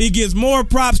field, he gets more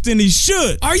props than he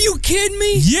should. Are you kidding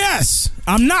me? Yes.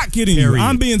 I'm not kidding you.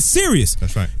 I'm being serious.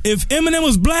 That's right. If Eminem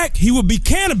was black, he would be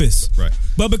cannabis. Right.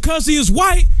 But because he is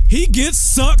white, he gets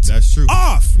sucked That's true.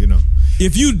 off. You know.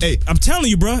 If you, I'm telling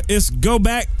you, bro, it's go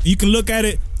back. You can look at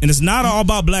it, and it's not all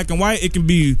about black and white. It can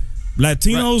be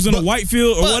Latinos in a white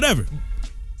field or whatever.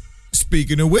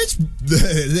 Speaking of which,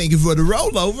 thank you for the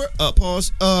rollover.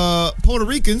 Pause. Puerto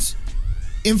Ricans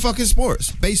in fucking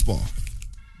sports, baseball.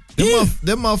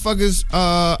 Them motherfuckers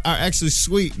are actually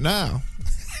sweet now.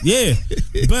 Yeah,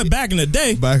 but back in the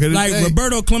day,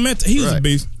 Roberto Clemente, he was a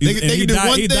beast. He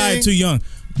died too young,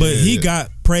 but he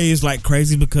got praised like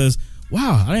crazy because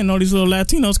wow, I didn't know these little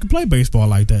Latinos could play baseball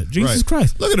like that. Jesus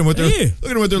Christ! Look at them with their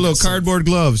little cardboard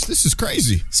gloves. This is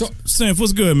crazy. So, Sinf,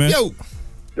 what's good, man? Yo,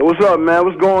 what's up, man?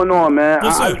 What's going on, man?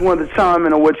 I just wanted to chime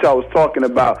in on what y'all was talking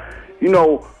about. You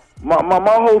know, my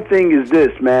whole thing is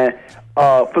this, man.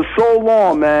 For so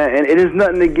long, man, and it is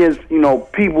nothing against,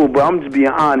 people, but I'm just being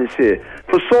honest here.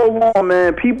 For so long,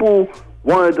 man, people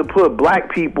wanted to put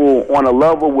black people on a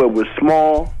level where we're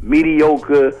small,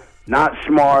 mediocre, not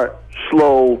smart,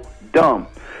 slow, dumb.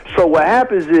 So what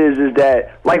happens is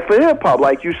that, like for hip-hop,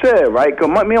 like you said, right? Because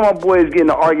me and my boys get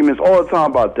into arguments all the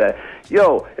time about that.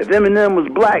 Yo, if Eminem was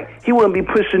black, he wouldn't be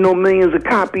pushing no millions of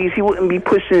copies. He wouldn't be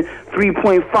pushing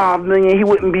 3.5 million. He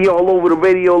wouldn't be all over the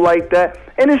radio like that.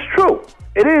 And it's true.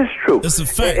 It is true. It's a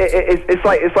fact.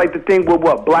 It's like the thing with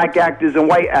black actors and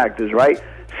white actors, right?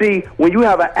 See, when you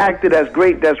have an actor that's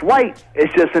great, that's white,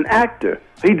 it's just an actor.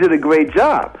 He did a great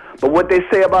job. But what they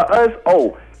say about us,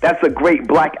 that's a great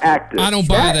black actor. I don't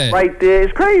buy that. Right there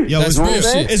is crazy. Yo, that's real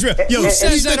shit. It's real. Yo,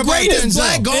 he's the greatest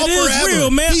black golfer ever.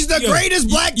 Real, man. He's the greatest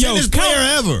black tennis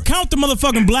player ever. Count the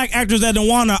motherfucking black actors that done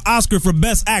won an Oscar for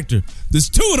Best Actor. There's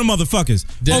two of them motherfuckers.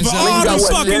 Over all those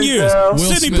fucking years.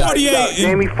 Sidney Poitier.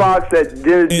 Jamie Foxx that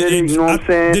did it, you know what I'm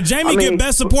saying? Did Jamie get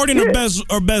Best Supporting or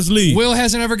Best Lead? Will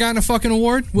hasn't ever gotten a fucking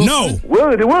award? No.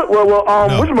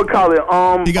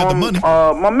 Whatchamacallit? He got the money.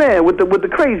 My man with the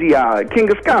crazy eye,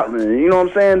 King of Scotland. You know what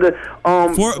I'm saying? For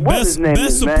Best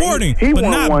Supporting, he but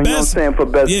won not one, Best. You know what I'm saying, for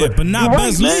Best. Yeah, but not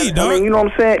Best Lead, dog. I mean, you know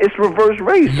what I'm saying? It's reverse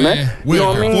race, man.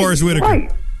 Forrest Whitaker.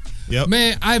 Right. Yep.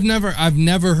 Man, I've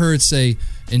never heard say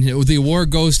and the award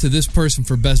goes to this person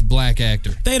for best black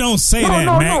actor. They don't say that,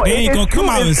 man. They ain't gonna come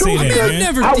out and say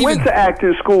that, man. I went to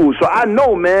acting school, so I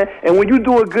know, man. And when you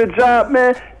do a good job,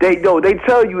 man, they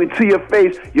tell you to your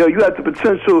face, yo, you have the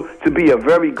potential to be a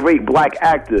very great black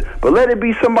actor. But let it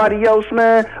be somebody else,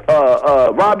 man.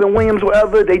 Robin Williams,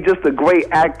 whatever. They just a great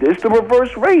actor. It's the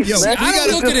reverse race, Yo, man. I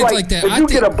don't look at it like that. If you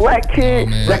get a black kid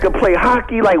that can play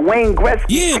hockey like Wayne Gretzky,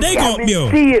 yeah, they gonna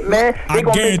see it, man. I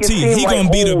guarantee he gonna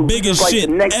be the biggest like shit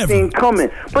the next ever. thing coming.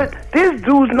 But this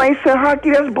dude's nice in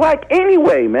hockey that's black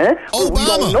anyway, man. But we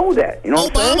don't know that. You know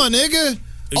what I'm saying? Nigga.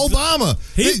 Obama.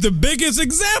 He's the biggest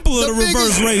example of the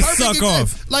reverse race suck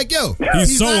off. Like, yo,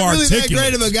 he's so not really articulate. that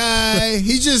great of a guy.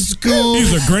 He's just cool.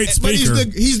 He's a great But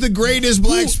speaker. he's the greatest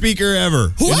black speaker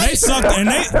ever. And they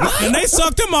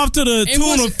sucked him off to the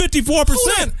tune of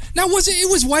 54%. Now it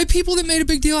was white people that made a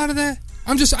big deal out of that?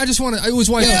 I just want to. It was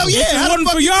white. Hell people. yeah! If it wasn't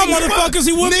for y'all motherfuckers,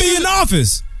 he wouldn't be in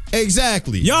office.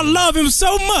 Exactly. Y'all love him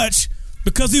so much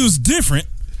because he was different.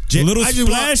 A little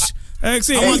splash. Can I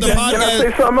say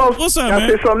something else? What's up, Can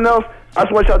man? I say something else? I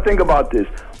just want y'all to think about this.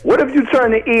 What if you turn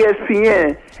to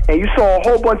ESPN and you saw a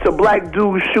whole bunch of black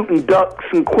dudes shooting ducks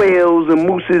and quails and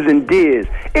mooses and deers?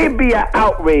 It'd be an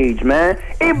outrage, man.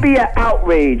 It'd be an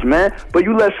outrage, man. But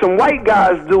you let some white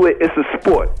guys do it, it's a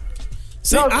sport.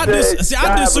 See, I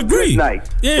disagree.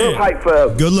 Yeah. Hype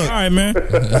forever. Good luck. All right, man.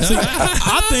 See,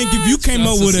 I think if you came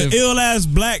up with an ill-ass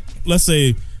black, let's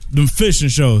say, them fishing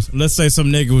shows. Let's say some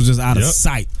nigga was just out of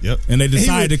sight. And they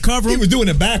decided to cover him. He was doing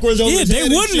it backwards over his they head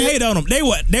and wouldn't shit. hate on him. They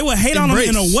would hate on him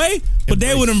in a way, but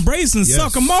they would embrace and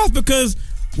suck him off because,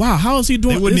 wow, how is he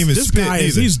doing? They wouldn't even this spit guy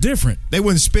either. He's different. They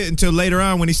wouldn't spit until later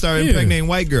on when he started impregnating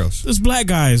white girls. This black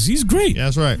guy he's great. Yeah,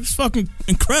 that's right. He's fucking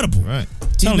incredible. Right.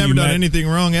 He's never done anything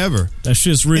wrong ever. That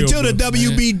shit's real. Until the bro.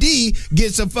 WBD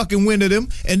gets a fucking wind of him,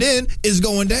 and then it's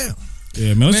going down.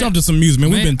 Yeah, man. Let's jump to some music,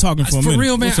 man. We've been talking for a minute. For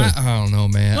real, man. I don't know,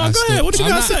 man. No, go ahead. What you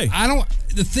gotta say? I don't.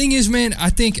 The thing is, man. I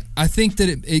think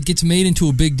that it gets made into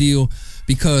a big deal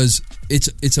because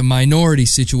it's a minority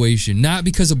situation, not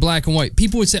because of black and white.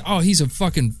 People would say, "Oh, he's a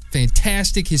fucking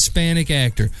fantastic Hispanic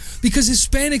actor," because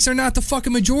Hispanics are not the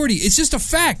fucking majority. It's just a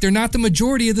fact. They're not the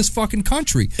majority of this fucking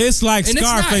country. It's like And it's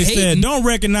not Scarface said, hating. "Don't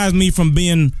recognize me from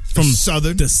being from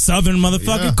the southern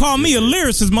motherfucker. Yeah. Call me a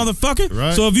lyricist, motherfucker."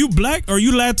 Right. So if you black or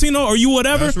you Latino or you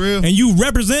whatever, That's real. and you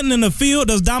representing in a field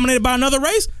that's dominated by another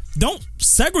race, don't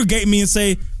segregate me and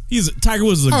say Tiger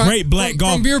Woods is a All right. great black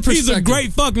golfer. From your He's a perspective.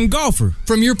 great fucking golfer.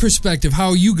 From your perspective,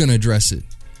 how are you going to address it?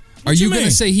 Are you going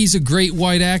to say he's a great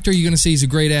white actor? Or are you going to say he's a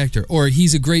great actor? Or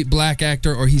he's a great black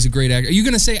actor? Or he's a great actor? Are you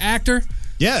going to say actor?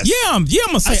 Yes. Yeah, I'm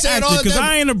gonna say actor because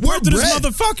I ain't a birth to this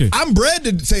motherfucker. I'm bred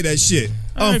to say that shit.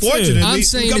 All right, Unfortunately, I'm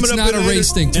saying coming it's up not in a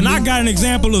race thing. And I got an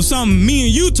example of something me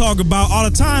and you talk about all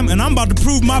the time, and I'm about to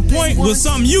prove my point with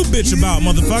something you bitch about,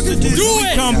 motherfucker. Do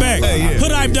it. Come back.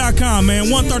 Hoodhype.com,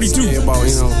 man. 132. Yeah, about,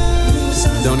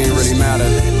 don't even really matter.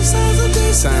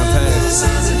 Time passed.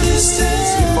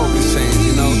 Your focus changed,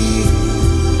 you know.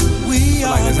 Feel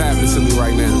like it's happening to me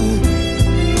right now.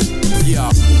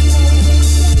 Yeah.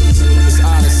 It's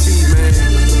Odyssey, man.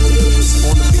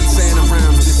 On the beat, saying the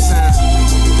rhymes this time.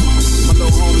 My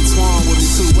little homie Twan with me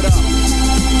too. What up?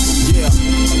 Yeah.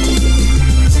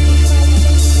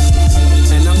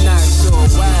 And I'm not sure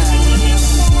why,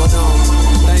 but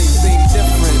things seem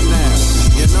different now,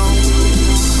 you know?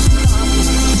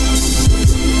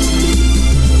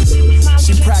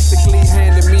 She practically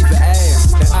handed me the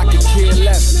ass, and I could care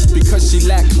less because she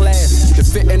lacked class. The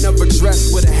fitting of a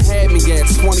dress would have had me at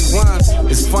 21.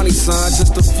 It's funny, son,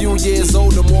 just a few years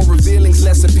older, more revealing's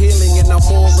less appealing, and I'm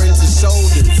more into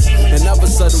shoulders and other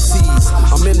subtleties.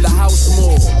 I'm in the house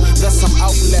more, thus I'm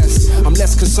out less. I'm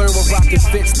less concerned with rocking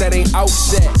fits that ain't out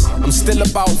yet. I'm still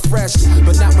about fresh,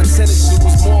 but not my tennis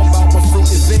shoes, more about my fruit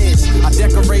and veg. I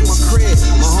decorate my crib,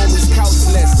 my homies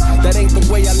couchless. That ain't the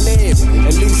way I live,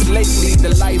 at least lately.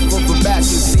 The life of a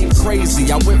bachelor seemed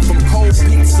crazy. I went from cold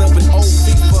pizza with old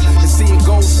FIFA to seeing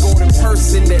gold scored in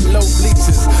person at low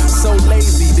bleachers. So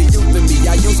lazy, the youth of me,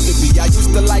 I used to be. I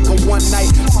used to like a one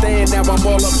night stand. Now I'm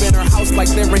all up in her house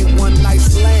like there ain't one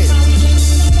night's land.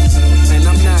 And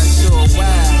I'm not sure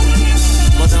why,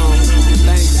 but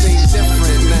things seem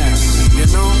different now, you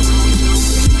know?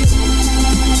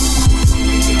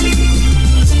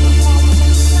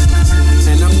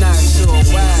 And I'm not sure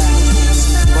why,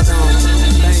 but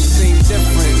things seem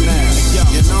different now,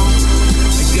 you know?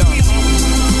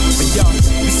 Yo,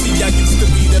 you see, I used to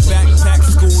be the backpack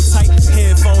school type,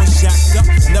 headphones jacked up,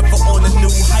 never on a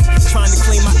new hype, trying to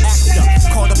claim my act up,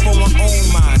 caught up on my own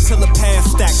mind, till a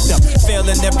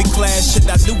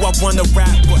knew I wanna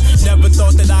rap, but never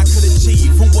thought that I could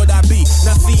achieve. Who would I be?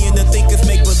 Not seeing the thinkers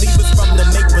make believers from the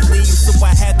make believe. So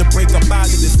I had to break up out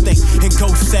of this thing and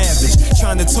go savage.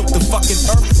 Trying to took the fucking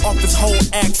earth off its whole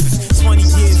axis. 20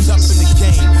 years up in the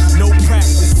game, no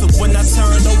practice. So when I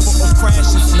turn over or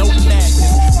crash, it's no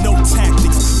madness, no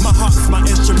tactics. My heart's my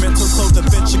instrumental, so the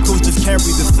ventricles just carry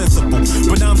the sensible.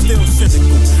 But I'm still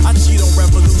cynical. I cheat on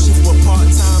revolutions with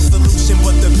part-time solution,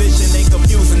 but the vision ain't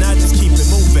confusing. I just keep it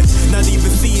moving, not even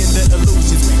seeing the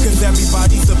illusions. Cause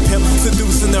everybody's a pimp,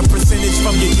 seducing a percentage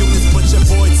from your units, but your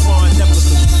boy Twan never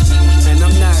lose. And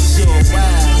I'm not sure why,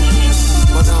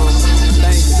 but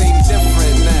things seem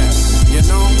different now, you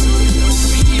know?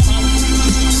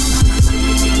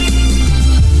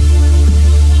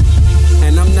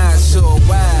 And I'm not sure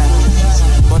why,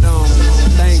 but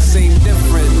things seem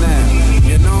different now,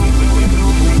 you know?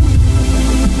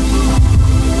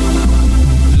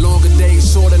 Longer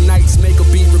days, shorter nights, make a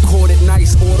beat recorded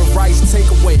nice, order rice, take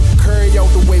away, curry out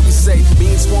the way we say, me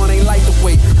and Swan ain't like the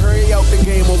way, hurry out the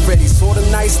game already, sorta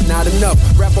nice, not enough,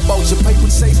 rap about your paper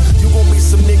chase, you gon' meet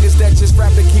some niggas that just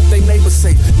rap to keep they neighbors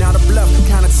safe, now the bluff,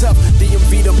 kinda tough,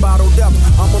 DMV done bottled up,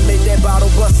 I'ma make that bottle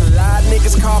bust, a lot of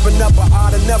niggas carving up, but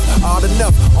odd enough, I don't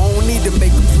need to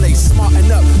make a play,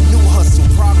 smarten up, new hustle,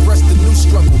 progress the new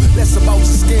struggle, less about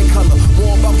your skin color,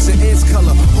 more about your ends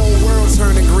color, whole world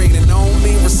turning green, and I don't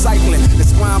mean recycling,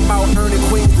 that's why I'm out earning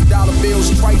queens, the dollar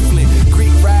bills trifling,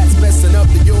 Greek rides messing up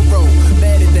the euro,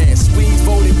 mad at that, Swedes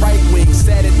voted right wing,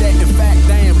 sad at that, in fact,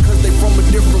 damn, cause they from a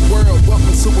different world,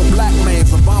 welcome to a black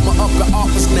man's, Obama up the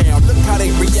office now, look how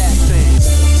they react things,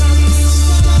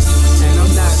 and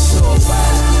I'm not sure why,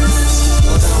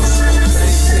 but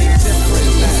things seem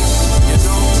different now, you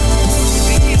know?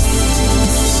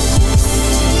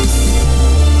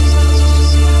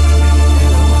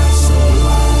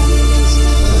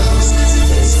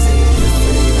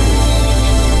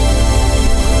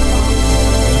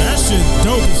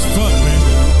 Dope as fuck, man.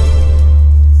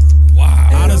 Wow.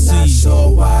 Odyssey. I'm not sure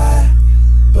why,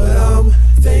 but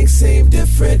things seem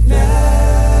different now.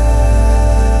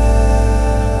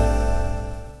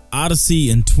 Odyssey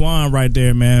and Twan right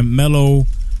there, man. Mellow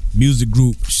music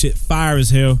group. Shit fire as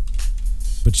hell.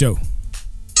 But yo.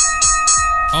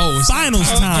 Oh, it's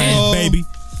finals time, baby.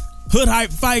 Hood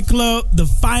Hype Fight Club, the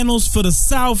finals for the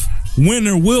South.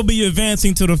 Winner will be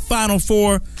advancing to the Final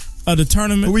Four of the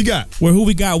tournament. Who we got? Who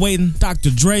we got waiting? Dr.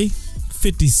 Dre,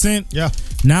 50 Cent. Yeah.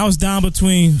 Now it's down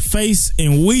between Face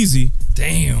and Weezy.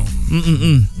 Damn.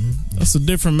 That's a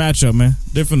different matchup, man.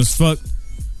 Different as fuck.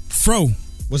 Fro.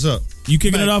 What's up? You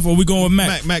kicking Mac. it off or we going with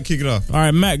Mac? Mac, kick it off. All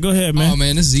right, Mac, go ahead, man. Oh,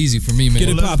 man, this is easy for me, man. Get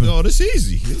it popping. Oh, this is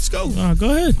easy. Let's go.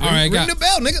 Go ahead. All right, Ring the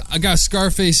bell, nigga. I got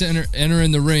Scarface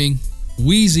entering the ring.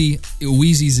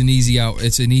 Weezy's an easy out.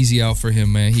 It's an easy out for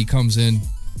him, man. He comes in,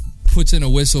 puts in a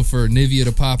whistle for Nivea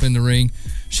to pop in the ring.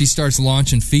 She starts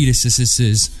launching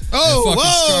fetuses. Oh, and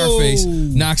fucking Scarface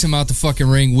knocks him out the fucking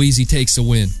ring. Weezy takes the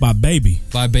win. By baby.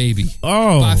 By baby.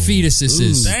 Oh. By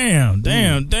fetuses. Damn.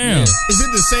 Yeah. Is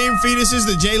it the same fetuses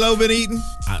that J-Lo been eating?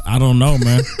 I don't know,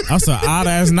 man. That's an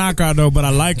odd-ass knockout, though, but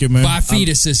I like it, man. By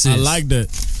fetuses. I like that.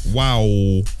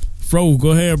 Wow. Fro,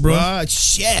 go ahead, bro.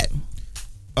 Shit.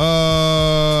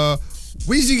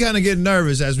 Weezy kind of getting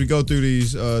nervous as we go through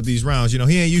these rounds. You know,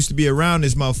 he ain't used to be around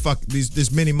this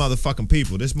many motherfucking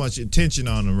people. This much attention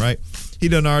on him, right? He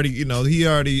done already done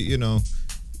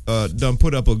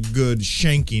put up a good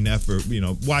shanking effort. You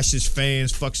know, watched his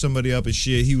fans fuck somebody up and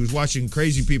shit. He was watching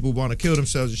crazy people want to kill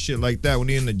themselves and shit like that when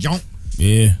he in the junk.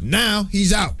 Yeah. Now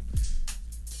he's out.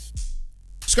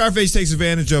 Scarface takes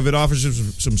advantage of it, offers him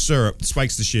some syrup,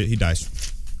 spikes the shit. He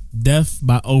dies. Death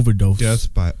by overdose.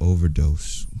 Death by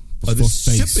overdose.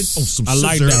 Sipping on some I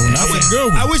like scissor. that one. That's a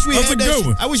good one. I wish we That's had a good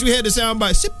one. I wish we had the sound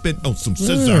bite. Sipping on some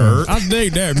scissor. I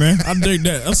dig that, man. I dig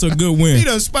that. That's a good win. He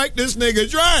done spiked this nigga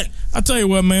dry. I tell you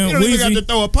what, man. He don't even Weezy, got to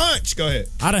throw a punch. Go ahead.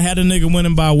 I done had a nigga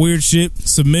winning by weird shit,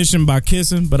 submission by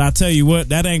kissing, but I tell you what,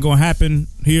 that ain't gonna happen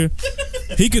here.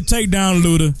 He could take down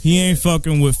Luda. He ain't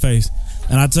fucking with Face.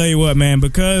 And I tell you what, man,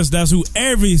 because that's who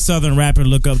every Southern rapper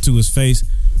look up to, his Face.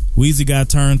 Weezy got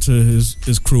turned to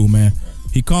his crew, man.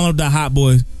 He calling up the hot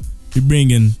boys. He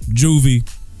bringing Juvie,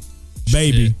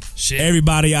 Baby,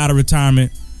 everybody out of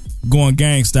retirement, going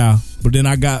gang style. But then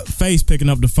I got Face picking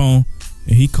up the phone,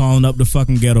 and he calling up the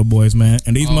fucking Ghetto Boys, man.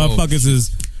 And these motherfuckers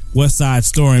is West Side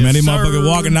Story, man. These motherfuckers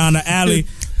walking down the alley,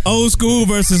 old school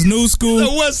versus new school.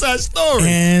 The West Side Story.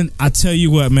 And I tell you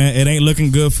what, man, it ain't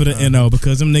looking good for the NO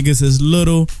because them niggas is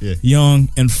little, young,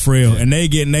 and frail. And they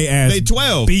getting their ass They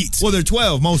 12. beat. Well, they're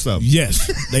 12, most of them. Yes.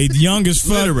 They young as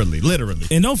fuck. Literally.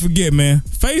 And don't forget, man,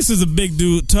 Face is a big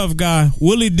dude, tough guy.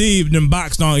 Willie Deeb done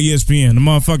boxed on ESPN. The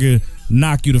motherfucker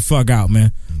knock you the fuck out,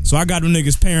 man. So I got them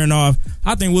niggas pairing off.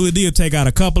 I think Willie D will take out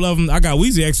a couple of them. I got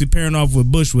Weezy actually pairing off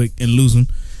with Bushwick and losing.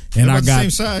 And They're I about got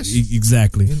the same size.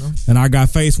 Exactly. You know. And I got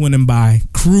Face winning by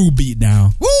crew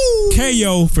beatdown. Woo!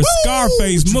 KO for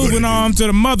Scarface moving on to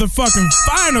the motherfucking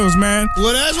finals, man.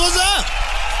 Well, that's what's up.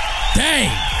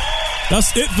 Dang.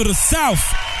 That's it for the South.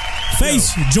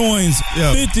 Face joins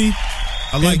 50.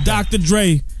 I like and Dr.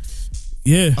 Dre.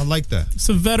 Yeah. I like that. It's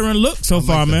a veteran look so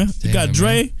far, man. You got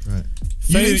Dre. Right.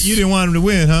 Face. You didn't want him to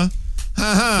win, huh?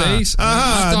 Face.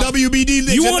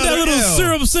 WBD. You want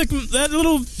that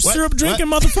little syrup drinking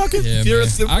motherfucker? Yeah,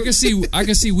 man. I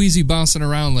can see Weezy bouncing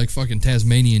around like fucking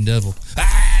Tasmanian devil.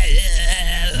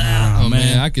 Oh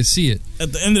man, I could see it.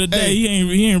 At the end of the day,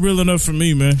 he ain't real enough for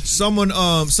me, man. Someone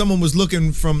was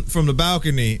looking from the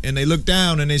balcony and they looked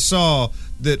down and they saw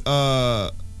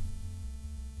that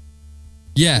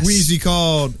yes, Weezy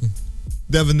called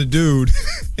Devin the dude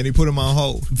and he put him on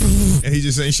hold and he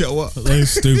just ain't show up.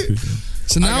 That's stupid.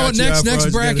 So now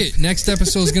next bracket, next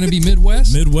episode is going to be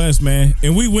Midwest. Midwest, man.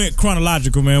 And we went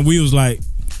chronological, man. We was like,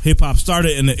 hip hop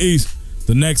started in the East.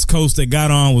 The next coast that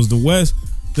got on was the West.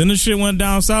 Then the shit went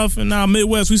down south, and now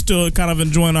Midwest, we still kind of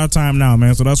enjoying our time now,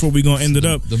 man. So that's where we gonna end it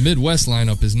up. The Midwest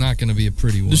lineup is not gonna be a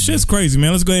pretty one. The shit's crazy,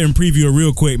 man. Let's go ahead and preview it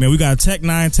real quick, man. We got Tech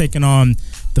 9 taking on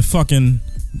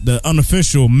the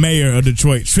unofficial mayor of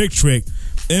Detroit, Trick Trick.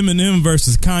 Eminem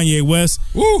versus Kanye West.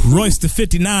 Woo. Royce the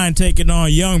 59 taking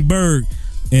on Young Berg,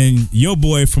 and your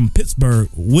boy from Pittsburgh,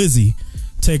 Wizzy,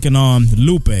 taking on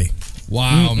Lupe.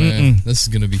 Wow, man. This is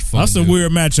going to be fun. That's a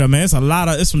weird matchup, man.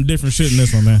 It's some different shit in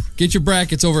this one, man. Get your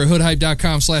brackets over at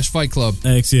hoodhype.com/Fight Club.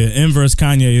 Thanks, yeah. Inverse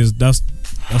Kanye that's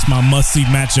my must-see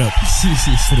matchup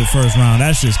for the first round.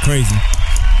 That shit's crazy.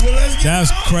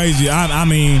 That's crazy. I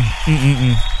mean,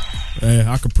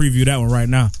 I could preview that one right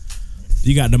now.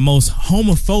 You got the most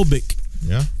homophobic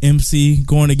MC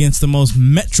going against the most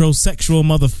metrosexual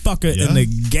motherfucker in the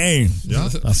game. Yeah.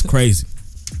 That's crazy.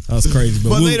 That's crazy.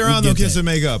 But later on, they'll kiss and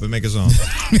make up and make a song.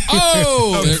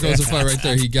 Oh, there goes the fight right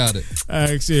there. He got it.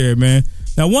 Here, man.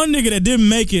 Now, one nigga that didn't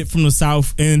make it from the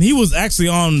South, and he was actually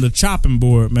on the chopping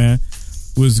board, man,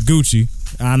 was Gucci.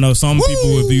 I know some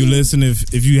people, if you listen,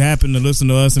 if you happen to listen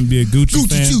to us and be a Gucci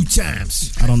fan, 2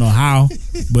 times. I don't know how,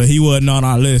 but he wasn't on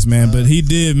our list, man. But he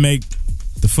did make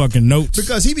the fucking notes.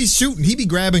 Because he be shooting. He be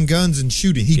grabbing guns and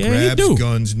shooting. He grabs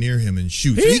guns near him and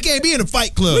shoots. He can't be in a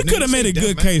fight club. We could have made a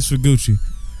good case for Gucci.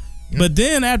 Yeah. But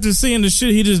then after seeing the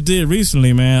shit he just did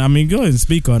recently, man, I mean, go ahead and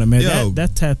speak on it, man. Yo,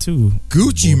 that tattoo.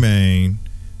 Gucci Mane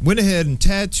went ahead and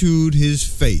tattooed his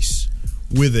face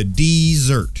with a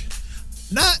dessert.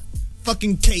 Not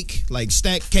fucking cake, like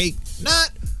stacked cake.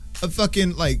 Not a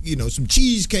fucking, some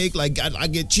cheesecake, like I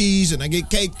get cheese and I get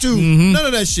cake too. Mm-hmm. None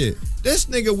of that shit. This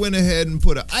nigga went ahead and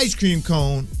put an ice cream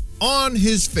cone on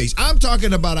his face. I'm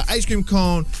talking about an ice cream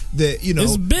cone that,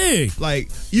 it's big. Like,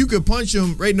 you could punch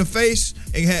him right in the face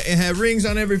and have rings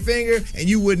on every finger, and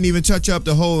you wouldn't even touch up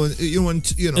the whole, you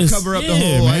wouldn't, cover up the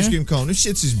whole ice cream cone. This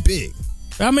shit's is big.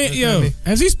 I mean,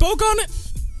 has he spoke on it?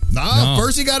 Nah,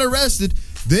 first he got arrested.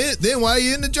 Then while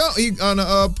he in the jail, he on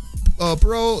a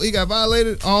parole, he got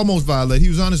violated, almost violated. He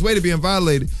was on his way to being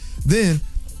violated. Then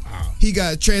he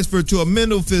got transferred to a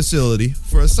mental facility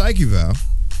for a psych eval.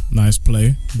 Nice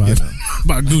play by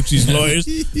Gucci's lawyers.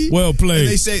 Well played.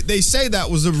 And they say that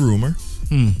was a rumor,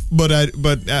 but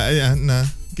nah,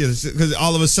 because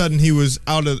all of a sudden he was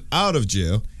out of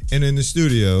jail and in the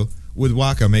studio with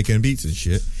Waka making beats and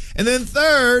shit. And then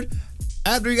third,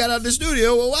 after he got out of the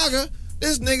studio with Waka,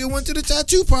 this nigga went to the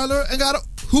tattoo parlor and got a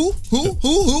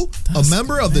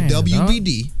member of the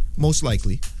WBD, most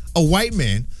likely, a white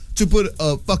man, to put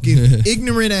a fucking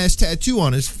ignorant ass tattoo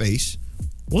on his face.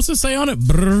 What's it say on it?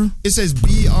 Brr. It says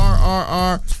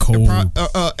BRRR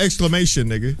exclamation,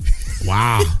 nigga.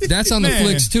 Wow. That's on the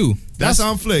Flicks too. That's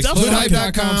on Flicks.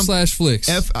 Hoodhype.com/Flicks.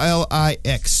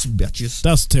 FLIX, bitches.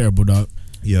 That's terrible, dog.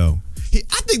 Yo.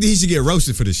 I think that he should get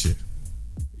roasted for this shit.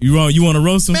 You want to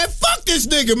roast him? Man, fuck this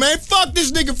nigga, man. Fuck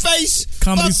this nigga face.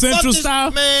 Comedy Central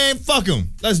style? Man, fuck him.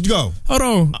 Let's go. Hold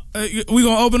on. We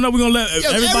going to open up. We going to let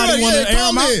everybody want to air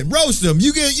him out? Roast him.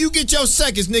 You get your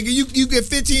seconds, nigga. You get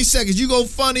 15 seconds. You go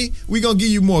funny. We going to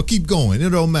give you more. Keep going. It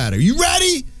don't matter. You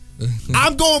ready?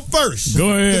 I'm going first.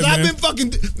 Go ahead, man. I've been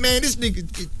fucking... Man, this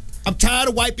nigga... I'm tired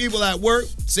of white people at work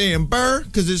saying burr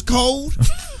because it's cold.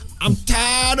 I'm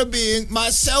tired of being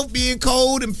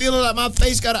cold and feeling like my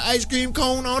face got an ice cream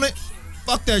cone on it.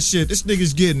 Fuck that shit. This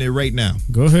nigga's getting it right now.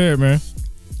 Go ahead, man.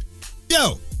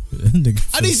 Yo,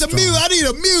 I need some music. I need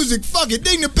a music. Fuck it,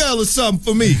 ding the bell or something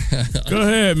for me. Go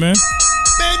ahead, man.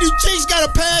 Man, you chicks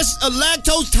gotta pass a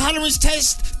lactose tolerance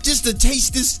test just to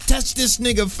touch this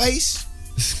nigga face.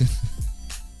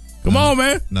 Come on,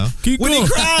 man. No. Keep when going. he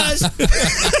cries,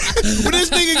 when this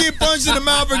nigga get punched in the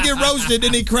mouth or get roasted,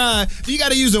 then he cry. You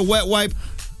got to use a wet wipe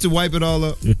to wipe it all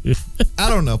up. I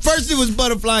don't know. First it was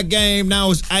Butterfly Game.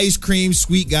 Now it's Ice Cream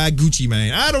Sweet Guy Gucci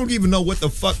Mane. I don't even know what the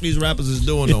fuck these rappers is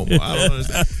doing no more. I don't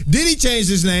understand. Did he change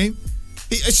his name?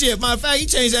 Matter of fact, he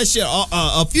changed that shit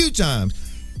a few times.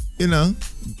 You know.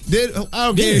 I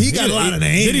don't care. He got a lot of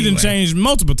names. Did he done change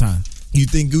multiple times?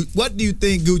 What do you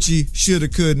think Gucci should or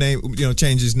could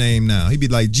change his name now? He'd be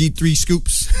like G3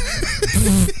 Scoops.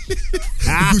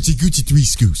 Gucci 3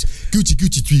 Scoops.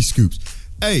 Gucci 3 Scoops.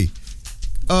 Hey.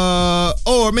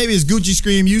 Or maybe it's Gucci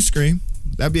Scream, You Scream.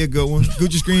 That'd be a good one.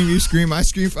 Gucci Scream, You Scream, I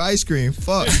Scream for Ice Cream.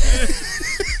 Fuck.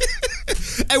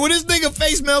 Hey, when this nigga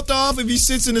face melt off if he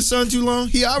sits in the sun too long,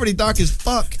 he already dark as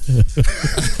fuck.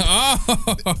 I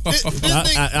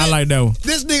like that one.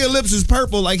 This nigga lips is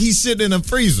purple like he's sitting in a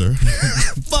freezer.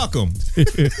 Fuck him.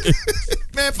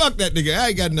 Man, fuck that nigga. I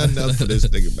ain't got nothing else for this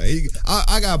nigga, man.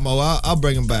 I got more. I'll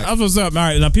bring him back. That's what's up. All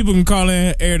right, now people can call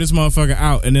in, air this motherfucker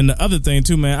out. And then the other thing,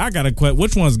 too, man, I got a question.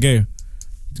 Which one's gay?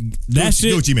 That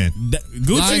shit? Gucci, man.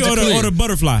 Gucci or the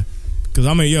butterfly? Because,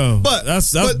 I mean, yo,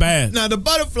 that's bad. Now, the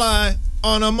butterfly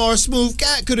on a more smooth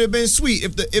cat could have been sweet.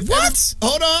 What?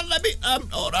 Hold on.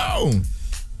 Hold on.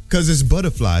 Because it's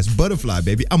butterflies. Butterfly,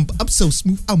 baby. I'm so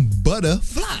smooth. I'm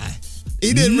butterfly.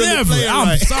 He didn't really play it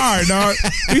right. I'm sorry, dog.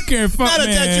 You can't fuck, Not a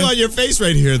tattoo on your face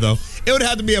right here, though. It would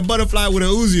have to be a butterfly with a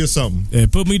Uzi or something. Yeah,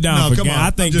 put me down for game. I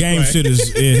think game shit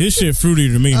is his shit fruity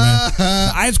to me, man.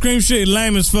 The ice cream shit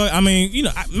lame as fuck. I mean, you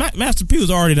know, Master P was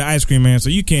already the ice cream man, so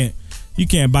you can't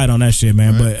bite on that shit,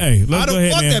 man. Right. But hey, let's go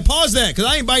ahead, fuck man. that. Pause that, because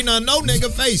I ain't biting on no nigga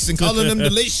face and calling them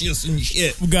delicious and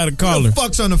shit. We got a caller. Who the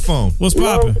fuck's on the phone? What's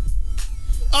poppin'?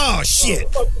 Oh shit.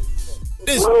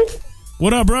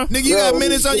 What up, bro? Nigga, you got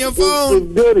minutes on your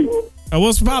phone?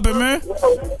 What's poppin', man?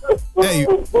 Hey,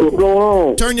 what's going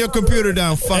on? Turn your computer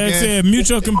down, fuck ass. Said mute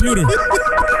your computer.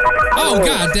 Oh,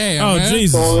 goddamn. Oh, man.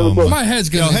 Jesus. My head's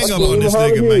gonna hang up on this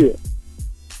nigga, man.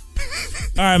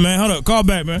 All right, man. Hold up. Call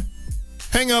back, man.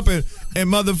 Hang up and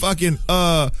motherfucking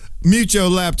mute your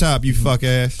laptop, you fuck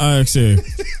ass. All right, shit.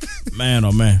 Man,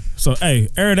 oh man. So, hey,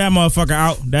 air that motherfucker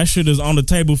out. That shit is on the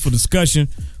table for discussion.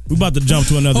 We about to jump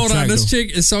to another Hold track. on, this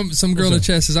chick is some girl in the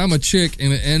chat says, I'm a chick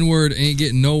and an N-word ain't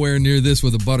getting nowhere near this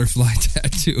with a butterfly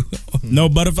tattoo. No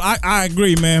butterfly. I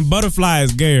agree, man. Butterfly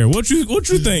is gayer. What you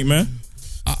think, man?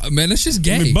 Man, that's just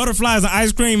gay. I mean, butterflies and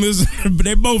ice cream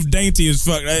they both dainty as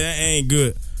fuck. That ain't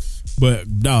good.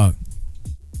 But dog,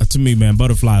 to me, man,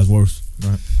 butterfly is worse.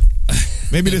 Right.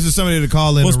 Maybe this is somebody to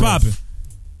call in. What's poppin'?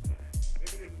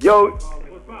 Yo,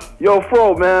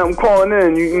 Fro, man, I'm calling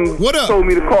in. You what up? Told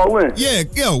me to call in. Yeah,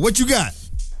 yo, what you got?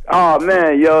 Oh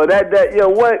man, yo,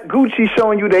 what? Gucci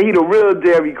showing you that he the real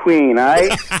Dairy Queen, all right?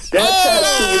 That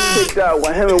tattoo was picked out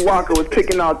when him and Walker was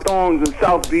picking out thongs in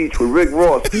South Beach with Rick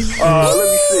Ross. Let me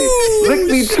see. Lick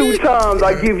me 2 times,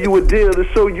 I give you a deal to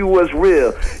show you what's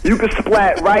real. You can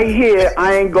splat right here,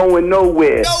 I ain't going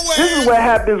nowhere. This is what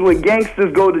happens when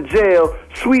gangsters go to jail.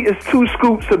 Sweet as 2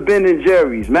 scoops of Ben and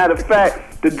Jerry's. Matter of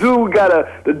fact, the dude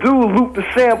looped the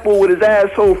sample with his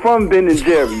asshole from Ben and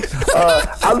Jerry's.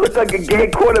 I look like a gay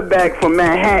quarterback from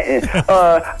Manhattan.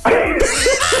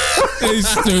 He's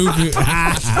stupid.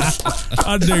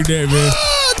 I dig that, man.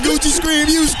 Gucci Scream,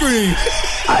 You Scream.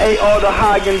 I ate all the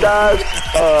Haagen-Dazs.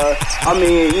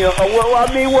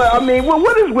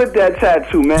 What is with that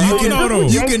tattoo, man?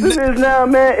 Is now,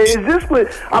 man? Is this what?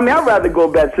 I mean, I'd rather go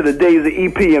back to the days of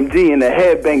EPMD and the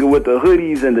headbanger with the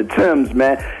hoodies and the Timbs,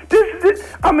 man. You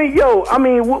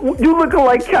looking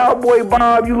like Cowboy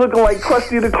Bob. You looking like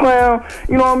Krusty the Clown.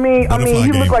 You know what I mean?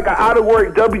 You look like an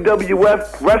out-of-work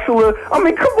WWF wrestler. I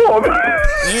mean, come on,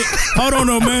 man. Hold on,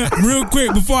 though, man. Real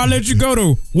quick, before I let you go,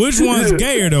 though. Which one's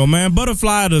gayer, though, man?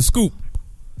 Butterfly or the scoop?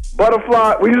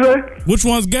 Butterfly, what you say? Which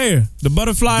one's gayer? The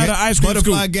butterfly or the ice cream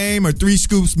Butterfly scoop? Game or 3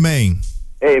 Scoops Maine?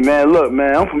 Hey, man, look,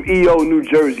 man, I'm from EO, New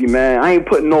Jersey, man. I ain't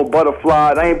putting no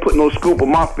butterflies. I ain't putting no scoop on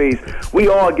my face. We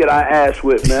all get our ass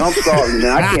whipped, man. I'm sorry,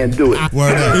 man. I can't do it.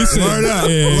 Word up. He said, Word up.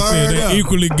 Yeah, he said Word they're up.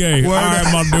 equally gay. Word all right,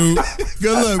 up. my dude.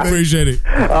 Good luck, man. Appreciate it.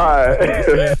 All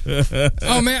right.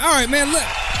 Oh, man. All right, man. Look.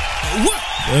 What?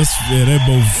 They're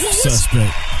both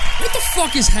suspect. What the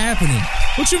fuck is happening?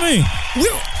 What you mean?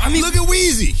 Look at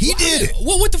Weezy. He did it.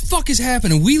 What the fuck is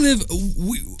happening?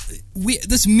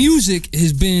 This music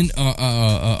has been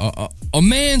a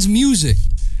man's music.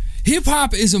 Hip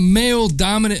hop is a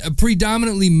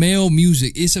predominantly male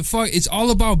music. It's all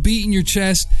about beating your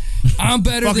chest. I'm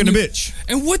better Fucking than the you. bitch.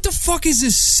 And what the fuck is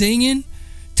this singing?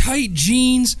 Tight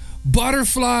jeans,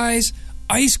 butterflies,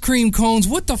 ice cream cones.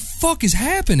 What the fuck is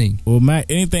happening? Well, Matt,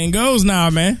 anything goes now,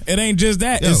 man. It ain't just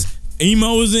that. Yo. It's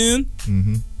emo's in.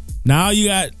 Mm-hmm. Now you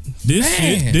got this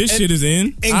shit. This shit is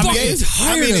in. In my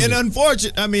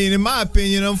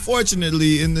opinion,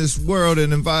 unfortunately, in this world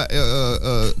and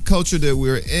culture that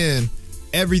we're in,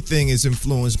 everything is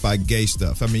influenced by gay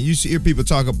stuff. I mean, you hear people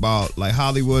talk about like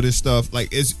Hollywood and stuff. Like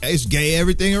it's gay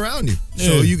everything around you. Yeah.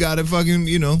 So you gotta fucking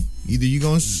either you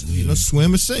gonna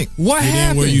swim or sink. What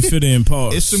happened? Where you fit in,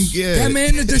 Paul? It's some that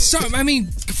man. There's something. I mean,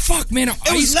 fuck, man.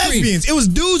 It was lesbians. It was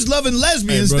dudes loving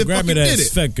lesbians that fucking did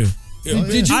it.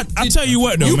 I tell you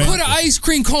what, though, you man. put an ice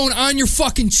cream cone on your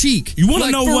fucking cheek. You want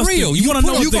to know what's real? You want to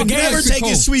know what you the can gayest never take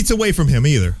his sweets away from him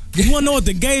either. You want to know what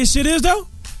the gayest shit is, though?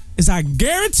 Is I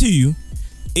guarantee you,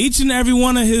 each and every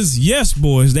one of his yes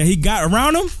boys that he got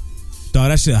around him, dog,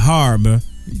 that shit hard, man.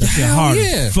 That shit hard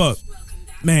as fuck.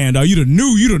 Man, dog, you the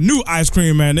new ice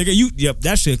cream man, nigga.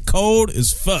 That shit cold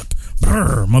as fuck.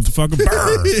 Brr, motherfucker,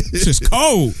 brr. Shit's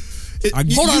cold.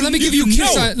 Hold on, let me give you a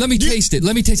kiss. Let me taste it.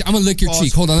 I'm gonna lick your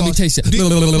cheek. Hold on, let me taste it. Do you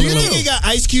think he got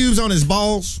ice cubes on his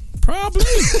balls? Probably.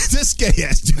 This gay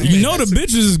ass dude. You know the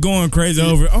bitches is going crazy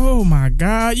over. Oh my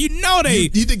god. You know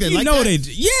they. You think they like that?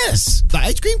 Yes. The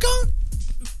ice cream cone?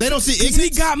 They don't see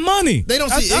ignorance. He got money. They don't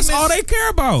see ignorance. That's all they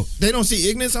care about. They don't see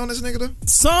ignorance on this nigga though?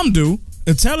 Some do.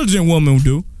 Intelligent women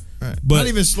do. Right. But not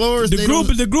even slurs. The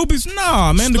groupies,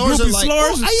 nah, man. The groupies like,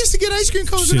 slurs. I used to get ice cream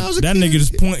cones when I was a that kid.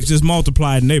 Nigga just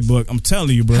multiplied in their book. I'm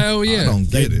telling you, bro. Hell yeah. I don't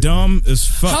get it. Dumb as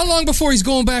fuck. How long before he's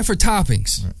going back for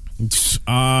toppings?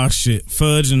 Shit.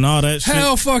 Fudge and all that shit.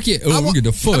 Hell fuck it. Oh, we get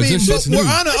the fudge. This shit's new. We're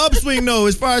on an upswing though,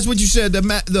 as far as what you said,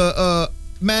 the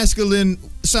masculine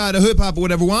side of hip hop or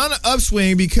whatever. We're on an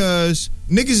upswing because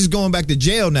niggas is going back to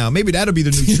jail now. Maybe that'll be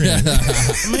the new trend.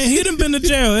 Man, he done been to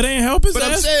jail. It ain't helping. But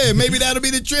I'm saying maybe that'll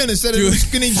be the trend instead of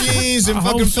skinny jeans and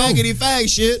fucking faggoty fag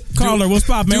shit. Caller, what's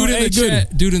poppin', man?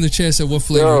 Dude in the chat said what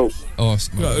flavor? Yo. Oh,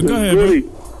 go ahead, bro.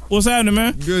 What's happening,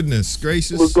 man? Goodness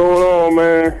gracious. What's going on,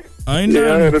 man? I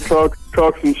had to talk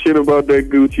some shit about that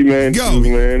Gucci man. Go,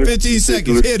 too, man. 15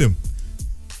 seconds. Hit him.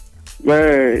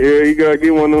 Man, yeah, you gotta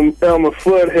get one of them Elmer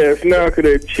Fudd hats now because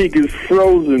that cheek is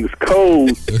frozen. It's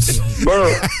cold.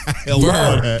 Burr.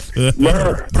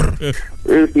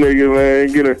 This nigga,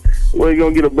 man, you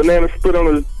gonna get a banana split on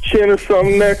his chin or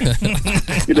something next?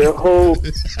 Get a whole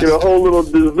little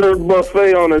dessert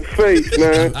buffet on his face,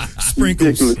 man.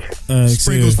 Sprinkles.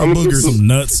 Sprinkles from boogers. Some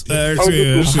nuts.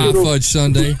 Hot fudge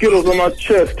sundae. Skittles on my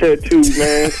chest tattoo,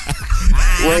 man.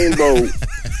 Rainbow.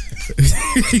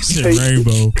 He said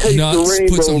rainbow. Nuts.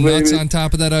 Rainbow, put some nuts on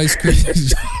top of that ice cream.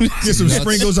 Get some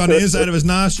sprinkles on the inside of his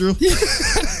nostril.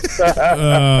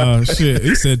 Shit.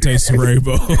 He said taste the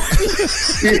rainbow.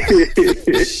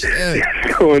 It's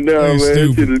going down, man.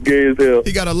 This shit is gay as hell.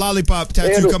 He got a lollipop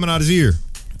tattoo coming out his ear.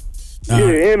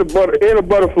 Yeah, and the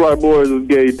butterfly boys is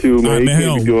gay too, man.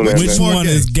 Which one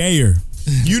is gayer?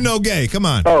 You know gay. Come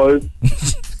on. Oh,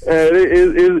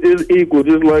 it's equal,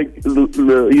 just like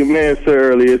your man said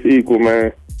earlier. It's equal,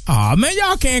 man. Aw, man,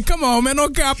 y'all can't. Come on, man.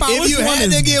 Don't care about if which you one had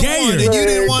is to get gayer. one and you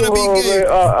didn't want to be gay,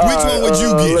 which one would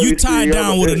you get? You tied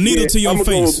down with a needle to your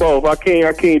face. Go with both.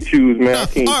 I can't choose, man. I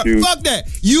can't choose. Fuck that.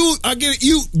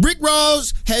 Rick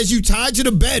Ross has you tied to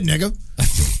the bed, nigga.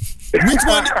 Which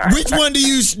one do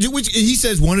you? He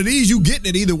says one of these. You getting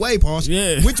it either way, Paul.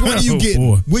 Yeah. Which one are you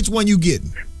getting? Which one you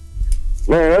getting?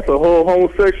 Man, that's a whole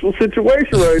homosexual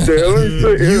situation right there.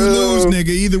 You lose, nigga.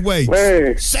 Either way,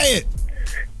 man. Say it.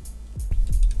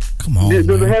 Come on. Does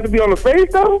it have to be on the face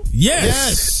though?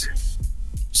 Yes.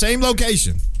 Same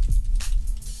location.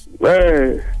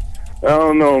 Man, I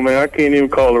don't know, man. I can't even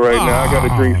call it right now. I got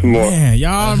to drink some more. Man,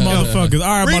 y'all motherfuckers. All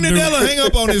right, Bring the Della. Hang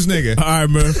up on this nigga. All right,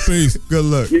 man. Peace. Good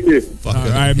luck. Yeah. All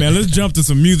right, man. Let's jump to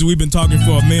some music. We've been talking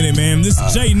for a minute, man. This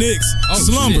is Jay Nix,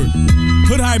 Slumber.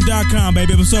 Hoodhype.com,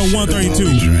 baby. Episode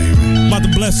 132. About to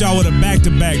bless y'all with a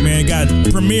back-to-back, man. Got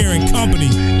Premier and Company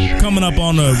coming up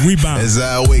on the rebound. As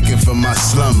I awaken from my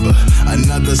slumber,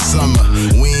 another summer.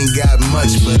 We ain't got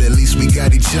much, but at least we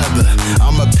got each other.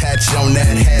 I'ma patch on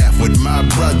that half with my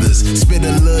brothers. Spit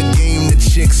a little game to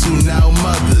chicks who now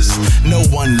mothers. No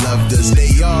one loved us,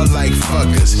 they all like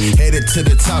fuckers. Headed to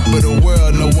the top of the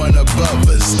world, no one above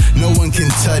us. No one can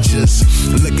touch us.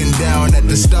 Looking down at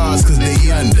the stars cause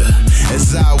they under.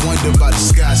 As I wonder about the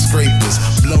skyscrapers,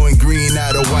 blowing green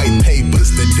out of white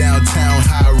papers. The downtown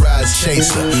high-rise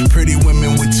chaser. Pretty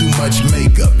women with too much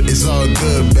makeup. It's all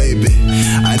good, baby.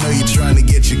 I know you're trying to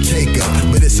get your cake up,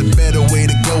 but it's a better way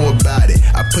to go about it.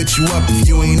 I put you up if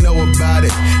you ain't know about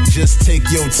it. Just take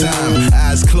your time.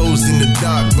 Eyes closed in the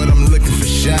dark, but I'm looking for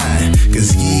shine.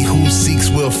 Cause he who seeks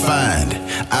will find.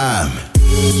 I'm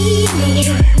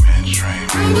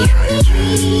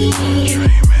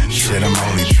shit, I'm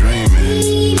only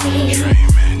dreaming.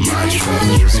 My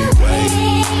troubles away.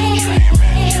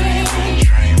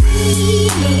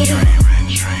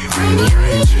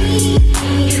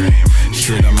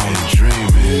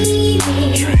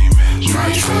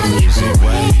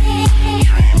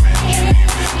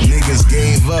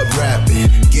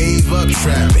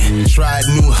 trapping. Tried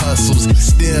new hustles,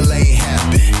 still ain't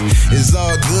happen. It's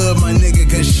all good, my nigga,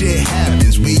 cause shit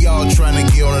happens. We all trying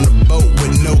to get on a boat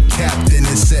with no captain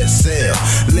and set sail.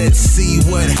 Let's see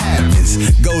what happens.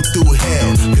 Go through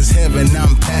hell, cause heaven,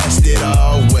 I'm past it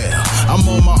all well. I'm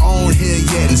on my own here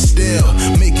yet and still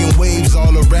making waves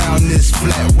all around this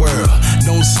flat world.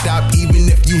 Don't stop even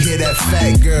if you hear that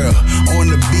fat girl on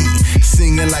the beat,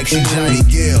 singing like she Johnny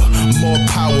Gill. More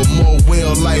power, more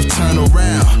will, life turn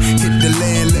around. Hit the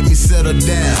land, let me settle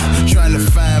down. Trying to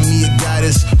find me a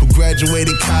goddess who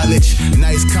graduated college.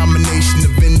 Nice combination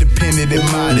of independent and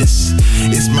modest.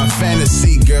 It's my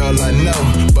fantasy, girl, I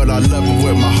know, but I love her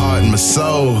with my heart and my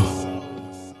soul.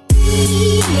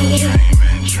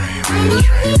 Dreaming.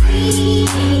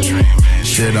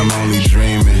 Shit, I'm only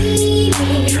dreaming.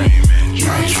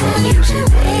 My troubles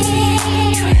away.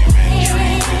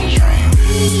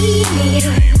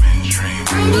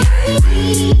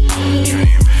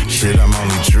 Shit, I'm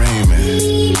only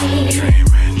dreaming.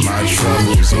 My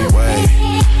troubles away.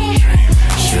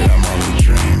 Shit, I'm only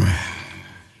dreaming.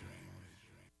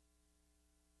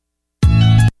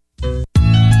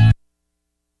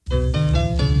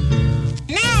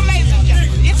 Now, ladies and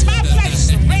gentlemen, it's my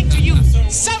pleasure to bring to you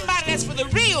somebody that's for the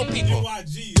real people.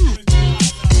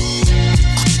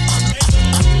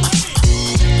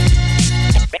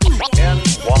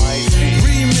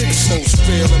 Remix. Most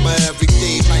real in my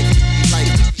everyday life.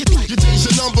 Your days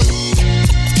are numbered.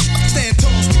 Stand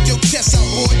tall, stick your chest out,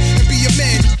 boy, and be a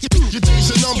man. Your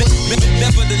days are numbered.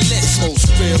 Nevertheless, most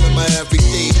real in my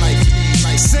everyday life.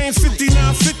 Same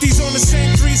 5950s on the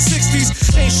same 360s.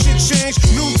 Ain't shit changed.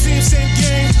 New team, same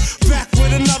game. Back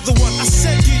with another one. I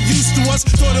said get used to us.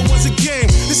 Thought it was a game.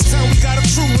 This time we got a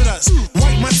crew with us.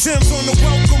 Wipe my Timbs on the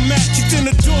welcome mat. Kicked in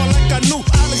the door like I knew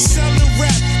I'll excel in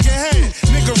rap. Get ahead,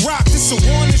 nigga rock. This a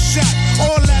warning shot.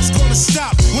 All that's gonna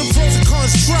stop when pros and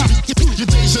cons drop. Your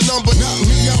days are numbered. Not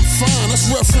me, I'm fine. That's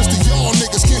reference to y'all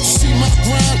niggas. Can't you see my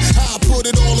grind? How I put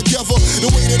it all together. The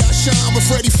way that I shine with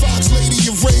Freddie Fox, Lady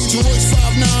of Rage, and Royce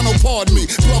 5'9". Oh, pardon me,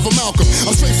 brother Malcolm.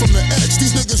 I'm straight from the X.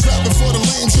 These niggas rapping for the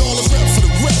lames, y'all is rap for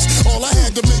the rest. All I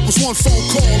had to make was one phone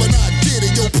call and I did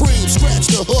it. Yo, Preem, scratch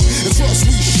the hook and trust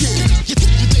we shit. Your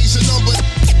days are numbered.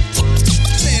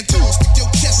 Stand tall, stick your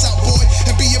chest out, boy,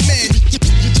 and be a man.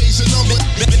 Your days are numbered.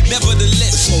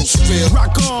 Nevertheless, most real.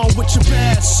 Rock on with your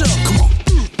bad self. Come on.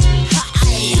 Boom,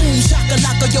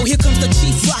 shakalaka, yo, here comes the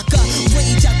chief rocker.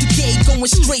 Rage out the gate, going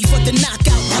straight for the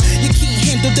knockout. You can't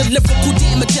handle the lyrical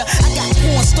damage. I got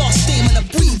porn star stamina.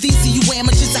 Breathe easy, you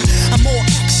amateurs. I'm all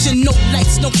action, no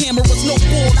lights, no cameras, no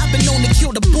ball. I've been known to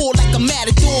kill the bull like a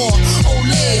matador.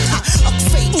 Ole, up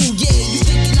fake, ooh yeah. You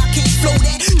thinking I can't flow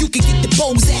that? You can get the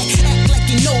Bozak. Act like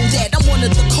you know that. I'm one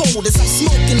of the coldest. I'm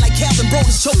smoking like Calvin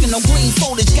Brodus, choking on green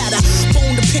foliage. Got a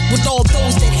bone to pick with all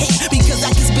those that hate because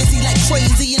I get busy like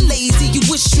crazy and lazy. You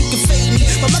wish you could fade me,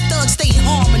 but my thugs stay in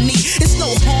harmony. It's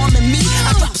no harm in me.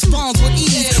 I drop spawns with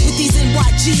ease with these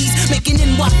NYGs, making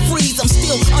NY freeze. I'm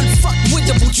still unfucked with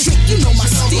double trick. You know my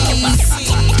steez.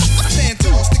 Stand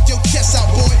tall, stick your chest out,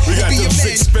 boy. We got be them a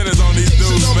man. 6 spinners on these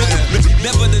dudes, man.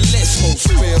 Nevertheless, most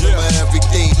real in my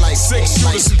everyday life. 6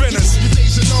 shooter spinners. Your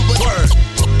days are numbered. Word.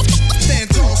 Stand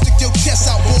tall, stick your chest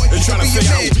out, boy. They trying to be a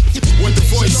figure man. out what the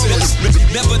voice is.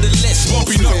 Nevertheless,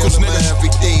 Bumpy knuckles, in my nigga.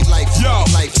 everyday life. Yo,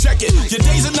 check it. Your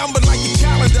days are numbered like your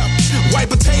calendar. White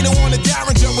potato on a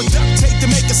Derringer with duct tape to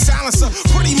make a silencer.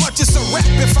 Pretty much it's a rap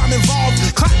if I'm involved.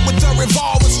 Clap with the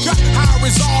revolver, strap how I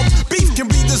resolve. Beef can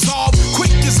be dissolved,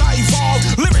 quick as I evolve.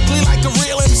 Lyrically like a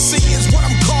real MC is what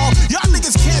I'm called. Y'all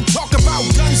niggas can't talk about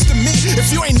guns to me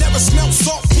if you ain't never smelled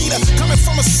saltpeter coming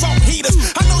from a salt heaters.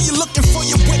 I know you're looking for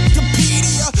your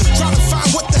Wikipedia, trying to find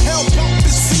what the hell bump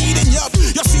is feeding you.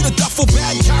 Y'all see the duffel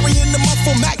bag carrying the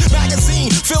muffle Mac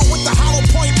magazine filled with the hollow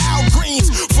point Al Greens,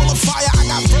 full of fire. I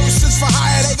got verses for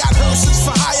hire, they got hearses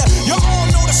for hire. You all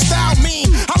know the style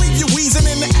mean. I leave you wheezing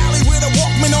in the alley with a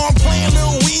Walkman on, playing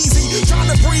Lil Weezy,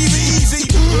 trying to breathe easy.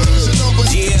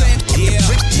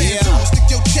 Yeah. Stick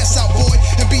your chest out, boy,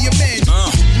 and be a man.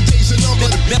 Your days are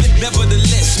numbered.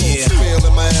 Nevertheless, most real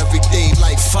in my everyday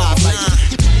life. 5'9".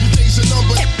 Your days are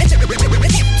numbered.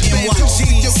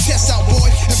 Stick your chest out, boy,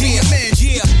 and be a man.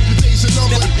 Your days are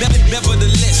numbered.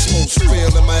 Nevertheless, most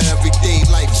real in my everyday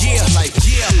life.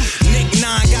 Nick 9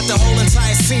 got the whole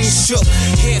entire scene shook.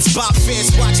 Heads bop,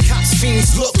 feds watch, cops,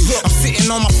 fiends look. I'm sitting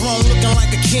on my throne looking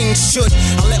like a king should.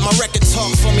 I let my record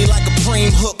talk for me like a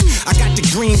preem hook. I got the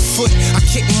green foot. I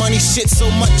kick money shit so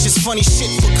much, it's funny shit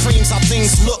for creams, how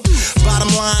things look. Bottom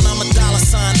line, I'm a dollar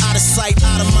sign, out of sight,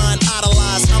 out of mind,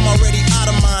 idolized. I'm already out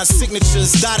of mind.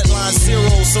 Signatures, dotted lines,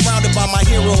 zeros, surrounded by my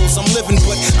heroes. I'm living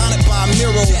but honored by a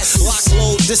mirror. Lock,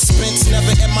 load, dispense,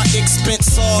 never at my expense.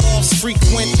 Sawed offs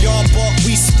frequent, y'all bought,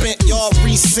 we spent, y'all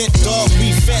recent, dog, we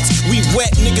fence. We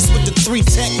wet niggas with the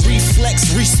 3-tech,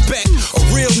 reflex, respect. A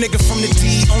real nigga from the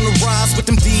D on the rise with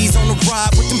them D's, on the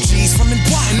ride with them G's from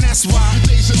NY. And that's why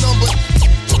today's a number.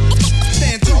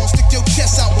 Stand tall, stick your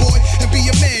chest out, boy, and be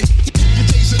a man.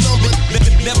 Today's a number.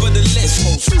 Nevertheless,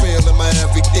 most real in my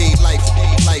everyday life.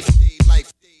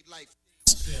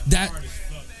 That.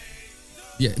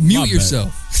 Yeah, mute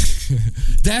yourself.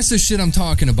 That's the shit I'm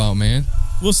talking about, man.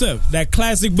 What's up? That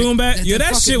classic boom bap? Yeah,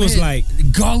 that shit was like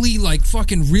gully, like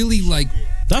fucking really like.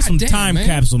 That's some time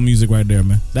capsule music right there,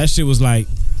 man. That shit was like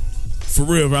for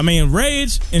real. I mean,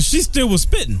 Rage, and she still was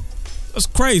spitting. That's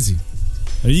crazy.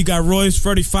 And you got Royce,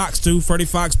 Freddie Fox too. Freddie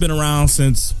Fox been around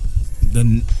since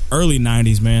the early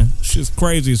 '90s, man. Shit's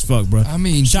crazy as fuck, bro. I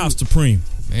mean, shouts to Preem,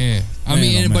 man.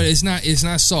 But it's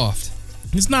not soft.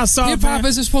 It's not soft. Hip hop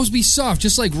isn't supposed to be soft,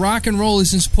 just like rock and roll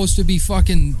isn't supposed to be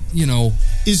fucking.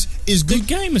 Is the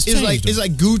game is changed? It's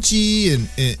like Gucci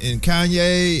and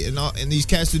Kanye and these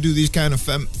cats to do these kind of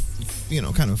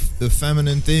the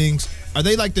feminine things. Are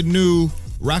they like the new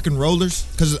rock and rollers?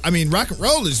 Because I mean, rock and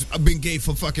rollers have been gay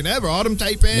for fucking ever. All them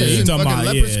tight pants and fucking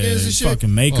leopard skins and shit.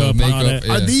 Fucking makeup and all that.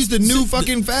 Are these the new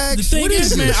fucking fags? The thing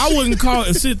is, man, I wouldn't call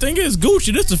it. See, the thing is,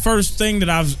 Gucci. This is the first thing that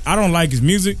I don't like his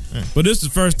music, but this is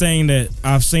the first thing that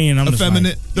I've seen. I'm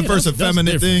effeminate. Just like, the first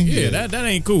effeminate thing. Yeah, that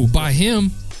ain't cool. By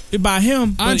him.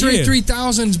 Andre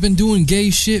 3000's been doing gay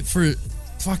shit for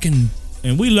fucking.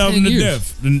 And we love him to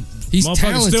death. He's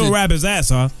talented. Still rap his ass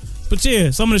off. But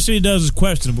yeah, some of the shit he does is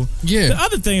questionable. Yeah. The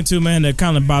other thing too, man, that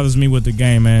kind of bothers me with the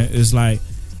game, man, is like,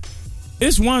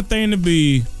 it's one thing to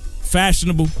be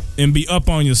fashionable and be up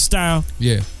on your style.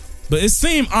 Yeah. But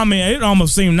it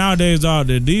almost seems nowadays, dog,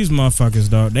 that these motherfuckers,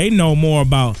 dog, they know more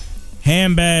about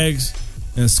handbags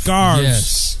and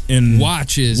scarves and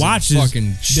watches and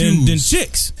fucking shoes than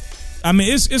chicks. I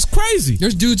mean, it's crazy.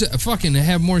 There's dudes that fucking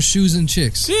have more shoes than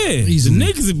chicks. Yeah. Easily.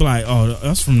 The niggas be like, oh,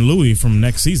 that's from Louis from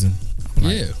next season.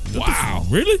 Like, wow.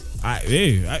 Really?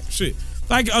 Shit.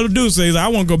 Like other dudes say, I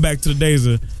want to go back to the days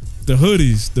of the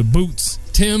hoodies, the boots.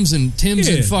 Tim's and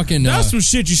fucking. That's some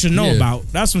shit you should know about.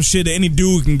 That's some shit that any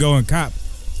dude can go and cop.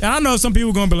 And I know some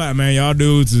people going to be like, man, y'all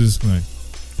dudes is like,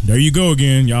 there you go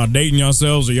again. Y'all dating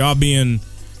yourselves or y'all being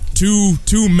too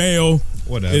male.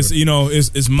 Whatever.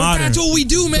 It's modern. That's what we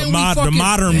do, man. The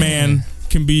modern man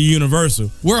can be universal.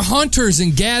 We're hunters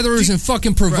and gatherers and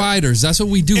fucking providers. That's what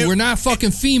we do. We're not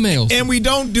fucking females. And we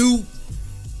don't do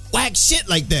whack shit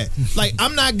like that. Like,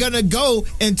 I'm not gonna go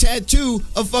and tattoo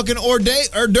a fucking hors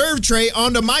d'oeuvre tray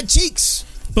onto my cheeks.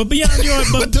 But beyond your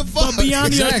what the fuck?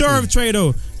 Beyond your hors d'oeuvre tray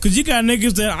though, because you got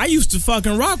niggas that I used to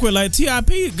fucking rock with, like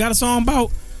T.I.P. got a song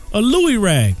about a Louis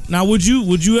rag. Now, would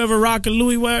you ever rock a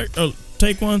Louis rag?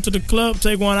 Take one to the club,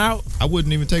 take one out? I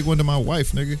wouldn't even take one to my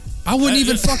wife, nigga. I wouldn't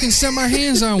even fucking set my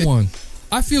hands on one.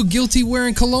 I feel guilty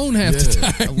wearing cologne half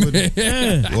the time.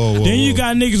 Yeah. Whoa, then you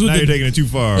got niggas with now you're taking it too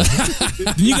far.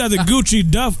 Then you got the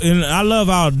Gucci duff, and I love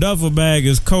how a duffel bag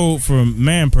is code for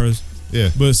man purse.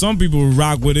 Yeah. But some people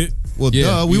rock with it.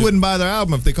 Well, we wouldn't buy their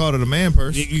album if they called it a man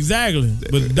purse. Exactly.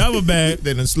 But the duffel bag,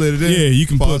 they done slid it in. Yeah, you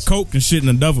can put coke and shit in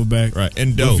a duffel bag. Right,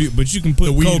 and dope. But you can put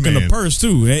coke in the purse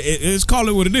too. It's call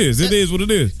it what it is. It is what it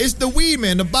is. It's the weed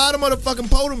man. The bottom of the fucking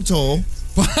Potom Toll,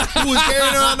 who was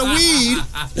carrying around the weed,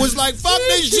 was like, fuck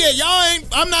this shit.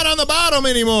 I'm not on the bottom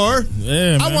anymore.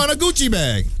 Yeah, man. I want a Gucci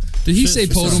bag. Did he say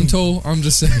Potom Toll? I'm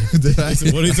just saying.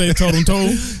 What did he say? Totem Toll?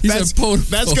 Said Potom.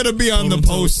 That's gonna be on the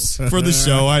post for the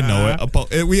show. I know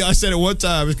it. I said it one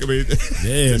time. It's gonna be.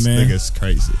 Yeah, this man. Nigga's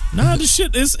crazy. Nah, the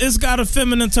shit. It's got a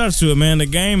feminine touch to it, man. The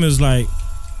game is like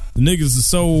the niggas are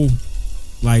so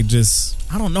like just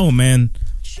I don't know, man.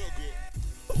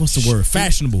 What's the word?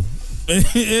 Fashionable.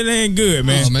 It ain't good,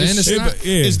 man. Oh, man,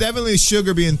 it's definitely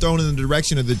sugar being thrown in the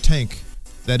direction of the tank.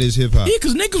 That is hip hop. Yeah,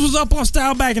 because niggas was up on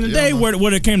style back in the day where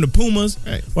it came to Pumas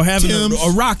or having a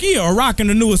rock, or rocking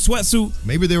the newest sweatsuit.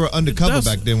 Maybe they were undercover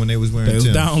back then when they was wearing They was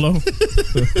Timbs. down low.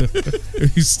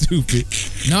 You stupid.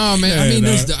 No, man.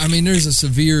 There's a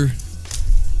severe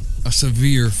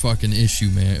fucking issue,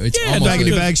 man. It's almost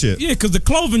baggity bag shit. Yeah, because the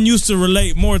clothing used to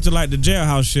relate more to like the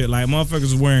jailhouse shit. Like motherfuckers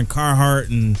was wearing Carhartt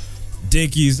and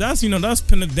Dickies. That's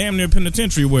damn near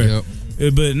penitentiary wear. Yep.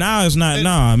 But now it's not.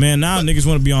 Nah, man. Now niggas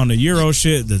want to be on the Euro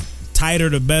shit. The tighter,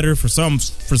 the better for some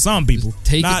people.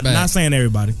 Take it back. Not saying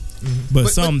everybody. But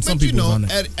some you people know, on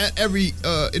that. at every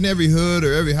in every hood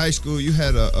or every high school, you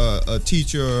had a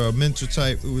teacher or a mentor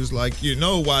type who was like,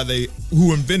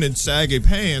 who invented saggy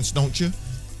pants, don't you?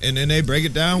 And then they break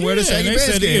it down where the saggy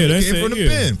pants came. They came from the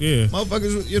pen. Yeah,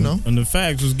 motherfuckers, and the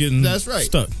facts was getting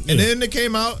stuck. And then they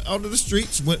came out of the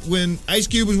streets when Ice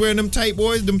Cube was wearing them tight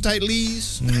boys, them tight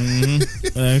Lees.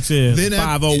 That's it. Then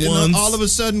 501s. all of a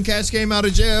sudden, cats came out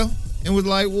of jail and was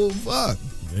like, well, fuck.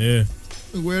 Yeah.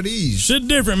 We wear these. Shit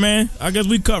different, man. I guess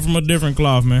we cut from a different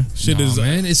cloth, man. Shit is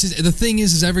man. It's just, the thing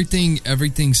is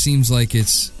everything seems like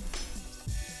it's.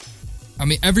 I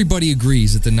mean, everybody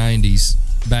agrees that the '90s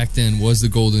back then was the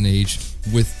golden age.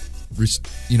 With,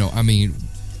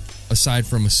 aside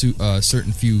from a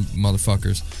certain few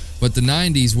motherfuckers, but the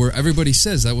 '90s, where everybody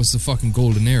says that was the fucking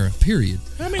golden era. Period.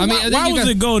 I mean why was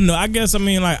it golden? I guess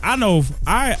I know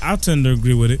I tend to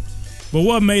agree with it. But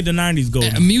what made the '90s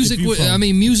golden? Music was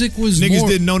niggas more,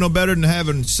 didn't know no better than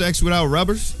having sex without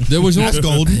rubbers. There was more, that's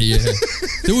golden. Yeah,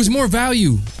 there was more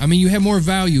value. I mean, you had more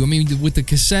value. I mean, with the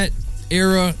cassette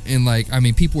era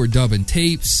and people were dubbing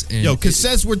tapes. And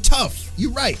cassettes were tough.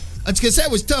 You're right. A cassette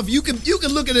was tough. You can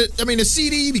look at it. I mean, a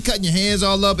CD, you be cutting your hands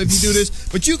all up if you do this.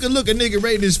 But you can look a nigga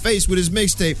right in his face with his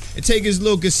mixtape and take his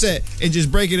little cassette and just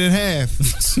break it in half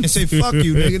and say, "Fuck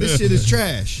you, nigga. This shit is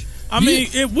trash." I mean,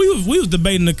 we was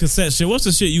debating the cassette shit. What's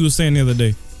the shit you was saying the other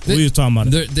day? We was talking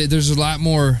about it. There's a lot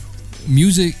more.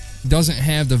 Music doesn't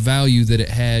have the value that it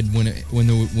had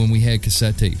when we had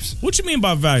cassette tapes. What you mean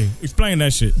by value? Explain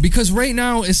that shit. Because right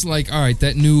now it's like, all right,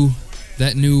 that new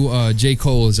J.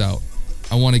 Cole is out.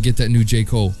 I want to get that new J.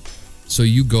 Cole. So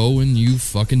you go and you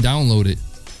fucking download it.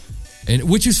 And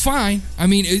which is fine. I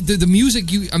mean, the music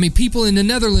people in the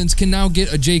Netherlands can now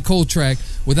get a J. Cole track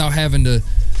without having to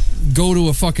go to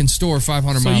a fucking store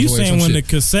 500 miles away. So you saying when the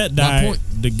cassette died,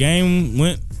 the game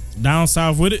went down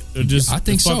south with it, or just I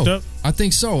think fucked so. up? I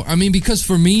think so. I mean, because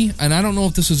for me, and I don't know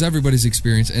if this was everybody's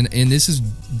experience, and this is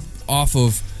off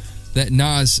of that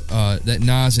Nas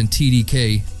and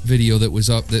TDK video that was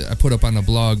up that I put up on the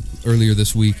blog earlier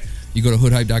this week. You go to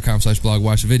hoodhype.com/blog,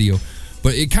 watch the video.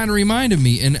 But it kind of reminded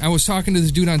me, and I was talking to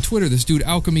this dude on Twitter, this dude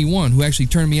Alchemy1, who actually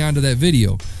turned me on to that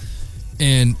video,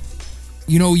 and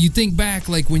you think back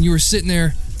like when you were sitting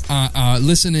there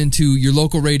listening to your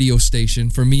local radio station.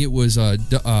 For me, it was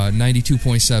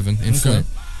 92.7 in Flint.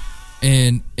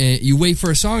 And you wait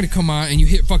for a song to come on and you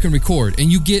hit fucking record.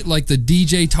 And you get like the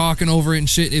DJ talking over it and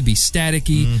shit. It'd be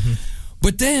staticky. Mm-hmm.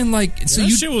 But then that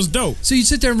shit was dope. So you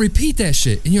sit there and repeat that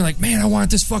shit. And you're like, man, I want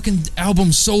this fucking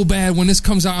album so bad. When this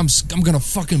comes out, I'm going to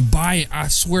fucking buy it. I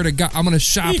swear to God, I'm going to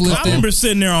shoplift it. I remember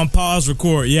sitting there on pause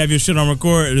record. You have your shit on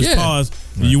record. Just pause.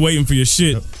 Right. You waiting for your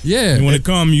shit. Yeah. And when it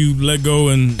come, you let go.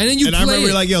 And then you play I remember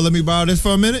it. like, let me borrow this for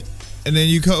a minute. And then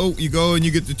you go and you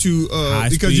get the two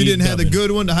because you didn't have the good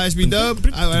one, the high speed dub.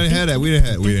 I didn't have that. We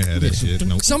didn't have that shit.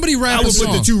 Nope. Somebody rap I would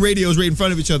put the two radios right in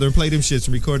front of each other and play them shits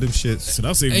and record them shits. So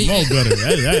that's even more better.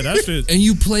 That shit. And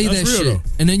you play that shit, though.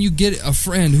 And then you get a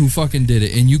friend who fucking did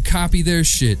it, and you copy their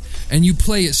shit, and you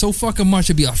play it so fucking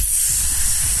much it'd be a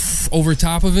over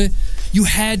top of it. You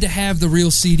had to have the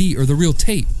real CD or the real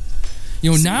tape.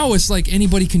 Now it's like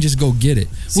anybody can just go get it.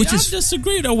 I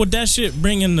disagree though with that shit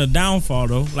bringing the downfall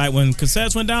though. Like when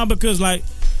cassettes went down, because like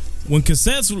when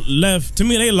cassettes left, to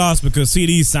me they lost because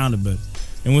CDs sounded better.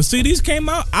 And when CDs came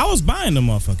out, I was buying them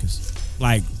motherfuckers.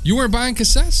 Like you weren't buying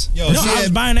cassettes? I was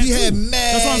buying that too.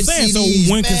 That's what I'm saying.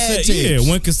 CDs,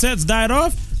 so when cassettes died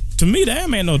off, to me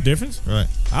that made no difference. Right.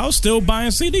 I was still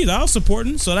buying CDs. I was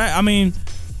supporting. So that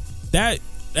that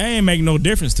ain't make no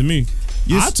difference to me.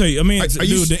 I'll tell you. I mean,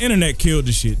 the internet killed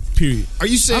the shit. Period. Are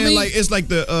you saying it's like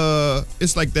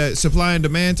that supply and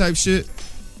demand type shit?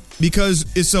 Because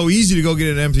it's so easy to go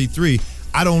get an MP3.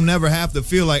 I don't never have to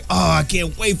feel like, I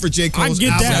can't wait for J. Cole's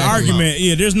album. I get that argument.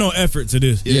 Yeah, there's no effort to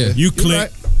this. Yeah, you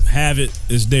click, have it,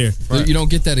 it's there. Right. You don't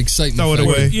get that excitement. Throw it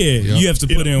away. Yeah, you have to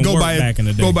put in work back in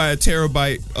the day. Go buy a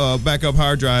terabyte backup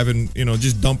hard drive and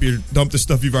just dump the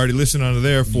stuff you've already listened onto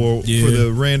there for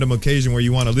the random occasion where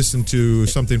you want to listen to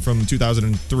something from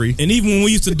 2003. And even when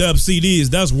we used to dub CDs,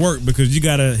 that's work because you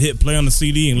gotta hit play on the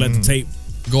CD and let the tape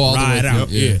go all the way out.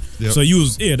 Yep. So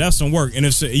that's some work. And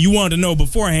if you wanted to know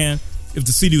beforehand if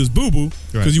the CD was boo boo,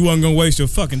 because you wasn't gonna waste your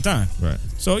fucking time. Right.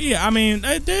 So yeah,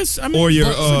 or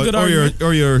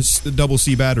your double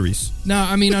C batteries. Now,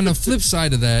 I mean, on the flip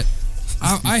side of that,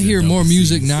 I hear more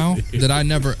music now that I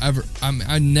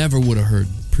never would have heard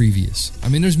previous. I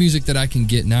mean, there's music that I can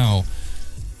get now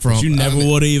from you never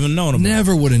would have even known about.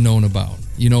 Never would have known about.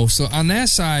 You know, so on that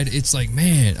side, it's like,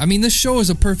 man, I mean, this show is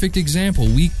a perfect example.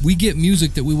 We get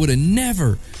music that we would have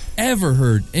never, ever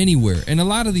heard anywhere. And a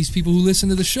lot of these people who listen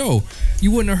to the show,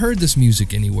 you wouldn't have heard this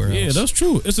music anywhere else. Yeah, that's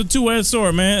true. It's a two-edged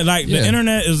sword, man. Like, the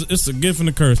internet it's a gift and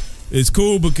a curse. It's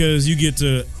cool because you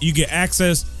get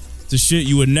access to shit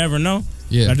you would never know.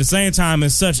 Yeah. At the same time,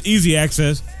 it's such easy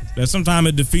access that sometimes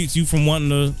it defeats you from wanting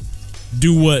to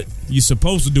do what you're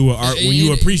supposed to do with art. When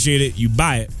you appreciate it, you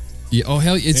buy it. Yeah, oh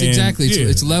hell,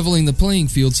 it's leveling the playing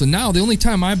field. So now the only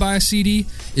time I buy a CD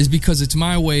is because it's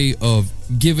my way of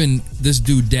giving this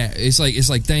dude that. It's like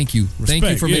thank you for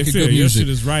making good music. Your shit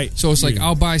is right. So it's like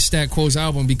I'll buy Stat Quo's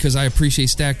album because I appreciate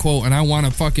Stat Quo and I want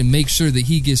to fucking make sure that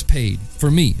he gets paid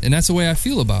for me, and that's the way I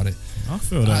feel about it. I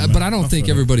feel that, but I don't think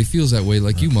everybody feels that way.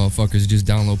 Like you motherfuckers just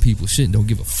download people's shit and don't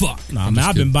give a fuck. Nah, man,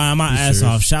 I've been buying my ass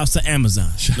off. Shouts to Amazon.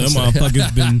 Them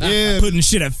motherfuckers been putting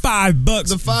shit at $5.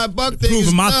 The $5 thing proving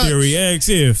is my nuts. theory.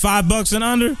 $5 and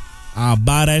under, I'll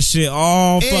buy that shit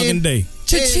all fucking day.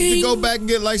 And to go back and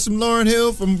get like some Lauryn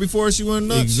Hill from before she went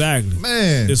nuts. Exactly,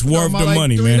 man. It's worth the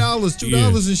money, $3, man.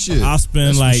 $2 and shit. I'll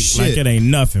spend That's like it ain't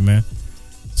nothing, man.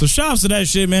 So shouts to that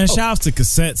shit, man. Shouts to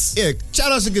cassettes. Yeah,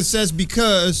 shout outs to cassettes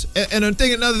because, and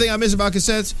another thing I miss about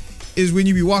cassettes is when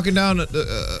you be walking down a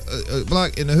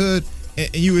block in the hood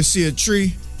and you would see a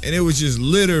tree and it was just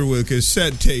littered with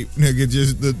cassette tape, nigga.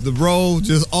 Just the roll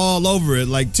just all over it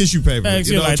like tissue paper.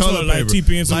 You know, like toilet paper. Like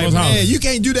TP in someone's house. Man, you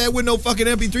can't do that with no fucking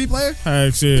MP3 player.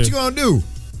 What you gonna do?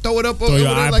 Throw it up Throw over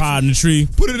your there, iPod in the tree.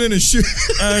 Put it in a shoe.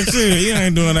 You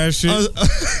ain't doing that shit.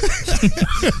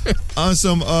 On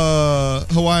some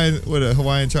Hawaiian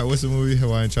Tropic. What's the movie?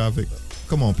 Hawaiian Tropic.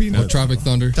 Come on, Peanut. Tropic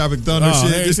Thunder. Tropic Thunder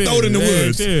shit. Just throw it in the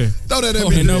woods. Throw that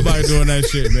at Ain't nobody doing that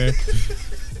shit, man.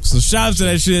 So shout out to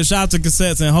that shit. Shout out to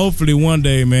cassettes, and hopefully one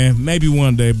day, man, maybe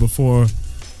one day before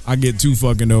I get too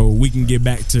fucking old, we can get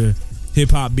back to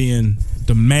hip hop being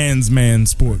the man's man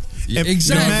sport. Yeah,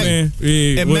 exactly.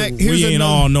 You know what I'm saying? We ain't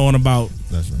all knowing about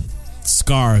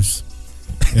scarves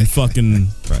and fucking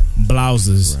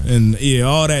blouses and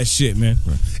all that shit, man.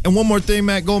 And one more thing,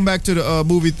 Matt, going back to the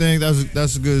movie thing,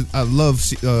 that's good. I love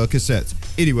cassettes.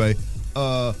 Anyway,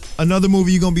 another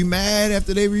movie you're gonna be mad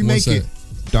after they remake it.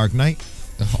 Dark Knight.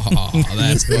 Oh,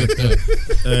 that's fucked up.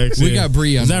 We got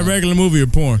Bree on. Is that regular movie or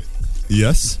porn?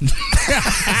 Yes.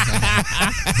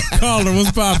 Caller,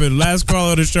 what's poppin'? Last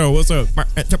caller of the show. What's up?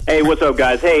 Hey, what's up,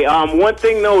 guys? Hey, one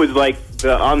thing though is like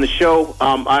on the show,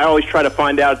 I always try to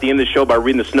find out at the end of the show by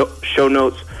reading the show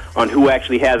notes on who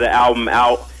actually has an album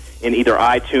out in either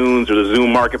iTunes or the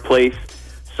Zoom Marketplace.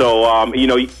 So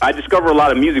I discover a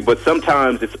lot of music, but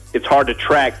sometimes it's hard to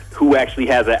track who actually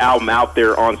has an album out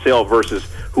there on sale versus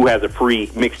who has a free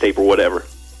mixtape or whatever.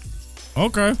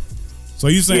 Okay. So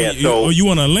you saying you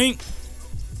want a link?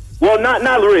 Well, not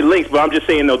really links, but I'm just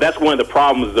saying though that's one of the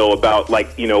problems though about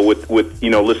like with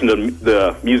listening to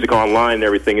the music online and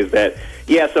everything is that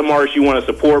some artists you want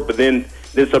to support, but then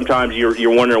sometimes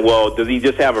you're wondering, well, does he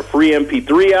just have a free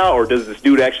MP3 out, or does this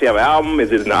dude actually have an album?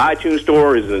 Is it in the iTunes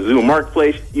store? Is it in the Zoom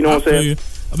Marketplace? You know what I'm saying?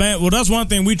 Man, well, that's one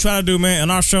thing we try to do, man.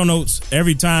 In our show notes,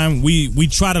 every time we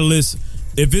try to list,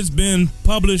 if it's been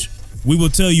published, we will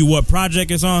tell you what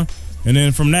project it's on. And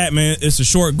then from that, man, it's a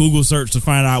short Google search to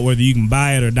find out whether you can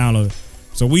buy it or download it.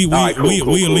 So we at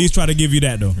least try to give you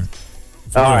that, though.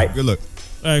 All right. Good luck.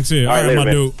 Thanks, all right, my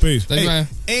dude. Peace. Thanks,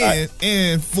 man.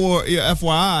 And for your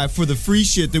FYI, for the free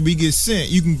shit that we get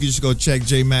sent, you can just go check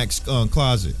J Mac's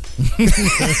closet.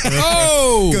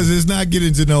 Because it's not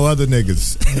getting to no other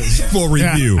niggas for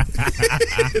review.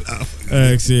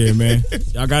 Thanks, man.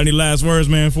 Y'all got any last words,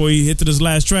 man, before you hit to this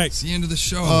last track? It's the end of the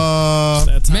show.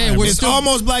 Man, it's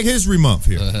almost Black History Month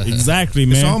here. Exactly,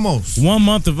 man. It's almost 1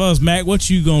 month of us, Mac. What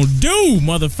you gonna do,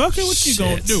 motherfucker? What you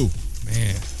gonna do?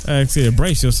 Man. Thanks,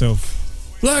 brace yourself.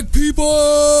 Black people.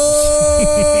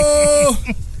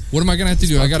 What am I gonna have to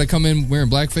do? I gotta come in wearing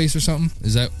blackface or something?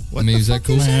 Is that? Is that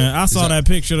cool? Man, I saw that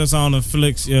picture that's on the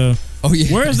flicks. Yeah. Oh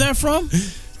yeah. Where is that from?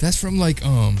 That's from like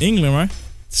England, right?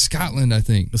 Scotland, I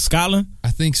think. Scotland? I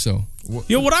think so.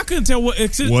 Yo, what I couldn't tell what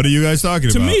are you guys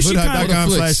talking to about? me, she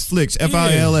Hood.com/flicks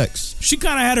FILX. She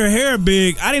kind of had her hair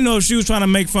big. I didn't know if she was trying to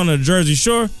make fun of Jersey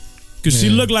Shore. Because she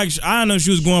looked like, I don't know if she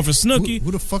was going for Snooki.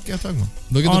 Who the fuck y'all talking about?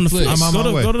 Look at the Flicks. I'm on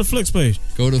my way. Go to the Flicks page.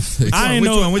 Go to Flicks. I didn't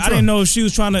know if she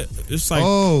was trying to, it's like.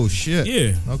 Oh, shit.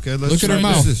 Yeah. Okay, let's look at her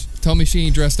mouth. Tell me she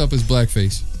ain't dressed up as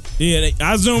blackface. Yeah,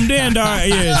 I zoomed in, dog.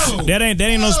 Yeah, that ain't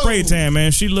no spray tan,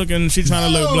 man. She trying to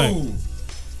look black.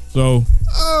 So.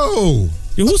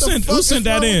 Yeah, who sent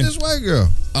that in? This white girl.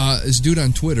 This dude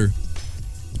on Twitter.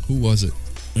 Who was it?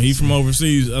 He from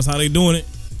overseas. That's how they doing it.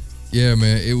 Yeah,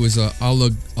 man. It was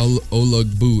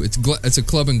Oleg Boo. It's a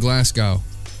club in Glasgow.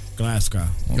 Glasgow.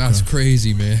 Okay. That's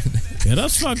crazy, man. Yeah,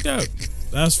 that's fucked up.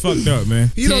 That's fucked up,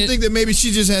 man. You don't think that maybe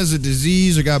she just has a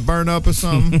disease or got burned up or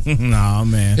something? Nah,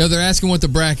 man. Yo, they're asking what the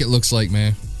bracket looks like,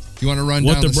 man. You want to run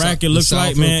what down the bracket looks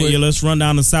like, man? Yeah, let's run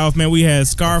down the South, man. We had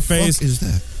Scarface. What is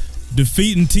that?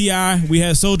 Defeating T.I. We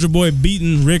had Soulja Boy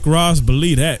beating Rick Ross.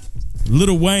 Believe that.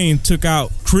 Lil Wayne took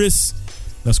out Chris.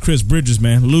 That's Chris Bridges,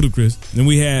 man. Ludacris. Then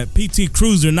we had P.T.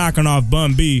 Cruiser knocking off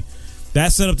Bun B.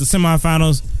 That set up the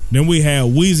semifinals. Then we had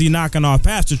Weezy knocking off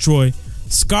Pastor Troy.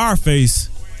 Scarface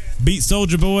beat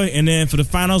Soulja Boy. And then for the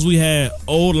finals, we had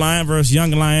Old Lion versus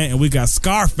Young Lion. And we got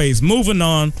Scarface moving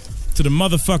on to the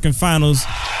motherfucking finals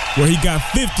where he got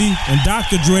 50 and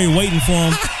Dr. Dre waiting for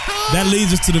him. That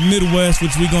leads us to the Midwest,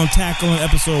 which we're going to tackle in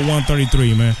episode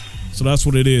 133, man. So that's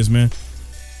what it is, man.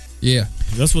 Yeah.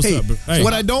 That's what's up, bro. Hey.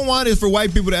 What I don't want is for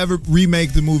white people to ever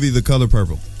remake the movie The Color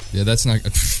Purple. Yeah, that's not...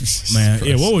 Man,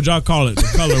 yeah, what would y'all call it? The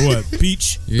color what?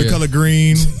 Peach? Yeah. The color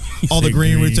green. All the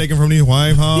green we're taking from these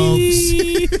white hogs.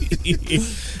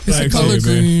 It's the color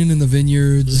green in the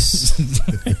vineyards.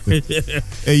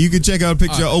 Hey, you can check out a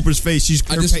picture of Oprah's face.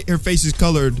 Her face is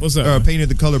colored. What's that? Painted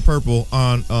the color purple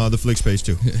on the Flicks page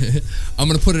too. I'm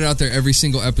gonna put it out there every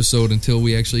single episode until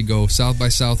we actually go South by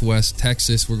Southwest,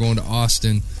 Texas. We're going to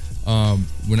Austin.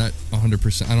 We're not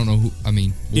 100%. I don't know who. I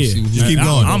mean, we'll see. Just keep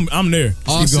going. I'm there.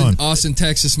 Austin,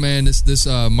 Texas, man. This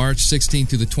March 16th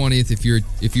through the 20th.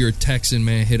 If you're a Texan,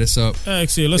 man, hit us up.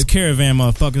 Actually, let's caravan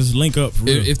motherfuckers link up. For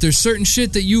real. If there's certain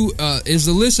shit that you, as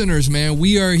the listeners, man,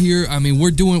 we are here. I mean,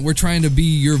 we're trying to be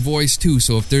your voice too.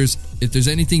 So if there's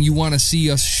anything you want to see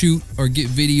us shoot or get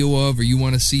video of, or you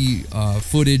want to see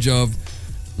footage of,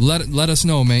 let us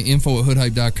know, man.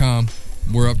 info@hoodhype.com.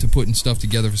 We're up to putting stuff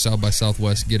together for South by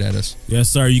Southwest. Get at us. Yes,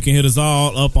 sir. You can hit us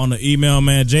all up on the email,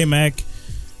 man.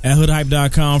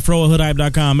 jmac@hoodhype.com,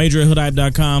 fro@hoodhype.com,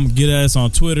 major@hoodhype.com. Get at us on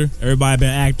Twitter. Everybody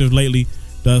been active lately.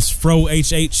 That's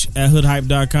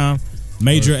frohh@hoodhype.com,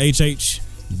 major HH,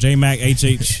 jmac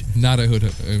HH. Not a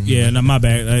hood. Yeah, no, my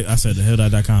bad. I said the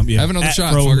hoodhype.com. Yeah. Have another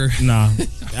shot, Fro, fucker. Nah,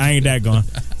 I ain't that gone.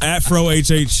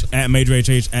 @frohh, @major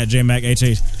HH, @jmac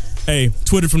HH. Hey,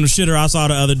 Twitter from the shitter I saw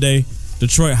the other day.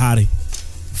 Detroit Hottie.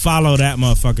 Follow that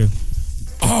motherfucker.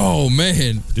 Oh,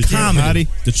 man.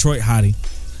 Detroit Hottie.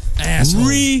 Asshole.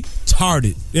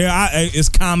 Retarded. Yeah, it's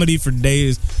comedy for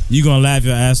days. You gonna laugh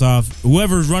your ass off.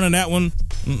 Whoever's running that one,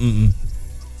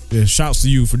 yeah, shouts to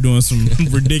you for doing some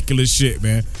ridiculous shit,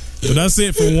 man. So that's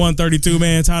it for 132,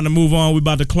 man. Time to move on. We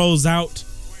about to close out.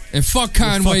 And fuck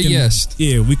Conway, yes.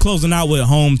 Yeah, we closing out with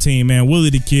home team, man. Willie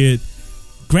the Kid.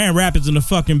 Grand Rapids in the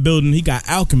fucking building. He got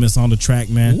Alchemist on the track,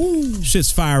 man. Woo.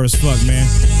 Shit's fire as fuck, man.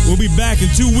 We'll be back in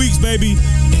 2 weeks, baby.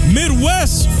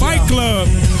 Midwest Fight Club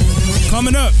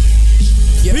coming up.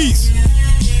 Yep. Peace.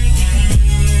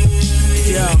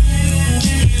 Yo. Know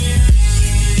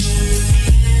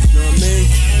what I mean?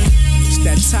 It's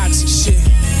that toxic shit.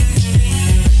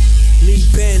 Lee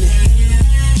Bennett.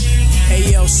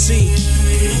 ALC.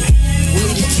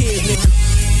 Willie the Kid, nigga.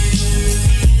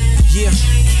 Yeah.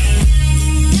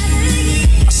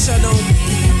 I said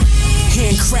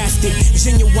handcrafted,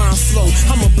 genuine flow.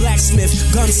 I'm a blacksmith,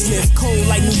 gunsmith, cold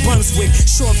like New Brunswick.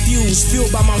 Short fuse,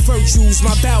 fueled by my virtues,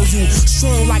 my value.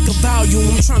 Strong like a volume.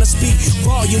 I'm trying to speak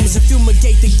volumes and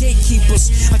fumigate the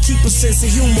gatekeepers. I keep a sense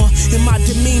of humor in my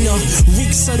demeanor.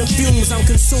 Reeks of the fumes I'm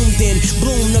consumed in.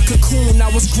 Bloom the cocoon I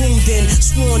was groomed in,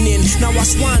 sworn in. Now I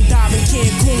swan dive in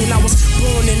Cancun. I was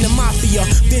born in the mafia,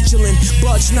 vigilant.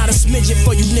 Budge, not a smidget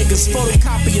for you niggas.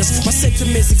 Photocopiers, my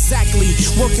sentiments exactly.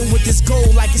 Working with this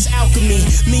gold like it's alchemy.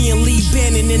 Me and Lee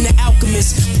Bannon in the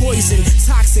Alchemist. Poison,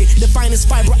 toxic, the finest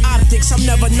fiber optics. I'm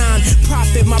never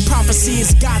non-profit, my prophecy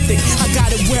is gothic. I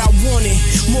got it where I want it,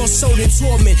 more so than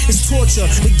torment. It's torture,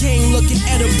 the game looking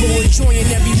edible, enjoying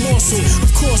every morsel.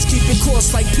 Of course, keeping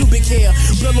course like pubic hair.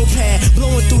 Brillo pad,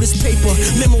 blowing through this paper.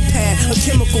 Memo pad, a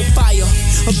chemical fire,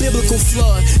 a biblical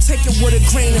flood. Take it with a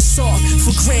grain of salt,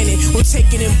 for granted, or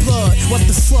take it in blood. What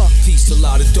the fuck? Peace to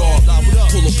lot of dog.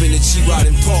 Pull up in the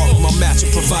G-Riding Park. My match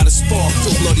will provide a spark.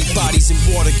 Till bloody bodies in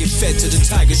water get fed to the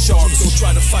tiger sharks. Don't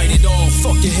try to fight it off.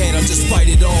 Fuck your head, I'll just bite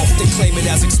it off. Then claim it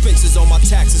as expenses on my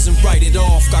taxes and write it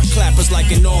off. Got clappers like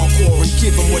an encore and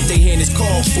give them what they hand is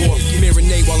called for.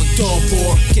 Marinade while the dawn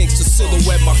pour. Gangsta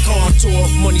silhouette my contour.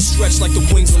 Money stretched like the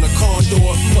wings on a condor.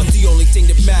 But the only thing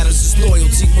that matters is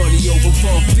loyalty. Money over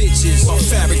bum bitches. My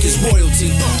fabric is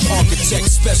royalty. Architect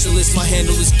specialist, my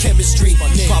handle is chemistry.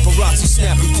 Paparazzi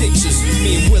snapping pictures.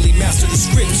 Me and Willie master the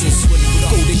scriptures.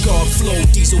 Golden guard flow,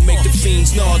 diesel make the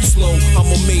fiends nod slow.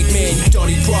 I'm a made man, you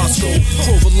Donnie Brasco.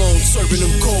 Provolone, serving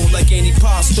them cold like Annie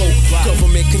Pasto.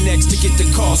 Government connects to get the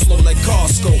car slow like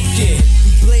Costco. Yeah.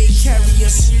 Blade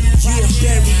carriers, yeah,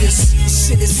 barriers.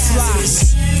 Shit is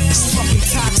flies, it's fucking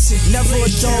toxic. Never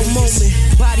a dull moment.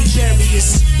 Body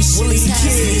barriers, Willie the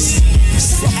Kids,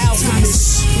 it's for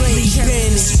alchemists. Blade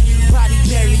bandits, body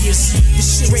barriers. The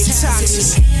straight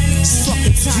toxic, it's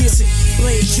fucking toxic.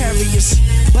 Blade carriers,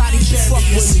 body barriers. Fuck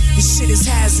with me, this shit is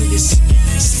hazardous.